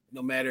and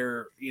no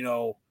matter,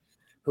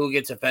 who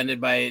gets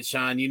offended by it,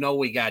 Sean,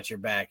 we got your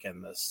back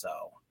in this, so.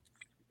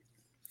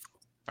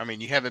 I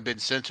mean, you haven't been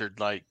censored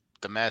like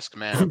the Masked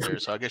Man up there,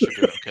 so I guess you're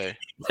doing okay.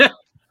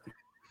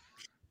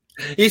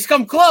 He's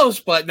come close,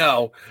 but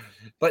no.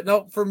 But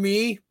no, for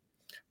me,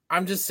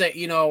 I'm just saying,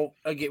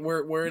 again,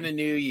 we're in a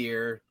new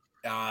year.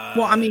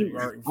 Well, I mean,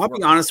 I'll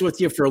be honest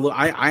with you.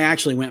 I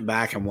actually went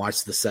back and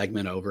watched the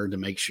segment over to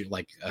make sure,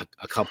 like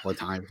a couple of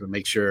times, to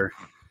make sure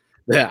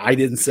that I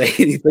didn't say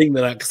anything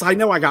because I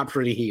know I got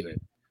pretty heated,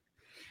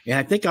 and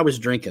I think I was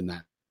drinking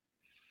that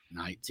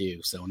night too.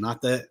 So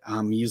not that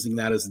I'm using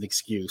that as an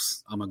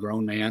excuse. I'm a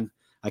grown man.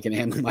 I can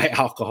handle my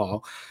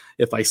alcohol.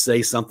 If I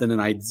say something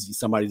and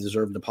somebody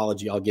deserves an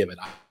apology, I'll give it.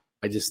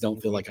 I just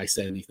don't feel like I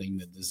said anything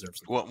that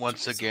deserves.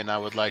 Once again, I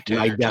would like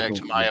to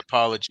interject my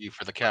apology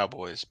for the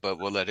Cowboys, but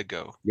we'll let it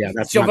go. Yeah,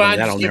 that's Giovanni,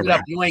 just give it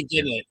up. You ain't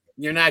getting it.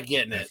 You're not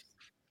getting it.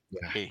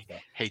 Yeah.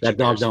 Hey, that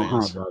dog don't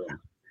hunt, brother.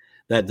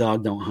 That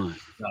dog don't hunt.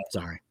 No.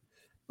 Sorry.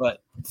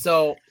 But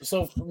so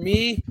for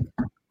me,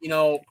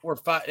 we're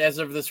as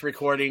of this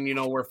recording,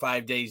 we're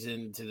 5 days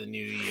into the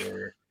new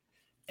year,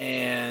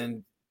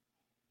 and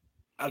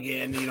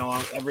again,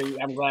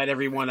 I'm glad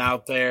everyone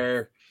out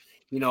there,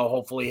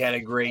 hopefully had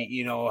a great,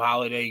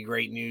 holiday,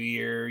 great new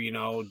year,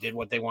 did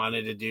what they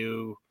wanted to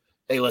do.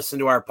 They listened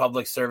to our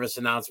public service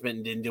announcement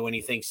and didn't do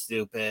anything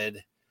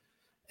stupid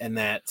and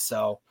that.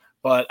 So,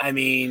 but I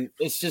mean,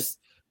 it's just,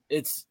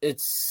 it's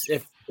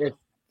if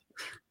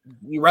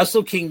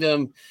Wrestle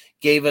Kingdom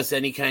gave us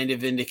any kind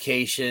of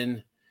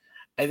indication,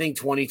 I think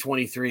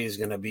 2023 is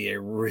going to be a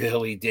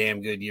really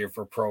damn good year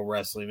for pro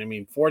wrestling. I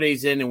mean, 4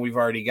 days in and we've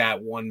already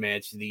got one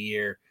match of the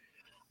year.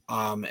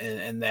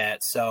 And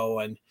that, so,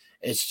 and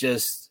it's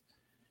just,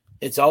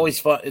 it's always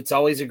fun. It's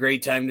always a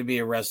great time to be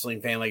a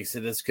wrestling fan. Like I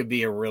said, this could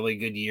be a really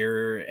good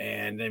year.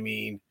 And I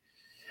mean,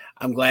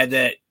 I'm glad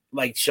that,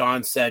 like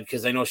Sean said,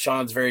 because I know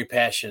Sean's very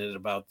passionate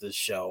about this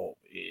show.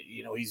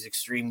 He's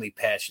extremely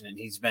passionate.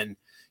 He's been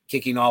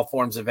kicking all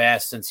forms of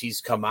ass since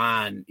he's come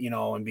on,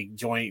 and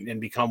joined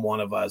and become one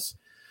of us.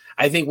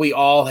 I think we're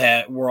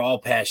all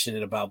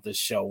passionate about this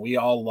show. We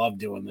all love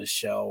doing this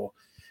show.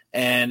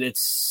 And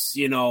it's,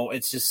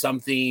 it's just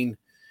something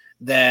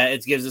that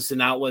it gives us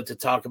an outlet to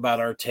talk about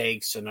our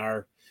takes and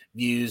our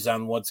views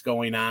on what's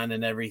going on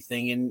and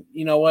everything. And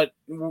you know what,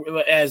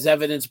 as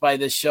evidenced by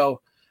this show,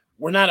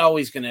 we're not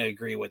always going to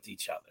agree with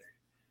each other.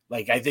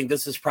 Like, I think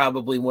this has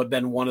probably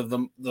been one of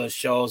the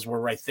shows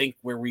where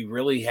we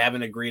really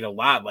haven't agreed a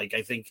lot. Like,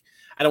 I think,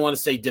 I don't want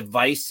to say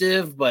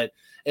divisive, but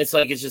it's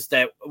just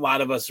that a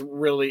lot of us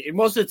really,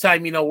 most of the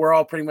time, we're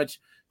all pretty much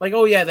like,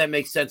 oh yeah, that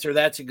makes sense, or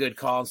that's a good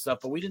call and stuff.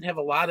 But we didn't have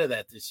a lot of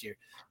that this year.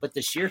 But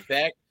the sheer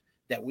fact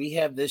that we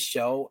have this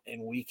show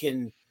and we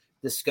can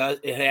discuss,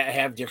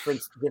 have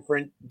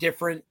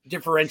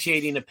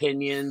differentiating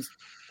opinions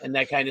and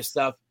that kind of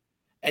stuff,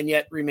 and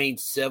yet remain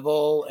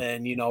civil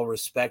and,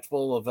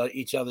 respectful of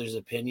each other's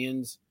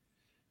opinions.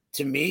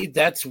 To me,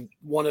 that's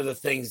one of the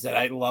things that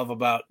I love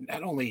about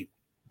not only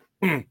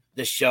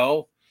the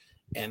show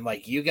and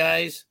like you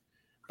guys,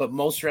 but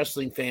most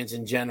wrestling fans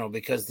in general,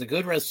 because the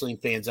good wrestling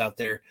fans out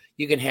there,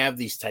 you can have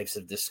these types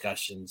of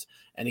discussions.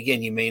 And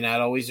again, you may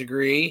not always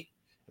agree.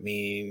 I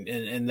mean,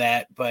 in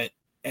that, but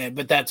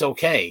that's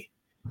okay.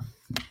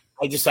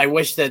 I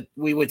wish that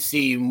we would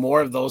see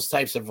more of those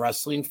types of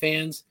wrestling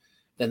fans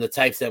than the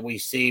types that we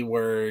see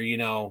where,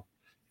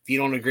 if you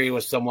don't agree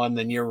with someone,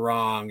 then you're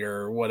wrong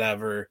or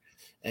whatever,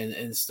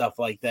 and stuff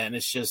like that. And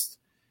it's just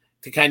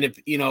to kind of,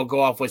 go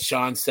off what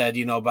Sean said,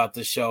 about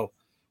the show.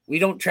 We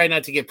don't try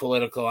not to get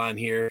political on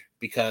here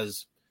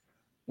because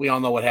we all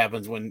know what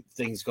happens when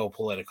things go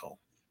political.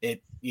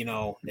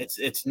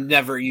 It's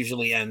never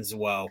usually ends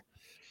well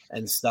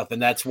and stuff.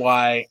 And that's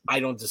why I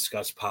don't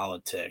discuss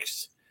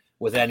politics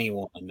with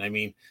anyone. I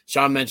mean,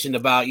 Sean mentioned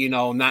about,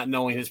 not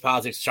knowing his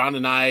politics. Sean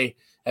and I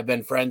have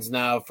been friends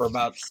now for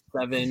about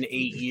 7-8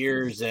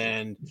 years,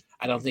 and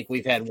I don't think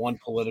we've had one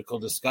political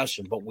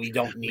discussion, but we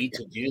don't need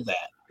to do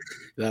that.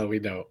 No, we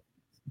don't.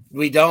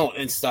 We don't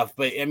and stuff.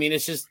 But I mean,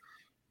 it's just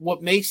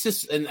what makes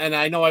this, and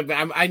I know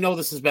I know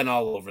this has been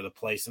all over the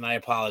place, and I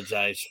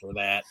apologize for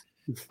that.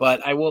 But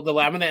I'm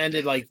going to end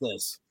it like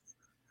this.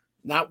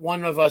 Not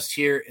one of us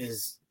here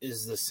is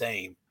the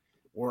same.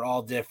 We're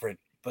all different,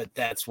 but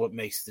that's what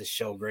makes this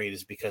show great,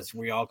 is because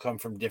we all come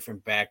from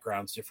different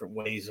backgrounds, different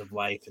ways of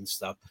life and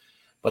stuff.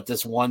 But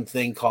this one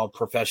thing called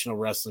professional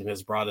wrestling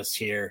has brought us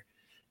here.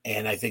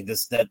 And I think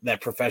that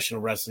professional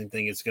wrestling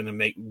thing is going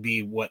to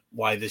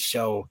why this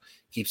show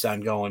keeps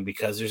on going,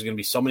 because there's going to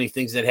be so many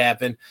things that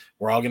happen.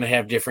 We're all going to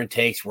have different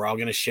takes. We're all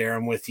going to share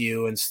them with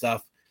you and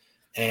stuff.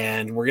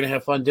 And we're going to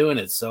have fun doing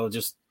it. So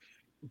just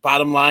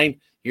bottom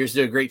line, here's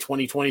to a great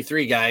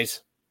 2023,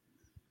 guys.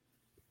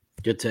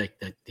 Good take,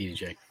 that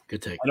DJ.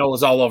 Good take. I know it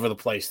was all over the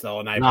place, though.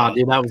 And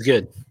dude, that was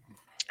good.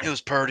 It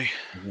was purdy.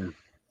 Mm-hmm.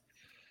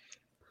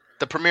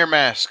 The premier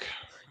mask.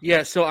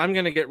 Yeah, so I'm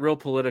going to get real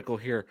political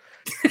here.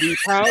 The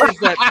powers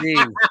that be,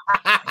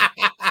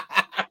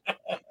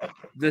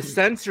 the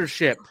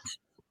censorship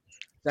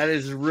that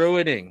is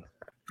ruining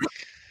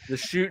the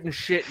shooting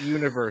shit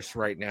universe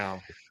right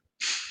now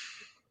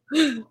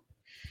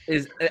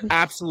is an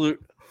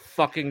absolute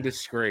fucking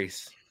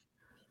disgrace.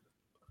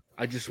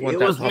 I just want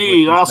that. It was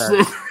me,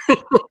 Austin.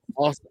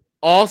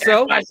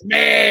 Also,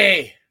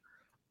 me.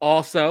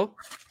 Also,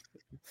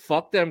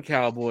 fuck them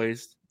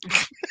Cowboys,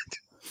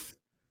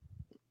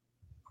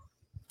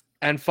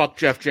 and fuck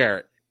Jeff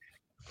Jarrett.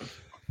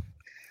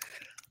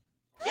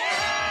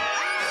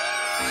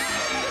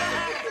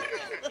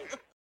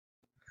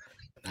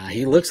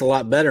 He looks a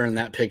lot better in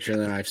that picture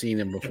than I've seen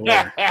him before.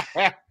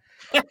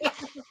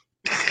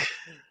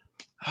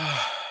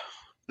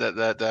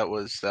 That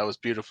was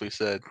beautifully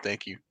said.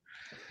 Thank you.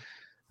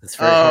 It's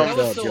very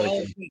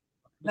heartfelt.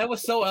 That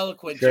was so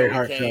eloquent. Very Joey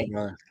heartfelt. K.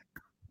 Brother.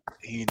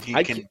 He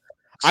I can.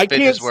 I spit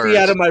can't his see words.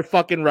 out of my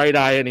fucking right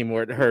eye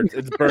anymore. It hurts.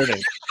 It's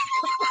burning.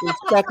 It's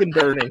fucking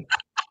burning.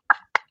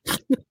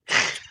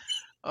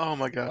 Oh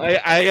my god!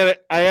 I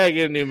gotta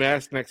get a new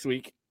mask next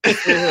week.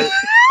 Shit.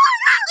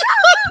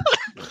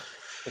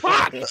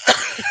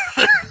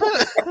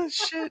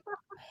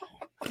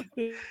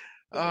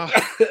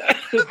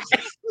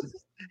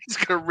 He's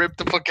gonna rip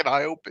the fucking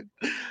eye open.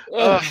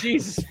 Oh,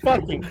 Jesus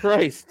fucking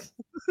Christ.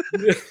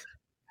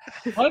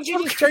 Why don't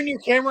you just turn your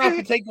camera off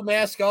and take the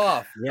mask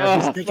off? Yeah,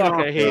 just Oh, take fuck, it off,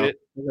 I hate bro. it.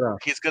 Take it off.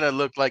 He's gonna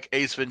look like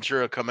Ace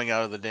Ventura coming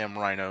out of the damn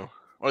rhino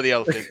or the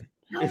elephant.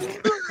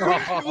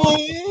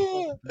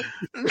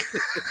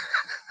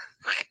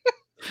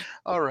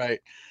 All right.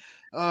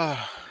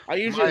 I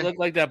usually look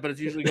like that, but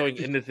it's usually going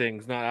into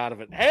things, not out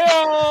of it. Hey,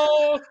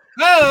 Oh,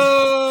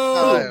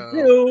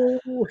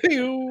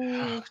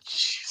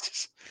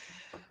 Jesus.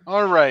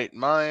 All right,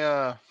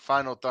 my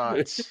final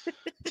thoughts.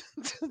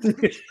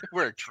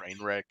 We're a train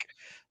wreck.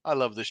 I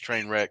love this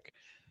train wreck.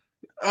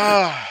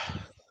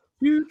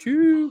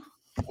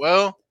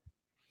 Well,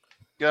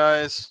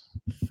 guys,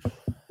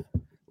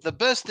 the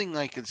best thing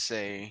I could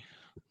say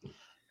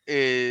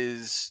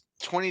is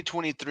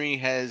 2023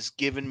 has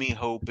given me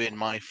hope in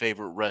my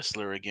favorite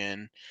wrestler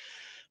again.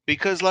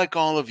 Because like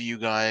all of you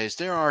guys,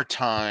 there are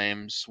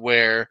times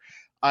where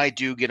I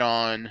do get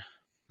on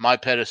my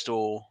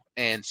pedestal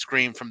and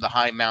scream from the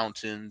high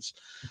mountains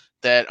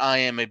that I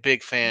am a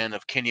big fan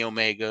of Kenny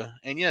Omega.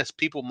 And yes,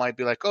 people might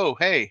be like, oh,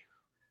 hey.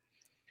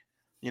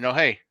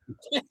 Hey.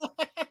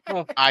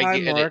 Oh, I hi,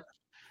 get Mark. it.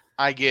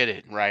 I get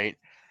it, right?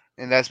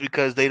 And that's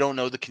because they don't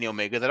know the Kenny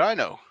Omega that I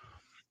know.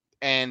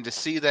 And to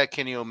see that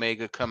Kenny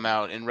Omega come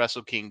out in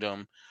Wrestle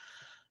Kingdom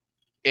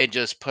and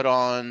just put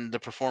on the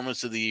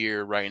Performance of the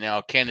Year right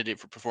now, candidate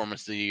for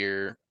Performance of the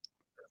Year,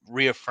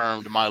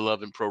 reaffirmed my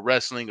love in pro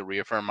wrestling, it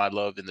reaffirmed my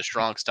love in the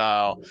strong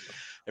style,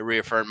 it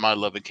reaffirmed my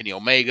love in Kenny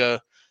Omega,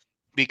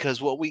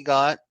 because what we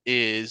got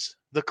is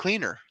the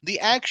cleaner, the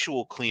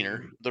actual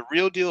cleaner, the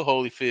real deal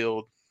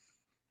Holyfield,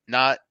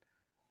 not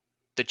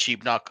the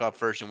cheap knockoff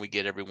version we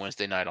get every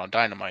Wednesday night on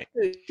Dynamite.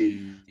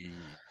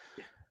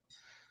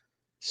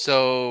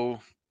 So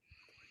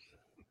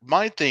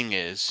my thing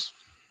is,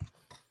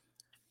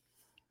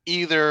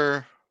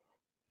 either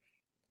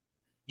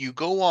you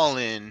go all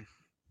in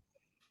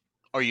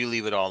or you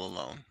leave it all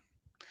alone.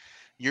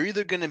 You're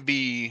either going to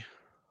be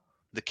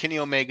the Kenny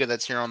Omega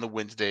that's here on the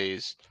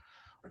Wednesdays,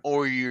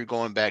 or you're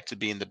going back to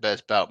being the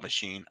best bout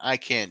machine. I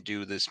can't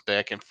do this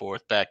back and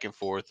forth,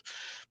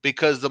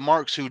 because the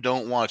marks who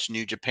don't watch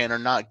New Japan are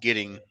not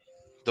getting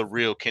the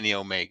real Kenny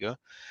Omega.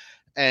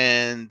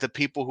 And the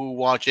people who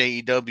watch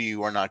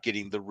AEW are not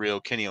getting the real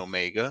Kenny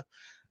Omega.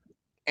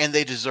 And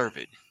they deserve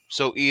it.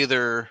 So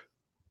either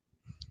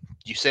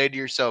you say to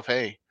yourself,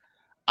 hey,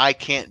 I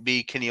can't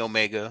be Kenny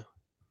Omega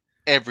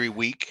every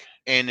week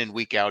in and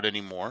week out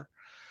anymore.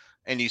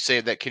 And you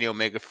save that Kenny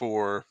Omega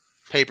for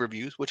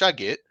pay-per-views, which I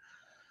get.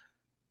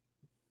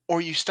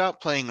 Or you stop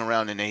playing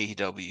around in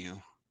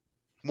AEW.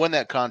 When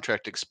that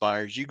contract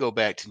expires, you go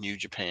back to New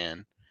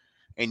Japan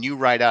and you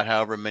ride out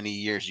however many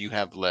years you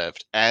have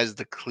left as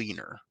the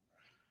cleaner.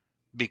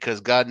 Because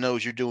God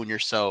knows you're doing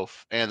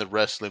yourself and the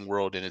wrestling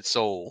world in its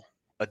soul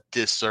a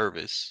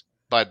disservice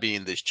by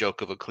being this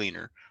joke of a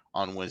cleaner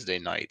on Wednesday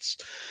nights.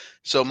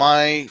 So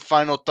my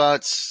final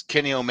thoughts,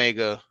 Kenny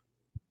Omega,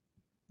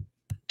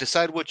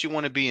 decide what you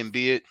want to be and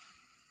be it.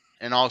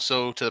 And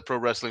also to the pro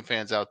wrestling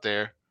fans out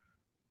there,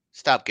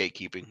 stop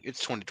gatekeeping. It's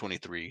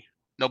 2023.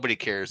 Nobody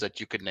cares that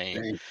you could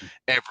name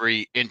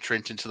every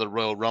entrant into the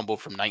Royal Rumble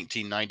from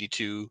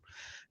 1992.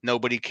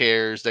 Nobody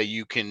cares that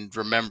you can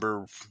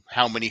remember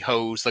how many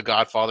hoes the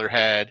Godfather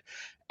had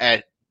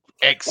at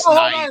X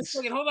nights.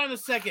 Hold on a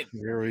second.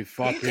 Here we Are you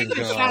fucking taking a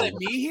go. shot at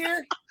me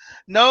here?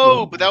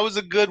 No, but that was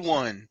a good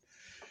one.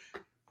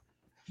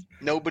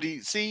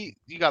 Nobody, see,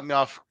 you got me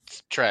off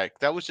track.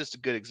 That was just a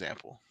good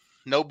example.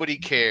 Nobody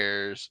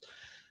cares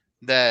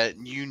that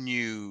you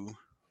knew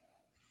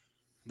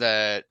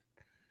that.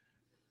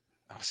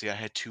 Oh, see, I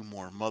had two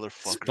more,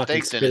 motherfucker. Fucking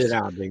Thanks, spit Dennis. it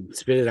out, baby.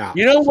 Spit it out.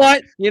 You know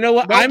what? I'm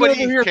Nobody over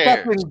here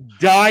cares. fucking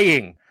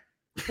dying.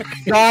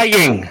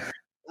 Dying.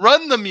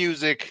 Run the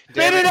music.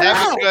 Damn Spit it. it Have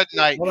out. a good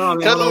night. Hold on,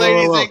 To the whoa,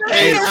 ladies whoa, in whoa.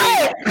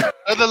 catering.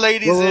 To the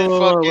ladies in Whoa,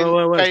 fucking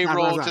stop,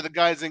 payroll. stop. To the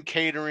guys in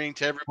catering.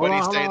 To Hold everybody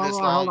on, staying this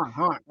long.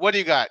 hold on. What do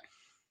you got?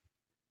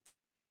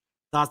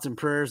 Thoughts and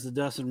prayers to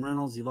Dustin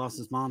Reynolds. He lost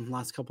his mom the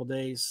last couple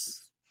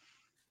days.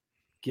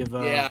 Give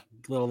a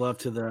little love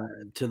to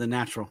the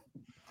natural.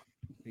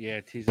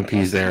 Yeah, T's and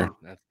P's there.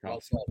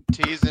 That's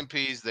T's and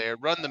P's there.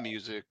 Run the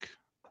music.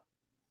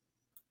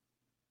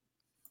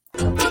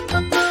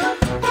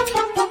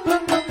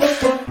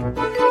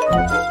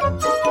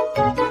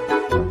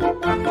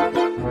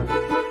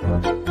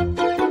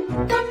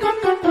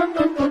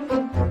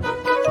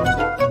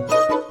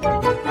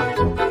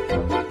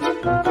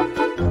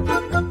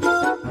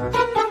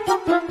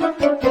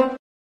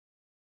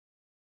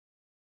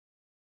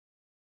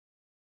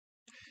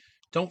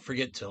 Don't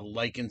forget to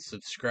like and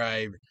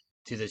subscribe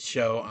to the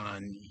show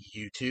on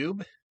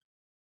YouTube.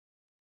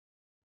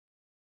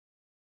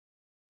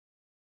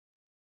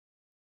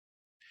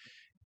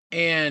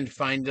 And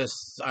find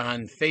us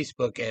on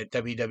Facebook at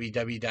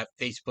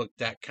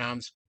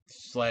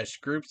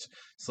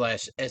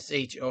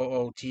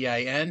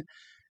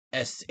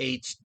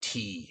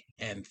www.facebook.com/groups/SHOOTINSHT.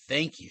 And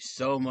thank you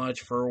so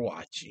much for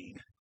watching.